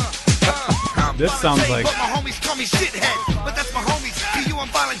 This sounds like- But my homies call me shithead. But that's my homies. To you, I'm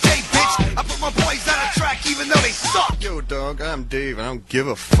Violent J, bitch. I put my boys on a track even though they suck. Yo, dog, I'm Dave. I don't give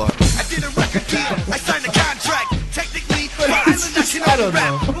a fuck. I did a record deal. I signed a contract. Technically, but I don't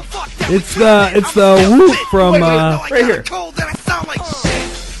know. Well, fuck that. It's the whoop from right here. Cold and I sound like shit.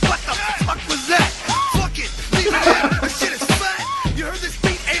 What the fuck was that? Fuck it. Leave it in. My shit is fat. You heard this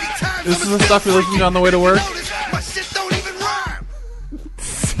beat 80 times. This is I'ma the stuff still you're listening to on the way to work? Notice my shit don't even rhyme.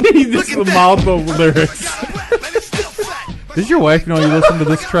 This is the mouth of lyrics. Does your wife know you listen to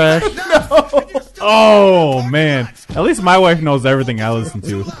this trash? Oh man! At least my wife knows everything I listen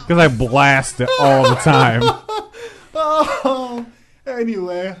to because I blast it all the time. Oh,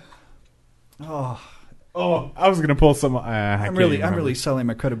 anyway. Oh, I was gonna pull some. I'm really selling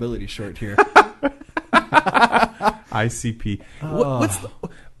my credibility short here. ICP. What's the,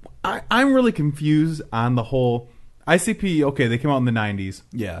 I'm really confused on the whole ICP. Okay, they came out in the '90s.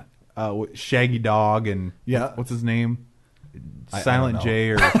 Yeah. With Shaggy Dog and Yeah. what's his name? I Silent don't know. J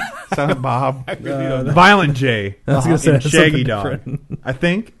or Silent Bob? Violent J. I was gonna say and that's Shaggy something Dog. different. I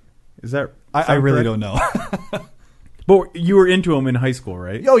think. Is that? I sound really correct? don't know. But you were into them in high school,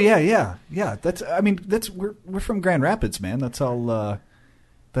 right? Oh yeah. We're from Grand Rapids, man. That's all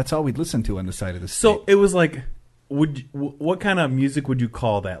we'd listen to on the side of the state. So it was like, what kind of music would you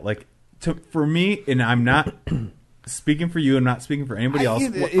call that? Like, for me, and I'm not speaking for you. I'm not speaking for anybody else.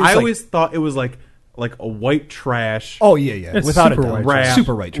 I always thought it was like a white trash. Oh yeah. It's Without a super doubt. white rap,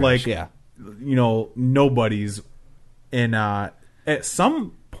 Super white trash. like yeah. Nobody's. And at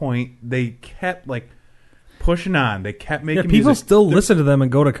some point, they kept like pushing on. They kept making people music. still listen to them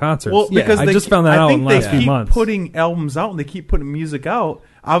and go to concerts. Well, because I they just found that I out think in the they last few keep months. putting albums out and they keep putting music out.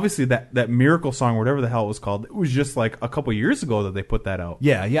 Obviously, that Miracle song, whatever the hell it was called, it was just like a couple years ago that they put that out.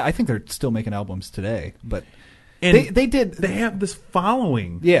 Yeah. I think they're still making albums today, but And they did. They have this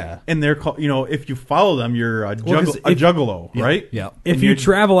following. Yeah. And they're called. If you follow them, you're a 'cause juggalo, right? Yeah. If And you you're-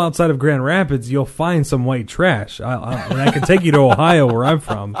 travel outside of Grand Rapids, you'll find some white trash. And I can take you to Ohio, where I'm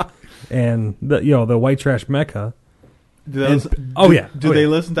from, and the white trash mecca. Do they And- listen, oh, do- yeah. Do Oh, they yeah.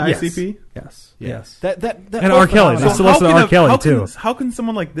 listen to Yes. ICP? Yes. Yeah. Yes. That And R. Kelly. They phenomenon- still listen to R. Kelly too. How can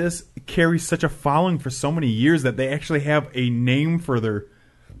someone like this carry such a following for so many years that they actually have a name for their,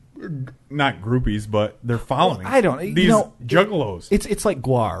 not groupies, but their following? I don't. These juggalos. It's like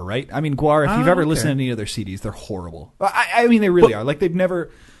Guar, right? I mean, Guar. If you've ever listened to any of their CDs, they're horrible. I mean, they really are. Like they've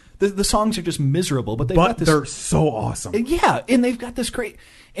never. The songs are just miserable, but they've got this. They're so awesome. Yeah, and they've got this great,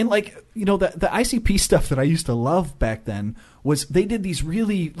 and like the ICP stuff that I used to love back then was they did these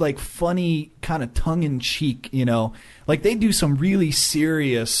really like funny kind of tongue in cheek, like they do some really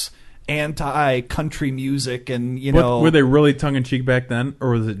serious anti-country music, and Were they really tongue in cheek back then,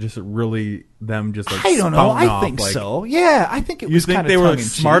 or was it just really them just like? I don't know. spouting I off, think like- so. Yeah, I think it You was think kind they of were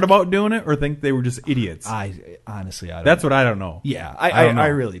tongue-in-cheek. smart about doing it, or think they were just idiots? I honestly, I don't. That's know. what I don't know. Yeah, I don't know. I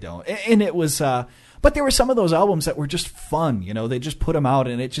really don't. And it was, but there were some of those albums that were just fun. They just put them out,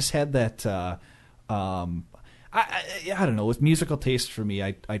 and it just had that. I don't know. With musical taste for me,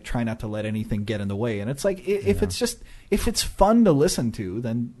 I try not to let anything get in the way. And it's like if it's fun to listen to,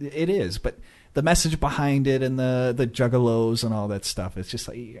 then it is. But the message behind it and the juggalos and all that stuff, it's just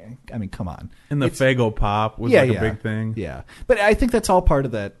like, I mean, come on. And the Faygo pop was like a big thing. Yeah, but I think that's all part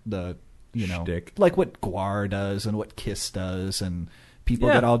of the Shtick. like what Guar does and what Kiss does, and people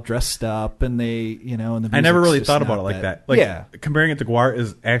get all dressed up and they, and the I never music's really just thought about not it like that. Like, yeah, comparing it to Guar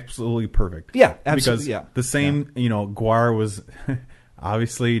is absolutely perfect. Yeah, absolutely, Because yeah. the same, Guar was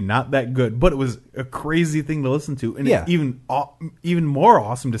Obviously not that good, but it was a crazy thing to listen to, and Yeah. even more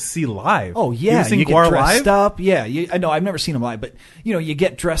awesome to see live. Oh yeah, you, seen you get Guar dressed live? up. Yeah, I know I've never seen him live, but you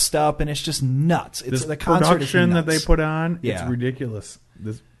get dressed up and it's just nuts. It's This the concert production is that nuts. they put on, Yeah. it's ridiculous.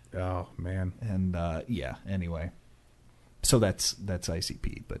 Oh man, And anyway, so that's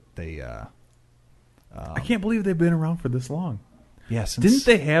ICP, but they I can't believe they've been around for this long. yeah, since, Didn't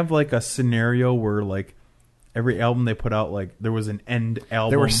they have like a scenario where like every album they put out, like there was an end album?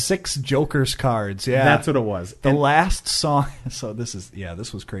 there were 6 Joker's cards. Yeah, That's what it was. The And- last song. So this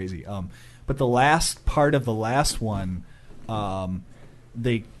was crazy. But the last part of the last one,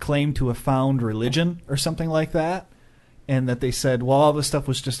 they claimed to have found religion or something like that, and that they said, well, all this stuff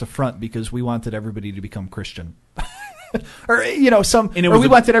was just a front because we wanted everybody to become Christian, or we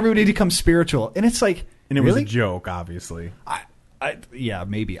wanted everybody to become spiritual, and it's like, and it really? was a joke, obviously. Yeah,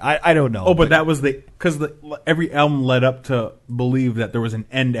 maybe. I don't know. Oh, but that was because every album led up to believe that there was an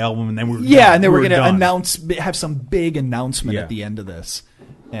end album, and then and they were going to done. have some big announcement Yeah. at the end of this,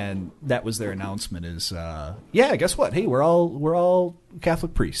 and that was their announcement. Is guess what? Hey, we're all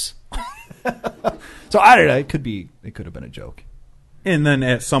Catholic priests. So I don't know. It could have been a joke. And then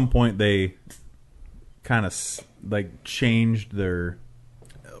at some point they kind of like changed their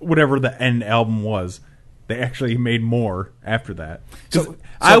whatever the end album was. They actually made more after that. So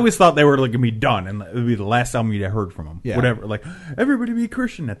I always thought they were like gonna be done, and it would be the last album you'd heard from them. Yeah. Whatever, like everybody be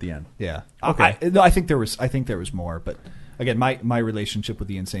Christian at the end. Yeah. Okay. I think there was more, but again, my relationship with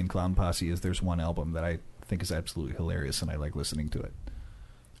the Insane Clown Posse is there's one album that I think is absolutely hilarious, and I like listening to it.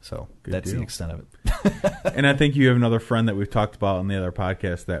 So Good that's deal. the extent of it. And I think you have another friend that we've talked about on the other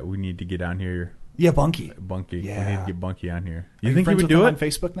podcast that we need to get on here. Yeah, Bunky. Bunky. Yeah. We need to get Bunky on here. Are You think he friends would with do him it? on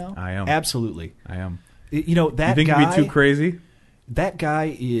Facebook now? I am. Absolutely. I am. That You think guy, he'd be too crazy? That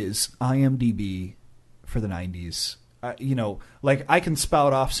guy is IMDb for the 90s. Like I can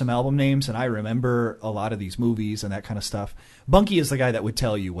spout off some album names, and I remember a lot of these movies and that kind of stuff. Bunky is the guy that would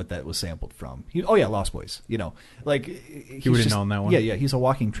tell you what that was sampled from. Lost Boys. Like he would have known that one. Yeah. He's a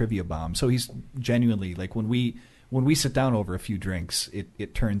walking trivia bomb. So he's genuinely like when we sit down over a few drinks,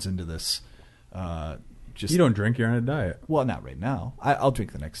 it turns into this. Just You don't drink, you're on a diet. well, not right now. I'll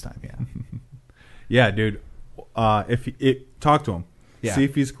drink the next time. Yeah. Yeah, dude. Talk to him. Yeah. See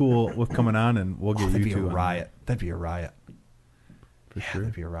if he's cool with coming on, and we'll get That'd you be a two on. riot. That'd be a riot. For Yeah, sure.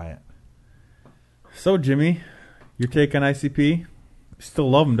 that'd be a riot. So, Jimmy, your take on ICP? You still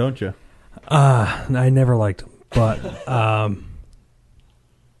love him, don't you? I never liked him, but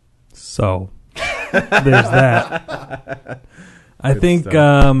so there's that. I think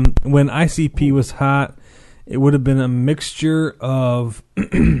when ICP was hot, it would have been a mixture of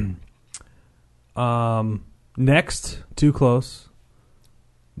Next, Too Close,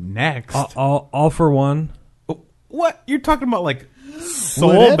 Next? All for One. What? You're talking about like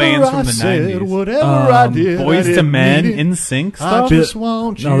soul bands from the 90s. Whatever I did, Boys to Men, NSYNC stuff?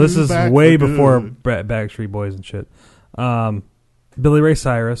 No, this is way before Backstreet Boys and shit. Billy Ray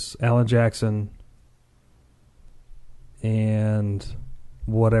Cyrus, Alan Jackson, and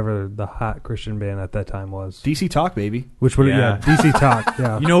whatever the hot Christian band at that time was. DC Talk, baby. Which would Yeah. DC Talk.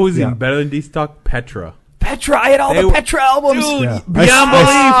 Yeah, You know who's even better than DC Talk? Petra. Petra. I had all the Petra albums. Dude, Yeah. Beyond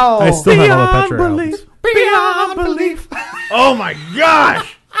I still have all the Petra belief. albums. Beyond belief. Oh my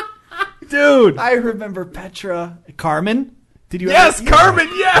gosh. Dude. I remember Petra. Carmen. Did you? Yes, ever? Carmen,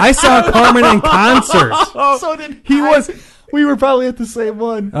 yes. I saw Carmen in concert. So did he. Was. We were probably at the same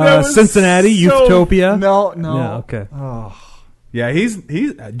one. was Cincinnati, so- Utopia. No. Yeah, okay. Yeah, he's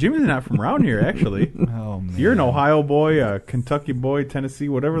Jimmy's not from around here, actually. Oh man. You're an Ohio boy, a Kentucky boy, Tennessee,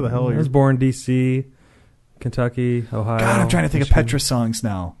 whatever the hell I you're. was born in D.C., Kentucky, Ohio. God, I'm trying to think of Michigan. Petra songs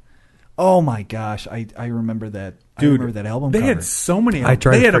now. Oh my gosh, I remember that. I Dude, remember that album. They cover. had so many. I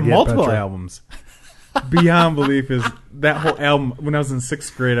tried They to had forget multiple Petra. albums. Beyond Belief is that whole album. When I was in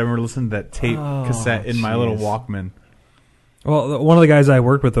 6th grade, I remember listening to that tape cassette in my little jeez. Walkman. Well, one of the guys I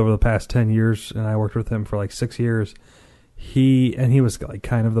worked with over the past 10 years, and I worked with him for like 6 years, he was like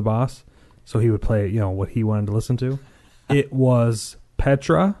kind of the boss, so he would play, what he wanted to listen to. It was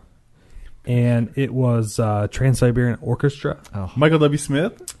Petra, and it was Trans-Siberian Orchestra. Michael W.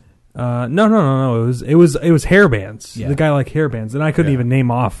 Smith. No. It was hair bands. Yeah. The guy liked hair bands, and I couldn't Yeah. even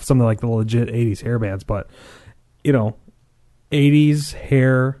name off some of like the legit 80s hair bands, but 80s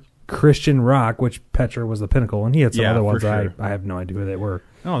hair Christian rock, which Petra was the pinnacle, and he had some Yeah, other for ones that sure. I have no idea who they were.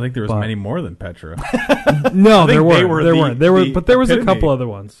 I don't think there was But- many more than Petra. No, I think there they weren't. were There the- weren't. There were, the but there was a epitome. couple other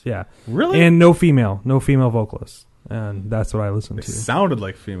ones. Yeah, Really? and no female vocalists, and that's what I listened They to. sounded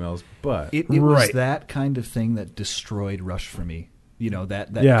like females, but It was Right. that kind of thing that destroyed Rush for me.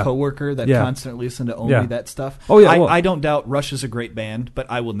 that Yeah. coworker that Yeah. constantly listened to only Yeah. that stuff. Oh, yeah, well- I don't doubt Rush is a great band, but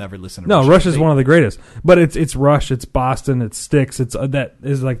I will never listen to No, Rush. Rush is one of the greatest. But it's Rush, it's Boston, it's Styx. It's that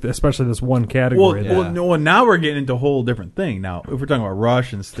is like especially this one category. Now we're getting into a whole different thing. Now, if we're talking about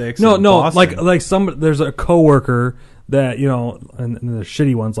Rush and Styx, No, and no, Boston, like there's a coworker that and the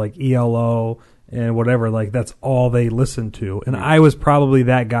shitty ones like ELO and whatever, like that's all they listen to. And I was probably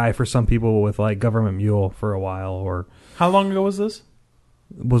that guy for some people with like Government Mule for a while. Or how long ago was this?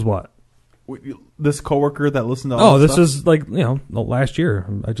 Was what? This coworker that listened to all this stuff? is like last year.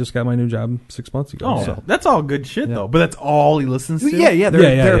 I just got my new job 6 months ago. Oh, so. that's all good shit though. But that's all he listens to. Yeah. There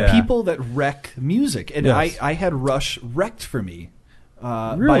are yeah. people that wreck music, and Yes. I had Rush wrecked for me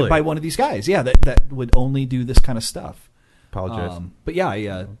Really? by one of these guys. Yeah, that would only do this kind of stuff. Apologize. But yeah,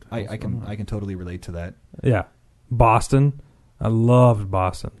 I can totally relate to that. Yeah, Boston. I loved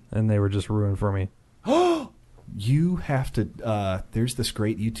Boston, and they were just ruined for me. You have to. There's this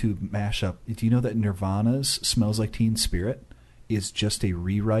great YouTube mashup. Do you know that Nirvana's "Smells Like Teen Spirit" is just a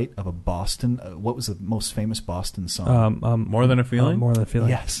rewrite of a Boston? What was the most famous Boston song? More Than a Feeling. More Than a Feeling.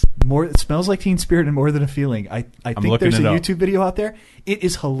 Yes, It Smells Like Teen Spirit and More Than a Feeling. I think looking there's a it up. YouTube video out there. It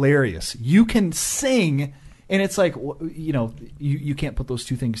is hilarious. You can sing, and it's like you can't put those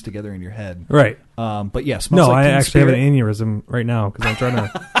two things together in your head, Right. But yeah, Smells No, Like I Teen actually Spirit. have an aneurysm right now because I'm trying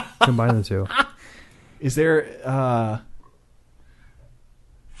to combine the two. Is there?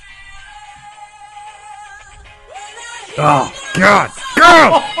 Oh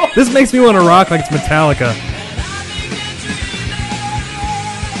God! This makes me want to rock like it's Metallica.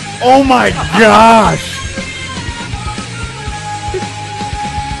 Oh my gosh!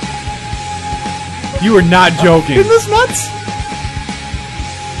 You are not joking. Isn't this nuts?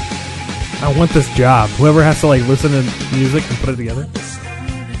 I want this job. Whoever has to like listen to music and put it together.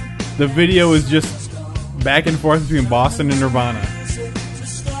 The video is just back and forth between Boston and Nirvana.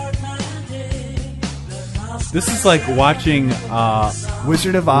 This is like watching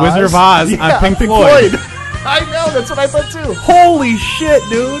Wizard of Oz. Wizard of Oz Yeah, on Pink Floyd. I know, that's what I thought too. Holy shit,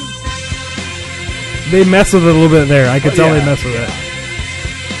 dude! They mess with it a little bit there. I could tell yeah. they mess with it.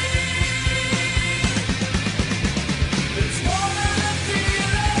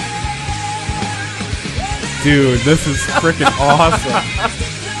 Dude, this is freaking awesome.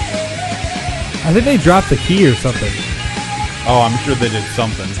 I think they dropped the key or something. Oh, I'm sure they did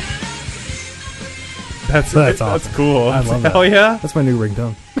something. That's That's That's awesome. cool. I love that. Hell yeah! That's my new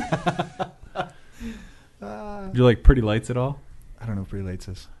ringtone. Do you like Pretty Lights at all? I don't know if Pretty Lights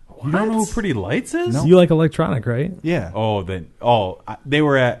is. You don't know who Pretty Lights is? No. You like electronic, right? Yeah. Oh, they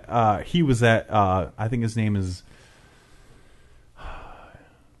were at. He was at. I think his name is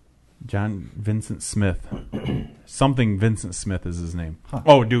John Vincent Smith. Something Vincent Smith is his name. Huh.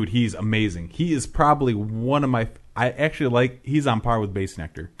 Oh, dude, he's amazing. He is probably one of my. I actually like. He's on par with Bass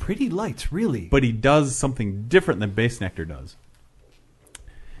Nectar, Pretty Lights, really? but he does something different than Bass Nectar does.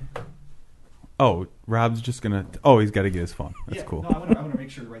 Oh, Rob's just gonna. Oh, he's got to get his phone. That's cool. No, I want to make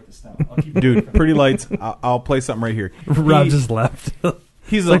sure to write this down. I'll keep Dude, Pretty Lights. I'll play something right here. Rob He- just left.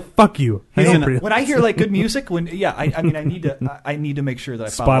 He's like, fuck you. he's I in- know Pretty When I hear like good music, I need to make sure that I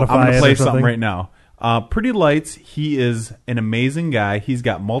follow. Spotify. I'm going to or play something. something right now. Pretty Lights, he is an amazing guy. He's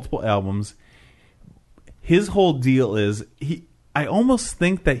got multiple albums. His whole deal is I almost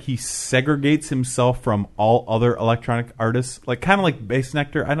think that he segregates himself from all other electronic artists, like kind of like Bass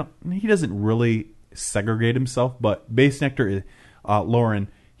Nectar. He doesn't really segregate himself, but Bass Nectar, Lauren,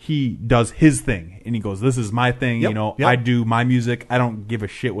 he does his thing and he goes, "This is my thing." Yep, You know, yep. I do my music. I don't give a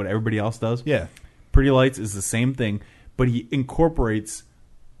shit what everybody else does. Yeah. Pretty Lights is the same thing, but he incorporates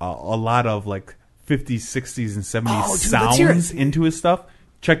a lot of like 50s, 60s, and 70s Oh, dude, let's hear it. sounds into his stuff.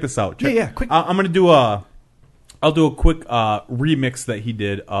 Check this out. Yeah, quick. I'm gonna do I'll do a quick remix that he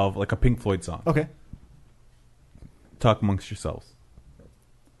did of like a Pink Floyd song. Okay. Talk amongst yourselves.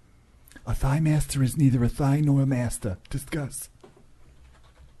 A thigh master is neither a thigh nor a master. Discuss.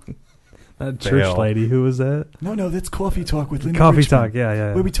 That church Fail. lady, who was that? No, that's Coffee Talk with Linda Coffee Richmond, Talk,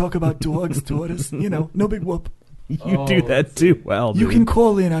 yeah. where we talk about dogs, daughters. No big whoop. You do that too well, dude. You can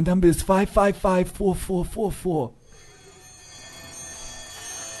call in. Our number is 555-4444.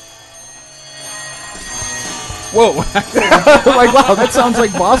 Whoa! Like, wow, that sounds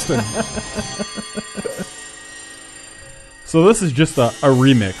like Boston. So this is just a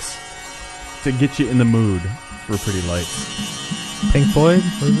remix to get you in the mood for Pretty Lights. Pink Floyd?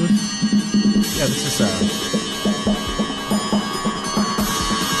 What is this? Yeah, this is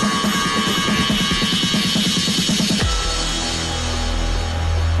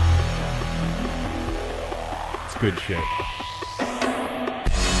It's good shit.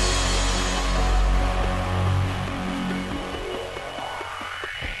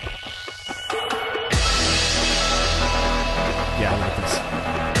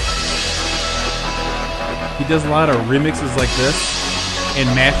 He does a lot of remixes like this and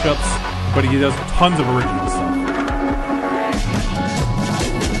mashups, but he does tons of original stuff.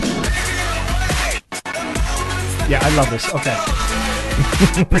 Yeah, I love this. Okay.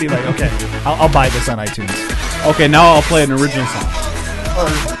 Pretty late. Okay. I'll buy this on iTunes. Okay, now I'll play an original song.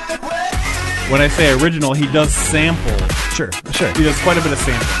 When I say original, he does sample. Sure. He does quite a bit of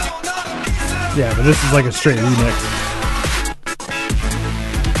sample. Yeah, but this is like a straight remix.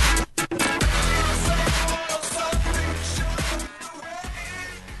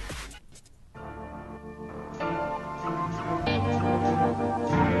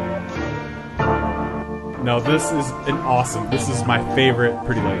 No, this is this is my favorite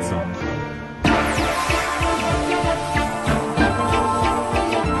Pretty Light song.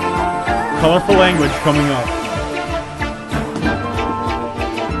 Colorful Language coming up.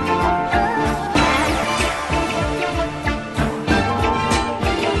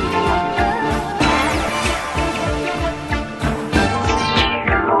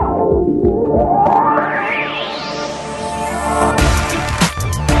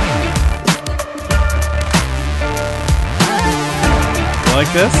 You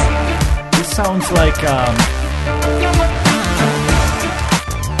like this? This sounds like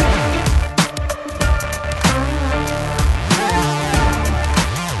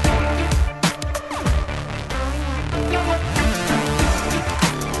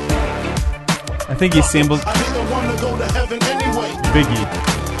I think he sampled Biggie.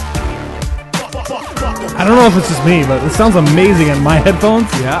 I don't know if it's just me, but it sounds amazing on my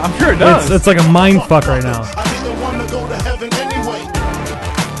headphones. Yeah, I'm sure it does. It's like a mind fuck right now.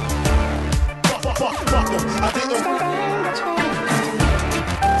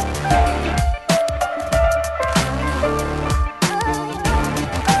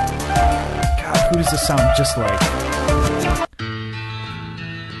 God, who does this sound just like?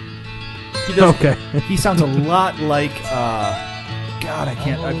 Okay. He sounds a lot like God, I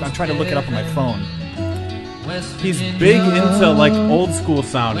can't. I'm trying to look it up on my phone. He's big into like old school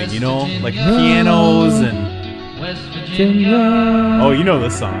sounding, you know, like pianos and. Oh, you know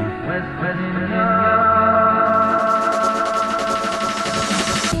this song.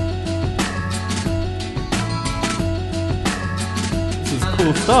 This is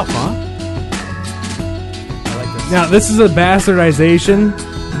cool stuff, huh? I like this. Now, this is a bastardization,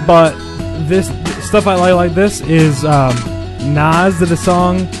 but this stuff I like this is Nas did a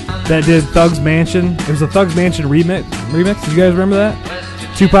song that did Thug's Mansion. It was a Thug's Mansion remix. Did you guys remember that?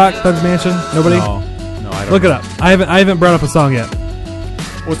 Tupac, Thug's Mansion? Nobody? No, I don't. Look it up. I haven't brought up a song yet.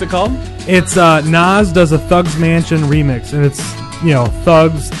 What's it called? It's Nas does a Thug's Mansion remix, and it's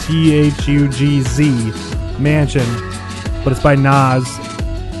Thugs THUGZ Mansion, but it's by Nas.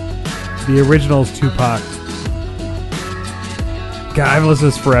 The original is Tupac. God, I've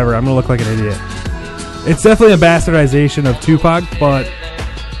listened to this forever. I'm gonna look like an idiot. It's definitely a bastardization of Tupac, but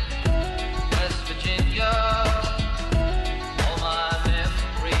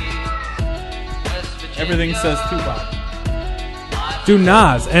Everything says Tupac. do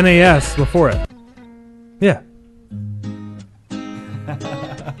Nas, N-A-S before it. Yeah.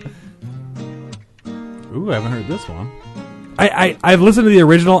 Ooh, I haven't heard this one. I've listened to the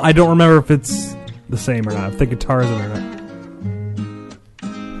original. I don't remember if it's the same or not. If the guitar's in there or not.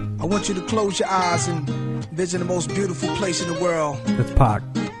 I want you to close your eyes and vision the most beautiful place in the world. That's Pac.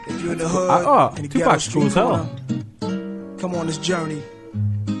 If you're in the hood, in the ghetto Tupac's cool street as hell. corner, come on this journey.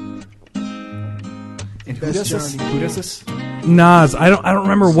 And who Best does this? journey. Who does this? Nas. I don't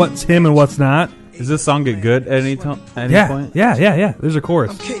remember what's him and what's not. Does this song get good at any point? Yeah. There's a chorus.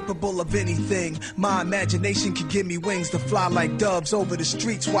 I'm capable of anything. My imagination can give me wings to fly like doves over the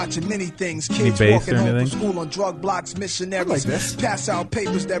streets, watching many things. Kids bass walking or home from anything? school on drug blocks, missionaries like this. pass out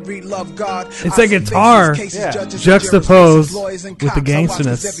papers that read "Love God." It's I a see guitar faces, cases, judges, and juxtaposed jurors, lawyers, and with the cops. I watch 'cause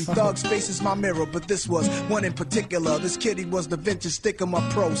gangsterness. Every thug's face is my mirror, but this was one in particular. This kid, he was the vintage stick of my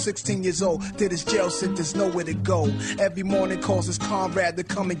pro. 16 years old, did his jail sentence, nowhere to go. Every morning calls his comrade to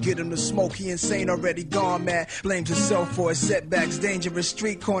come and get him to smoke. He insane, already gone mad. Blames himself for his setbacks. Dangerous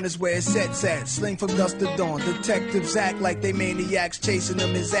street corners where his set's at. Sling from dusk to dawn. Detectives act like they maniacs, chasing him.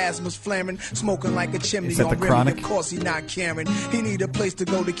 His asthma's flaring, smoking like a chimney Is that on the Remy. Chronic? Of course he not caring. He need a place to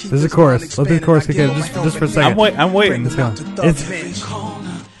go to keep There's a his chorus. mind Let the expanded. chorus I kick give in him just my for a helmet. second. I'm waiting. Bring him out to Thug It's- Bench.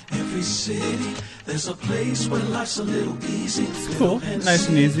 Every city, there's a place where life's a little easy. Cool. Nice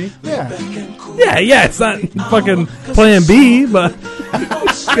and easy. Yeah. Yeah. It's not fucking Plan B, but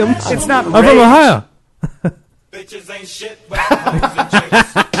It's not. I'm from Ray. Ohio. Bitches ain't shit but hoes and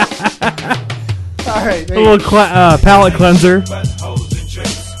tricks. All right. A little palate cleanser. But hoes and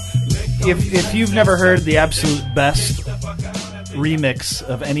tricks. If you've never heard the absolute best remix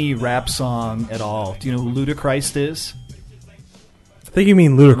of any rap song at all. Do you know who Ludachrist is? I think you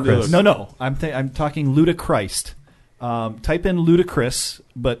mean Ludacris. No. I'm talking Ludachrist. Type in Ludacris,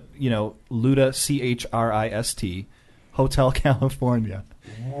 but Luda Christ, Hotel California.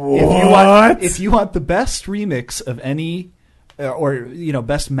 What? If you want the best remix of any, or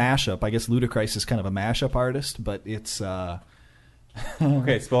best mashup, I guess Ludachrist is kind of a mashup artist, but it's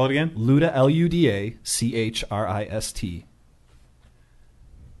okay. Spell it again. Luda Ludachrist.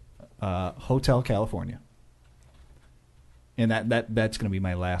 Hotel California. And that's going to be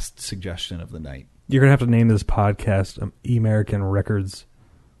my last suggestion of the night. You're going to have to name this podcast American Records.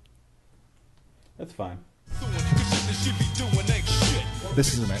 That's fine.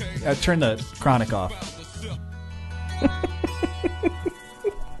 This is turn the chronic off.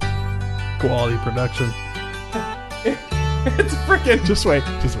 Quality production. It's freaking. Just wait.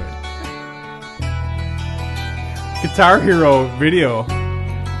 Guitar Hero video.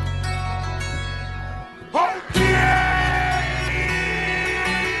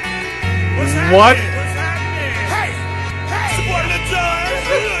 What?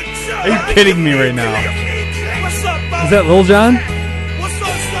 Are you kidding me right now? Is that Lil Jon? What's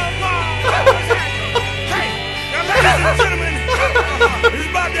up, son? Hey, now ladies and gentlemen,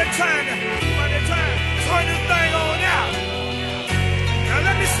 it's about that time. Turn this thing on out. Now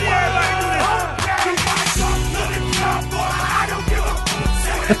let me see everybody do this.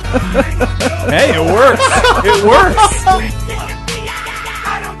 Hey, it works. It works.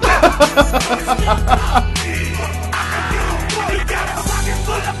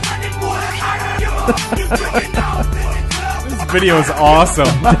 This video is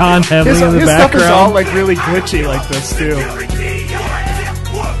awesome. Don Henley in the his background. Stuff is all like really glitchy like this too.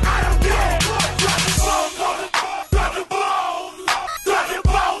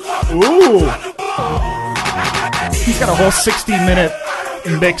 Ooh. He's got a whole 60-minute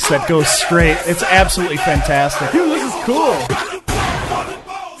mix that goes straight. It's absolutely fantastic. Dude, this is cool.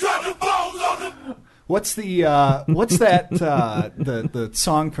 What's that the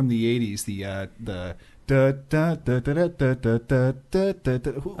song from the 80s, yeah.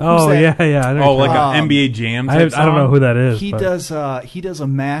 I know like an NBA Jam I don't know who that is. He does a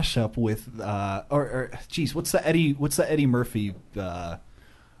mashup with what's the Eddie Murphy the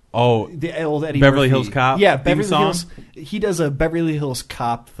old Eddie Beverly Murphy. Hills Cop. Yeah, theme Beverly song? Hills. He does a Beverly Hills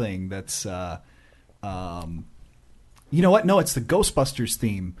Cop thing that's you know what? No, it's the Ghostbusters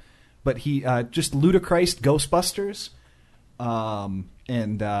theme. But he just Ludachrist Ghostbusters,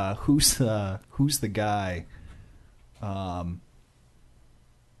 and who's the guy?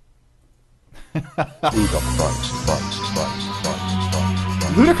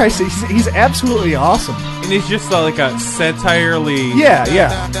 Ludachrist, he's absolutely awesome, and he's just like a satirely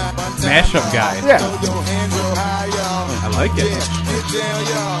mashup guy. Yeah, I like it.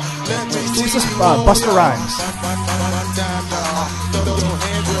 Who's this? Busta Rhymes.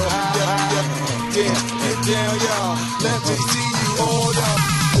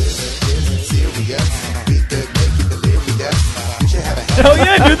 Hell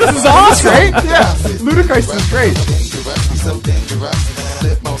yeah, dude, this is awesome. Right? Yeah, Ludachrist is great.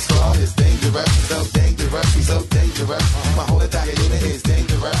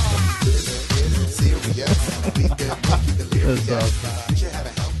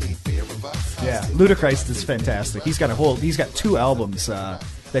 Yeah, Ludachrist is fantastic. He's got 2 albums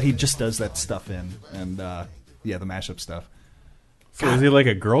that he just does that stuff in, and the mashup stuff. So is he like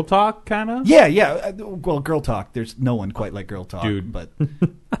a Girl Talk kind of? Yeah. Well, Girl Talk. There's no one quite like Girl Talk, dude. But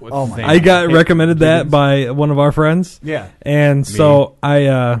oh my! I got recommended that by one of our friends. Yeah, and so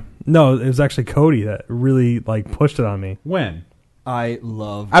no, it was actually Cody that really like pushed it on me. When? I've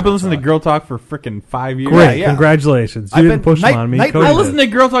been listening to Girl Talk for freaking 5 years. Great, congratulations! You didn't push it on me. Cody I listen to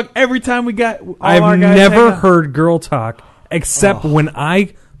Girl Talk every time we got. I've never heard Girl Talk except when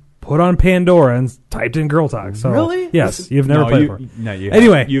I put on Pandora and typed in Girl Talk. So really? Yes, you've never played it. No, you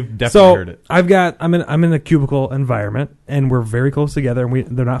anyway, you've definitely heard it. I'm in a cubicle environment, and we're very close together.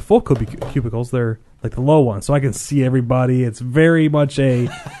 And they're not full cubicles; they're like the low ones, so I can see everybody. It's very much a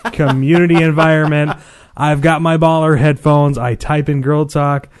community environment. I've got my baller headphones. I type in Girl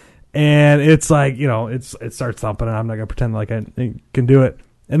Talk, and it's like it starts thumping, and I'm not gonna pretend like I can do it.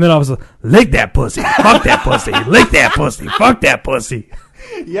 And then all of a sudden, lick that pussy, fuck that pussy, lick that pussy, fuck that pussy.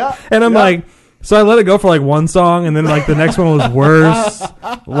 Yeah. And I'm like, so I let it go for like one song, and then like the next one was worse.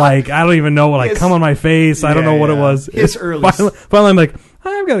 Like I don't even know what like come on my face. I don't know what it was. His early. Finally, I'm like,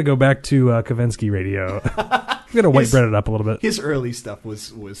 I've got to go back to Kavinsky Radio. I've got to white bread it up a little bit. His early stuff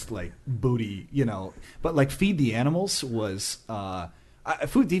was like booty, But like Feed the Animals was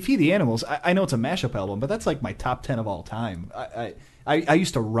Feed the Animals. I know it's a mashup album, but that's like my top 10 of all time. I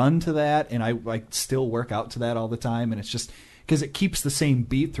used to run to that, and I still work out to that all the time, and it's just because it keeps the same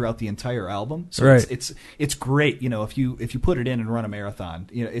beat throughout the entire album. So Right. it's great. You know, if you put it in and run a marathon,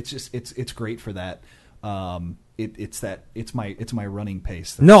 you know, it's great for that. It's my running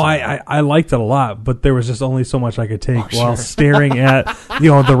pace. No, I liked it a lot, but there was just only so much I could take while sure. staring at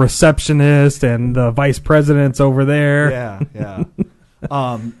the receptionist and the vice presidents over there. Yeah.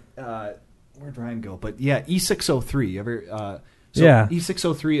 Where'd Ryan go? But yeah, E603.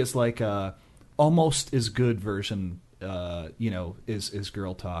 E603 is like almost as good version. Is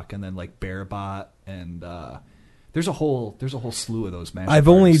Girl Talk, and then like Bearbot, and there's a whole slew of those mashup I've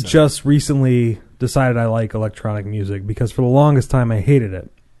only artists. just recently decided I like electronic music because for the longest time I hated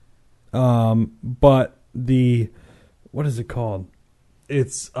it. But what is it called?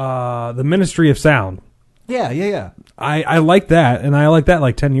 It's the Ministry of Sound. Yeah. I like that, and I liked that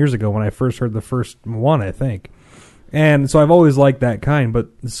like 10 years ago when I first heard the first one, I think. And so I've always liked that kind, but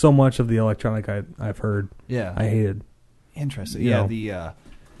so much of the electronic I've heard, I hated. Interesting. You Yeah, know.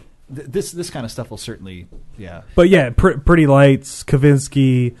 this kind of stuff will certainly, But yeah, Pretty Lights,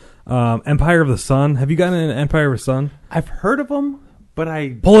 Kavinsky, Empire of the Sun. Have you gotten an Empire of the Sun? I've heard of them, but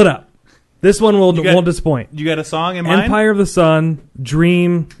I Pull it up. This one won't disappoint. You got a song in mind? Empire of the Sun,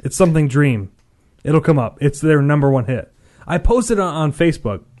 Dream. It's something Dream. It'll come up. It's their number one hit. I posted it on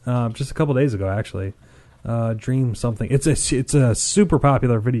Facebook just a couple days ago, actually. Dream something. It's a super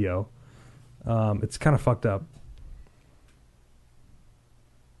popular video. It's kind of fucked up.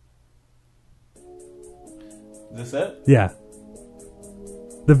 Is this it? Yeah.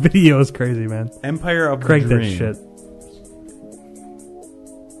 The video is crazy, man. Empire of Crank the that Dream. shit.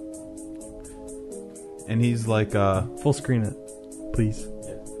 And he's like, full screen it, please.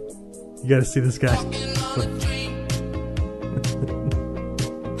 You got to see this guy.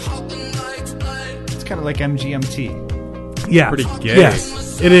 it's kind of like MGMT. Yeah. Pretty gay.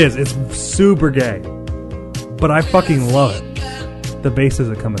 Yes, it is. It's super gay. But I fucking love it. The bass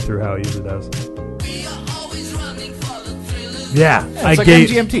isn't coming through how it usually does. Yeah, It's like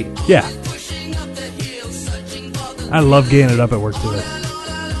MGMT. Yeah. I love gaying it up at work too.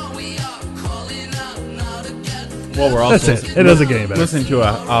 well, we're also That's it. It doesn't get any better. listening to it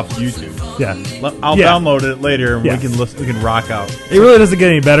off YouTube. Yeah. I'll Yeah. download it later, and Yes. we can rock out. It really doesn't get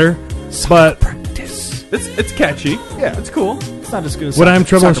any better, but It's catchy. Yeah. It's cool. It's not as good as when I'm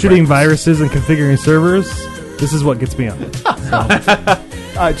Soccer troubleshooting Practice. viruses and configuring servers, this is what gets me on. Do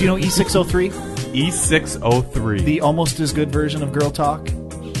you know E603? E603. The almost as good version of Girl Talk?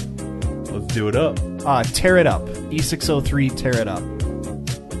 Let's do it up. Tear It Up. E603, Tear It Up.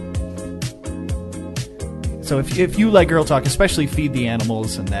 So if you like Girl Talk, especially Feed the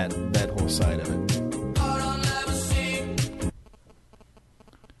Animals and that whole side of it.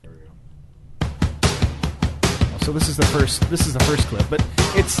 So this is the first clip, but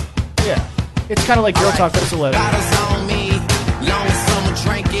it's kind of like Girl Talk, but it's a letter. Bottles on me, long summer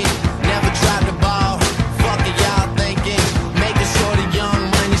drinking, never dropped the ball. Fuck it, y'all thinking, making sure the young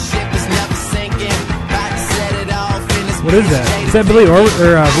money ship is never sinking. About to set it off in this. What is that? Is that Roy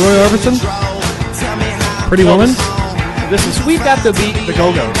Orbison? Pretty Woman? This is We've Got the Beat, the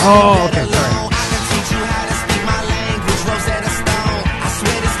Go-Go's. Oh, okay, sorry.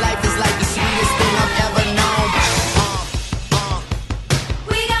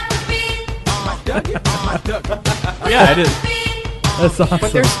 Yeah, I did. That's awesome.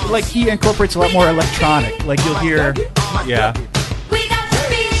 But there's like he incorporates a lot more electronic. Like you'll hear. Yeah.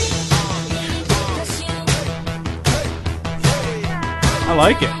 I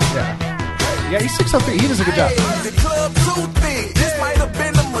like it. Yeah, he's 603. He does a good job. The club too thick. This might have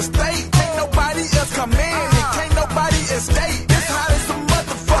been a mistake. Can't nobody else come in and can't nobody escape. This hot as a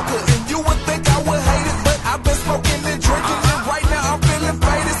motherfucker. And you would think I would hate it, but I've been smoking and drinking, and right now I'm feeling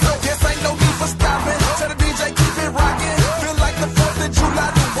faded. So guess ain't no need for stopping. Tell the DJ keep it rocking. Feel like the 4th of July,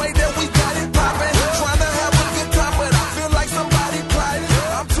 the way that we got it popping. Trying to have a good time, but I feel like somebody plotting.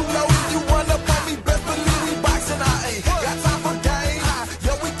 I'm too low if you run up on me. Best believe we boxing. I ain't got time for games.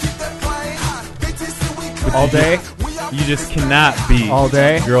 Yo, we keep that playing. Bitches, we All day. You just cannot beat All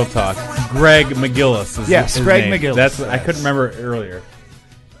day. Girl Talk. Greg McGillis is Yes, his Greg name. McGillis. That's I couldn't remember it earlier.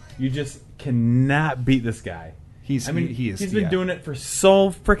 You just cannot beat this guy. He is. He's been doing it for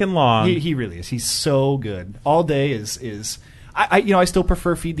so freaking long. He really is. He's so good. All Day is. I still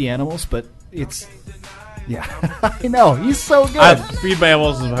prefer Feed the Animals, but it's. Yeah, I know he's so good. Feed by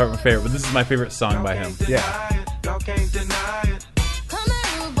Animals is my favorite, but this is my favorite song by him. Yeah.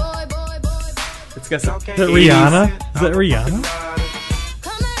 It's got some. Is that Rihanna? Is that Rihanna?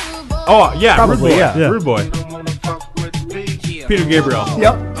 Oh yeah, Probably, Rude Boy. yeah. Rude Boy. Peter Gabriel.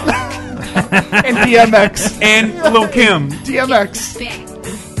 Yep. And DMX. And Lil Kim. DMX.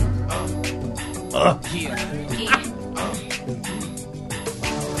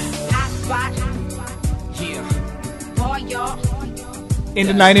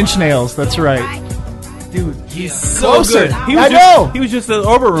 Into 9 Inch Nails. That's right. Dude, he's so Closer. good. I know. He was just at the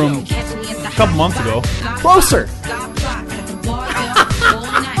Orbit Room a couple months ago. Closer.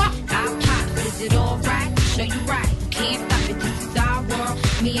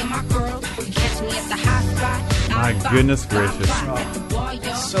 My goodness gracious.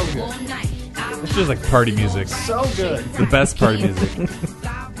 So good. It's just like party music. So good. The best party music.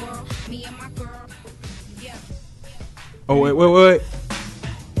 Oh, wait.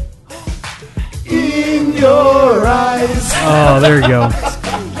 In your eyes. Oh, there you go.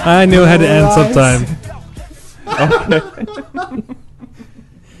 I knew it had to end sometime. Okay.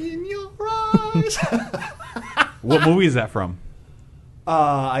 In your eyes. What movie is that from?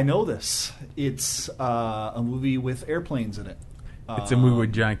 I know this. It's a movie with airplanes in it. It's a movie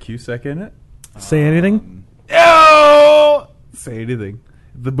with John Cusack in it. Say anything? Oh! Say anything.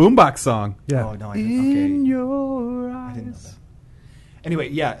 The Boombox song. Yeah. Oh, no, I didn't. Okay. In your I didn't know eyes. that. Anyway,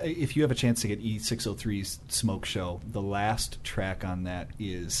 yeah, if you have a chance to get E603's Smoke Show, the last track on that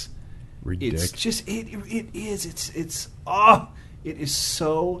is Ridiculous. it's just it is it is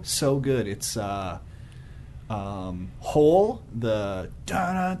so good. It's Hole, the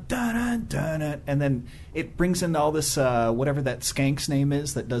dun dun dun, and then it brings in all this whatever that skank's name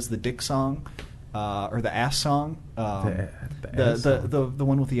is that does the dick song or the ass song. The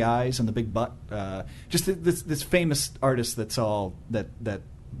one with the eyes and the big butt. Just this famous artist that's all that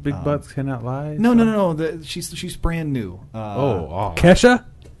Big Butts Cannot Lie? No. She's brand new. Kesha?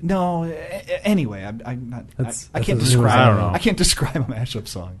 No. Anyway, I'm not. I can't that's describe. I don't know. I can't describe a mashup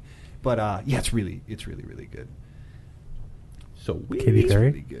song, but yeah, it's really good. So weird. Katy Perry?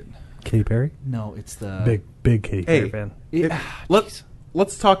 Really good. Katy Perry? No, it's the Big Katy Perry fan.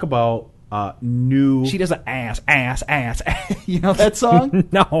 Let's talk about new. She does an ass. You know that song?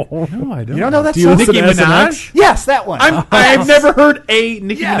 No. No, I don't. You don't know that Do you song? listen Nicki to Minaj? SNX? Yes, that one. I've never heard a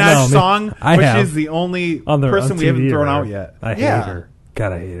Nicki Minaj No, song, I but have. she's the only On person we TV haven't thrown or- out yet. I hate Yeah. her.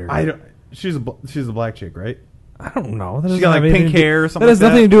 God, I hate her. I don't. She's a black chick, right? I don't know. That She doesn't got like have anything pink to do- hair or something. That has like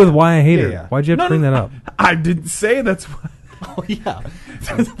nothing to do with why I hate Yeah, her. yeah. Why'd you have to bring that up? I didn't say that's why. Oh yeah.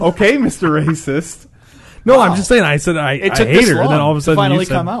 Okay, Mr. Racist. No, Wow. I'm just saying. I said I It took hate this her, and then long all of a to sudden finally you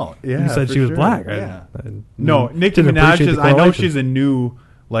said, come out. Yeah, you said for she was sure. black. Yeah. No, Nicki didn't Minaj appreciate is. the I know correlation. she's a new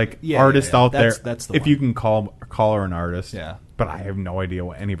Yeah, artist yeah. out there. That's the if one. you can call her an artist. Yeah. But I have no idea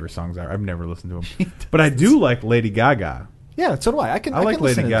what any of her songs are. I've never listened to them. But I do like Lady Gaga. Yeah, so do I. I like can Lady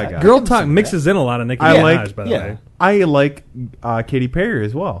listen to that. Gaga. I Girl can talk listen to mixes in a lot of Nicki I Minaj, like- by the yeah. way. I like Katy Perry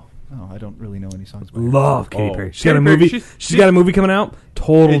as well. that. Oh, I don't really know any songs. By her. Love Katy Oh, Perry. She's Katy got a Perry, movie. she's- She's got a movie coming out.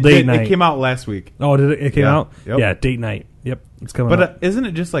 Total date night. It came out last week. Oh, did it? It came Yeah. out. Yep. Yeah, date night. Yep, it's coming. But up. isn't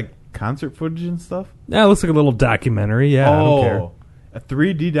it just like concert footage and stuff? Yeah, it looks like a little documentary. Yeah, I don't care. A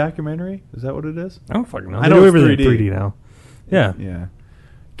 3D documentary? Is that what it is? I don't fucking know. I They know do it's everything 3D. 3D now. Yeah. Yeah.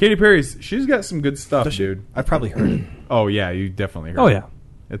 Katy Perry's, she's got some good stuff, dude. I've probably heard it. Oh, yeah, you definitely heard Oh it. yeah.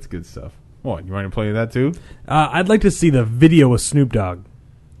 It's good stuff. What, you want to play that too? I'd like to see the video with Snoop Dogg,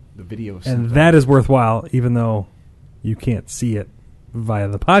 The video of and Snoop Dogg. that is worthwhile, even though you can't see it via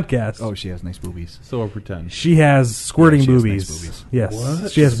the podcast. Oh, she has nice boobies. So I'll pretend. She has squirting Yeah, she has boobies. nice boobies. Yes,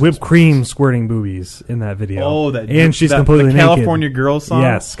 What? she has whipped cream squirting boobies in that video. Oh, that and she's that- completely the naked. California Girls song?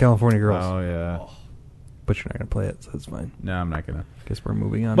 Yes, California Girls. Oh, yeah. But you're not gonna play it, so it's fine. No, I'm not going to. Guess we're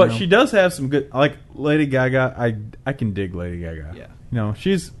moving on. But now. she does have some good, like Lady Gaga. I can dig Lady Gaga. Yeah. You know,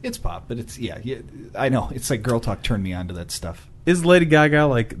 It's pop, but it's yeah. I know. It's like Girl Talk turned me on to that stuff. is Lady Gaga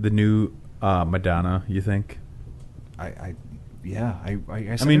like the new Madonna, you think? I guess I I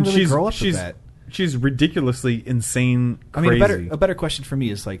mean, didn't really she's grow up she's with that. she's ridiculously insane, I crazy. mean, a better question for me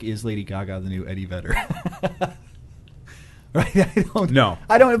is like, is Lady Gaga the new Eddie Vedder? Right? I don't. No.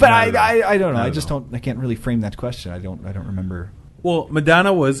 I don't. But Not at all. I don't know. Not I at just all. don't. I can't really frame that question. I don't remember. Well,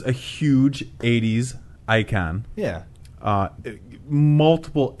 Madonna was a huge '80s icon. Yeah.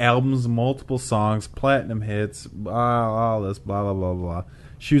 Multiple albums, multiple songs, platinum hits, all this, blah blah blah blah.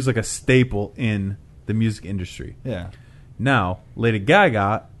 She was like a staple in the music industry. Yeah. Now, Lady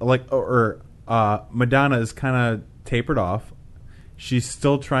Gaga, Madonna is kind of tapered off. She's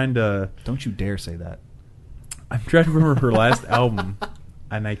still trying to. Don't you dare say that. I'm trying to remember her last album,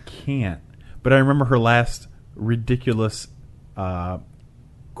 and I can't. But I remember her last ridiculous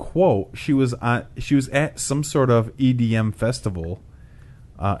quote. She was at some sort of EDM festival,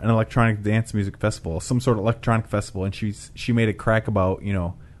 an electronic dance music festival, some sort of electronic festival, and she made a crack about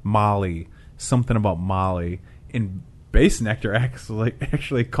Molly, something about Molly, and Bass Nectar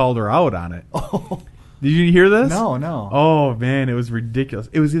actually called her out on it. Oh. Did you hear this? No. Oh man, it was ridiculous.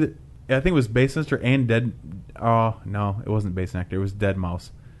 It was either, I think it was Bass Nectar and Dead. Oh no, it wasn't Bass Nectar. It was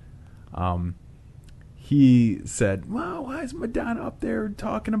Deadmau5. He said, "Well, why is Madonna up there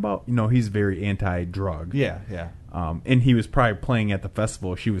talking about?" He's very anti-drug. Yeah. And he was probably playing at the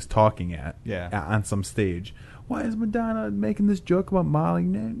festival she was talking at. Yeah. On some stage. Why is Madonna making this joke about Molly?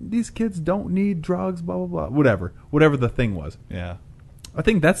 These kids don't need drugs. Blah blah blah. Whatever the thing was. Yeah. I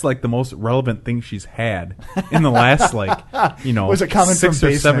think that's like the most relevant thing she's had in the last Was it coming 6 from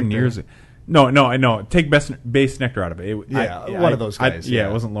or Bass 7 Nectar? years? No, I know. Take Bass Nectar out of it. One of those guys. Yeah,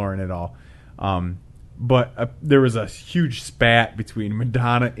 it wasn't Lauren at all. But there was a huge spat between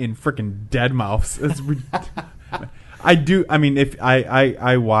Madonna and frickin' Deadmau5. If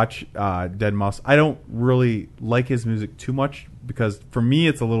I watch Deadmau5, I don't really like his music too much because for me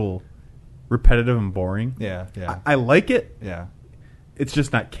it's a little repetitive and boring. Yeah. I like it. Yeah. It's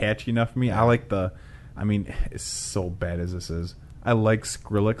just not catchy enough for me. I like as so bad as this is, I like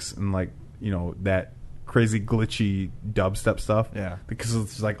Skrillex and that crazy glitchy dubstep stuff. Yeah. Because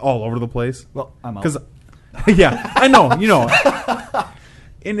it's like all over the place. Well, I'm out. Because, yeah, I know,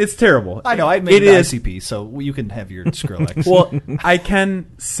 and it's terrible. I know. I made the ICP, so you can have your Skrillex. Well, I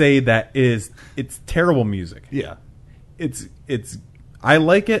can say that it's terrible music. Yeah. It's I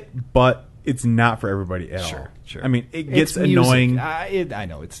like it, but it's not for everybody at all. Sure. I mean, it gets It's music. annoying. I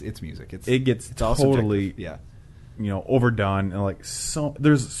know it's music. It gets all totally subjective. overdone and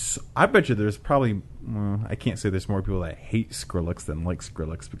I bet you there's probably I can't say there's more people that hate Skrillex than like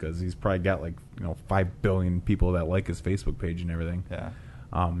Skrillex because he's probably got 5 billion people that like his Facebook page and everything. Yeah.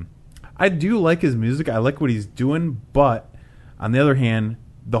 I do like his music. I like what he's doing, but on the other hand,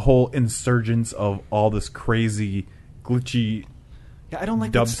 the whole insurgence of all this crazy glitchy I don't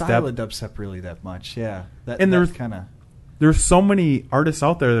like that style of dubstep really that much. Yeah. There's kind of there's so many artists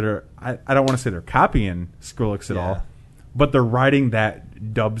out there that are I don't want to say they're copying Skrillex at all, but they're riding that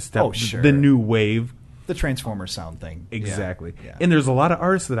dubstep, Oh, sure. the new wave, the Transformer sound thing. exactly. Yeah. And there's a lot of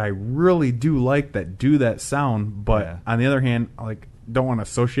artists that I really do like that do that sound, but on the other hand, I don't want to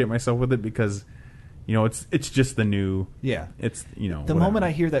associate myself with it because it's just the new. Yeah. It's the moment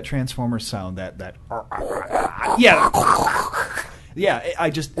I hear that Transformer sound, that I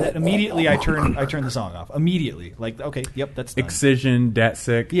just immediately I turn the song off immediately. Okay, yep, that's done. Excision,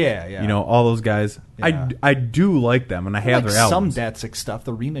 Datsik, yeah. all those guys. Yeah. I do like them, and I have their albums. Some Datsik stuff,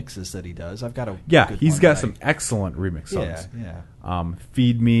 the remixes that he does. I've got a good he's one got that some excellent remix songs. Yeah.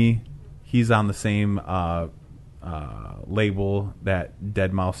 Feed Me, he's on the same label that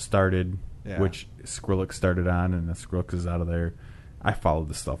Deadmau5 started, which Skrillex started on, and the Skrillex is out of there. I followed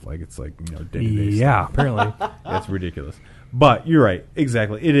the stuff it's day-to-day yeah, stuff. apparently. It's ridiculous. But you're right.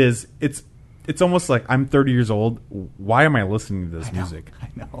 Exactly. It is. It's almost like I'm 30 years old. Why am I listening to this music? I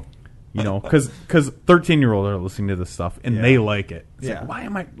know. Because 13-year-olds are listening to this stuff and they like it. It's Yeah. why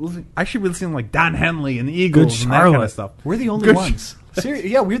am I listening? I should be listening to Don Henley and the Eagles and that kind of stuff. We're the only ones.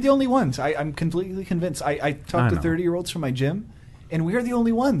 Seriously, we're the only ones. I'm completely convinced. I talk to 30-year-olds from my gym, and we are the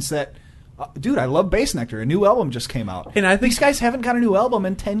only ones that. Dude, I love Bass Nectar. A new album just came out, and I think these guys haven't got a new album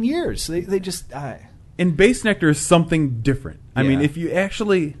in 10 years. They just. And Bass Nectar is something different. I mean, if you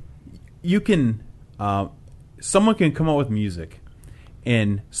actually, you can, someone can come out with music,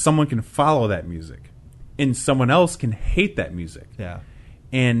 and someone can follow that music, and someone else can hate that music. Yeah.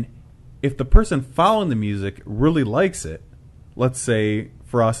 And if the person following the music really likes it, let's say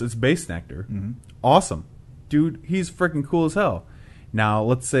for us it's Bass Nectar, awesome, dude, he's freaking cool as hell. Now,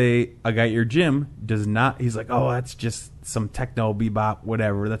 let's say a guy at your gym does not, he's like, oh, that's just some techno, bebop,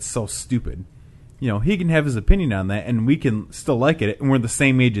 whatever, that's so stupid. He can have his opinion on that, and we can still like it, and we're the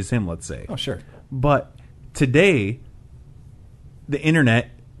same age as him, let's say. Oh, sure. But today, the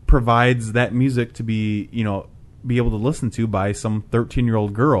internet provides that music to be able to listen to by some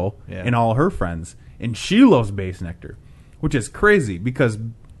 13-year-old girl and all her friends, and she loves Bass Nectar, which is crazy because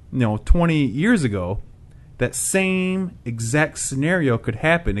 20 years ago, that same exact scenario could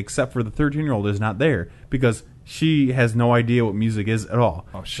happen, except for the 13-year-old is not there because she has no idea what music is at all.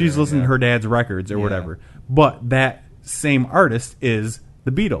 Oh, sure, she's listening to her dad's records or whatever. But that same artist is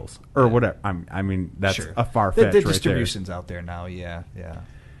the Beatles or whatever. I mean, that's a far-fetched the distribution's out there now, yeah.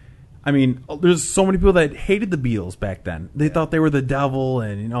 I mean, there's so many people that hated the Beatles back then. They thought they were the devil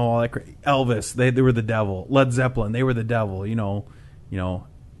and, all that Elvis, they were the devil. Led Zeppelin, they were the devil,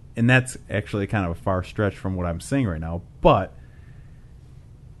 And that's actually kind of a far stretch from what I'm saying right now. But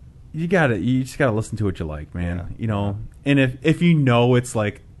you just gotta listen to what you like, man. And if it's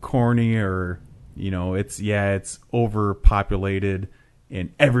like corny or it's overpopulated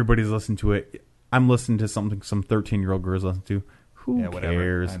and everybody's listening to it, I'm listening to something some 13-year-old girls listen to. Who whatever.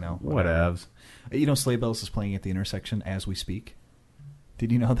 cares? I know. Whatevs. You know, Sleigh Bells is playing at the intersection as we speak.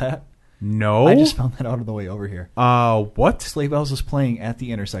 Did you know that? No. I just found that out on the way over here. What? Sleigh Bells is playing at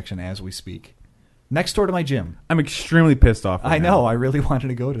the intersection as we speak. Next door to my gym. I'm extremely pissed off right I now. know. I really wanted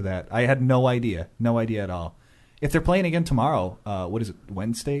to go to that. I had no idea. No idea at all. If they're playing again tomorrow, what is it,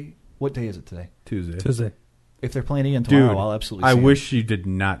 Wednesday? What day is it today? Tuesday. If they're playing again tomorrow, Dude, I'll absolutely I see wish you did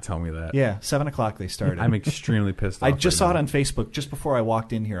not tell me that. Yeah, 7 o'clock they started. I'm extremely pissed off. I just right saw it now. on Facebook just before I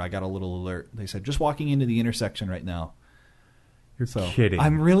walked in here. I got a little alert. They said, just walking into the intersection right now. You're kidding.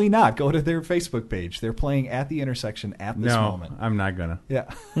 I'm really not. Go to their Facebook page. They're playing at the intersection at this moment. I'm not going to. Yeah.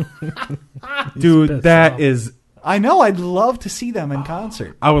 Dude, that is... I know. I'd love to see them in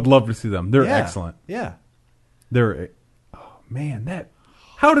concert. I would love to see them. They're Yeah. excellent. Yeah. They're... Oh, man, that...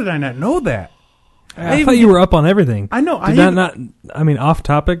 How did I not know that? I thought you were up on everything. I know. Did that not? I mean, off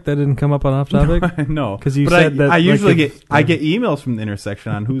topic. That didn't come up on off topic. No, because you but said that. I usually like, I get emails from the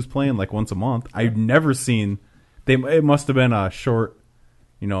intersection on who's playing like once a month. I've never seen. It must have been a short.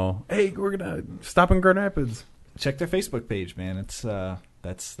 You know, hey, we're gonna stop in Grand Rapids. Check their Facebook page, man. It's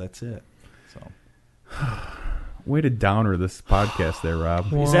that's it. So, way to downer this podcast, there,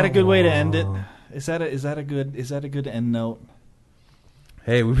 Rob. Is that a good way to end it? Is that a good end note?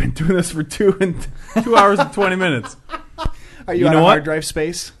 Hey, we've been doing this for 2 hours and 20 minutes. Are you out of hard drive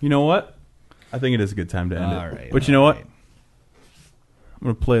space? You know what? I think it is a good time to end All it. right, But you know what? I'm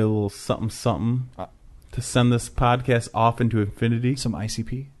going to play a little something to send this podcast off into infinity. Some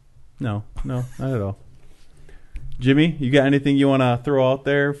ICP? No, not at all. Jimmy, you got anything you want to throw out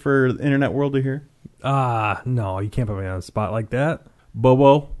there for the internet world to hear? No, you can't put me on a spot like that.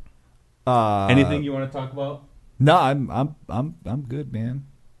 Bobo, anything you want to talk about? No, I'm good, man.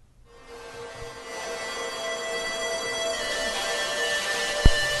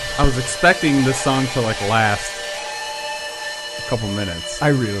 I was expecting this song to like last a couple minutes. I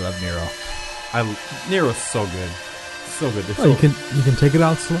really love Nero. Nero's so good, so good. Oh, you can take it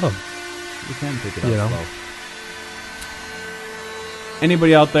out slow. You can take it out slow.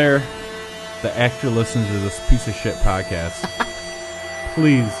 Anybody out there that actually listens to this piece of shit podcast,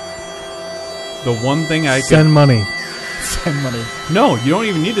 please. The one thing I send money. Send money. No, you don't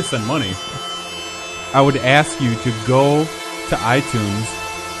even need to send money. I would ask you to go to iTunes,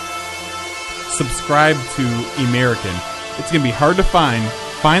 subscribe to American. It's going to be hard to find.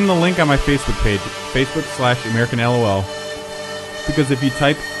 Find the link on my Facebook page, Facebook.com/AmericanLOL. Because if you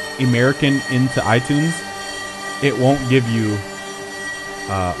type American into iTunes, it won't give you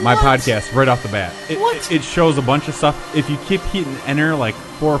my podcast right off the bat. It shows a bunch of stuff. If you keep hitting enter like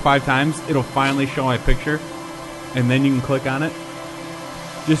 4 or 5 times, it'll finally show my picture, and then you can click on it.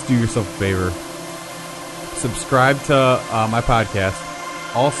 Just do yourself a favor. Subscribe to my podcast.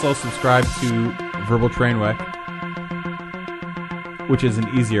 Also subscribe to Verbal Trainwreck, which is an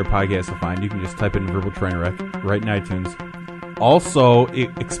easier podcast to find. You can just type in Verbal Trainwreck right in iTunes. Also,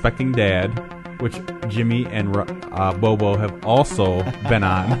 Expecting Dad, which Jimmy and Bobo have also been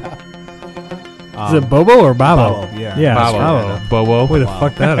on. Is it Bobo or Babo? Bobo, yeah. Yeah, Bobo. Babo. Bobo. Way to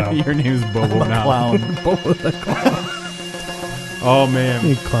fuck that up. Your name's Bobo now. Clown. Bobo the clown. Oh, man.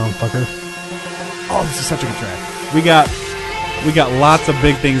 You clown fucker. Oh, this is such a good track. We got lots of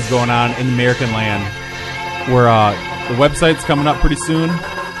big things going on in American land. Where the website's coming up pretty soon.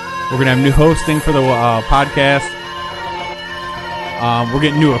 We're gonna have new hosting for the podcast. We're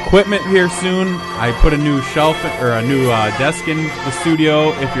getting new equipment here soon. I put a new shelf or a new desk in the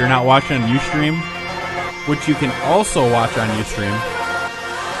studio. If you're not watching on Ustream, which you can also watch on Ustream,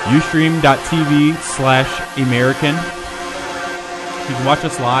 ustream.tv/American. You can watch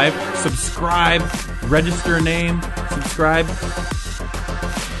us live. Subscribe. Register a name. Subscribe.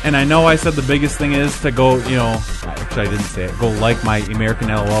 And I know I said the biggest thing is to go, actually I didn't say it, go like my American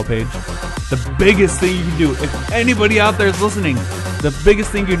LOL page. The biggest thing you can do, if anybody out there is listening, the biggest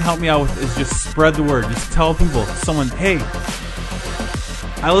thing you can help me out with is just spread the word. Just tell people, hey,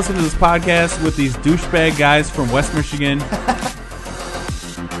 I listen to this podcast with these douchebag guys from West Michigan.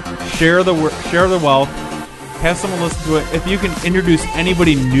 Share the wealth. Have someone listen to it. If you can introduce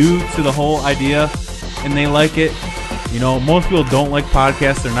anybody new to the whole idea and they like it, most people don't like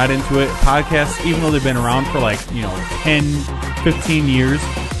podcasts. They're not into it. Podcasts, even though they've been around for 10, 15 years,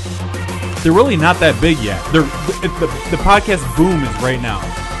 they're really not that big yet. The podcast boom is right now.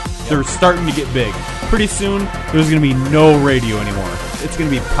 They're starting to get big. Pretty soon, there's going to be no radio anymore. It's going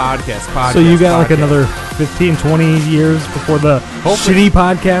to be podcast. So you got another 15, 20 years before the shitty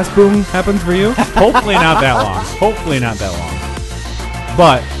podcast boom happens for you? Hopefully not that long.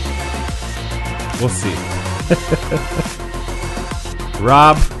 But we'll see.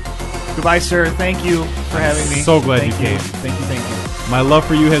 Rob, Goodbye, sir. Thank you for having me. So glad you Thank came. Thank you. My love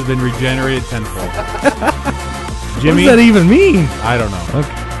for you has been regenerated tenfold. What Jimmy, does that even mean? I don't know.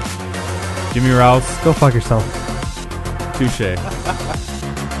 Okay. Jimmy Rouse, Go fuck yourself. touche.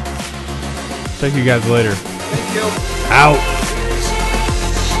 Thank you guys later. Thank you. Out.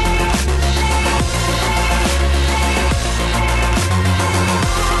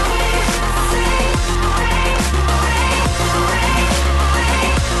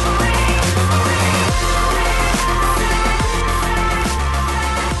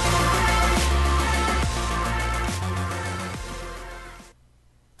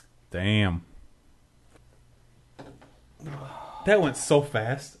 Damn. That went so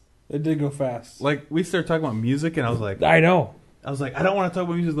fast. It did go fast. Like, we started talking about music, and I was like, I know. I don't want to talk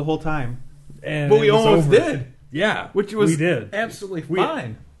about music the whole time. And But we it was almost over. did. Yeah. Which was we did. absolutely We-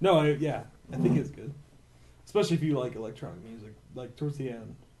 fine. No, I think it's good. Especially if you like electronic music. Like, towards the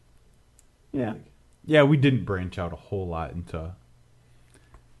end. Yeah. Yeah, we didn't branch out a whole lot into...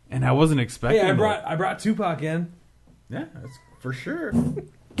 And I wasn't expecting... Hey, I brought Tupac in. Yeah, that's for sure.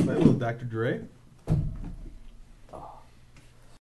 That little Dr. Dre.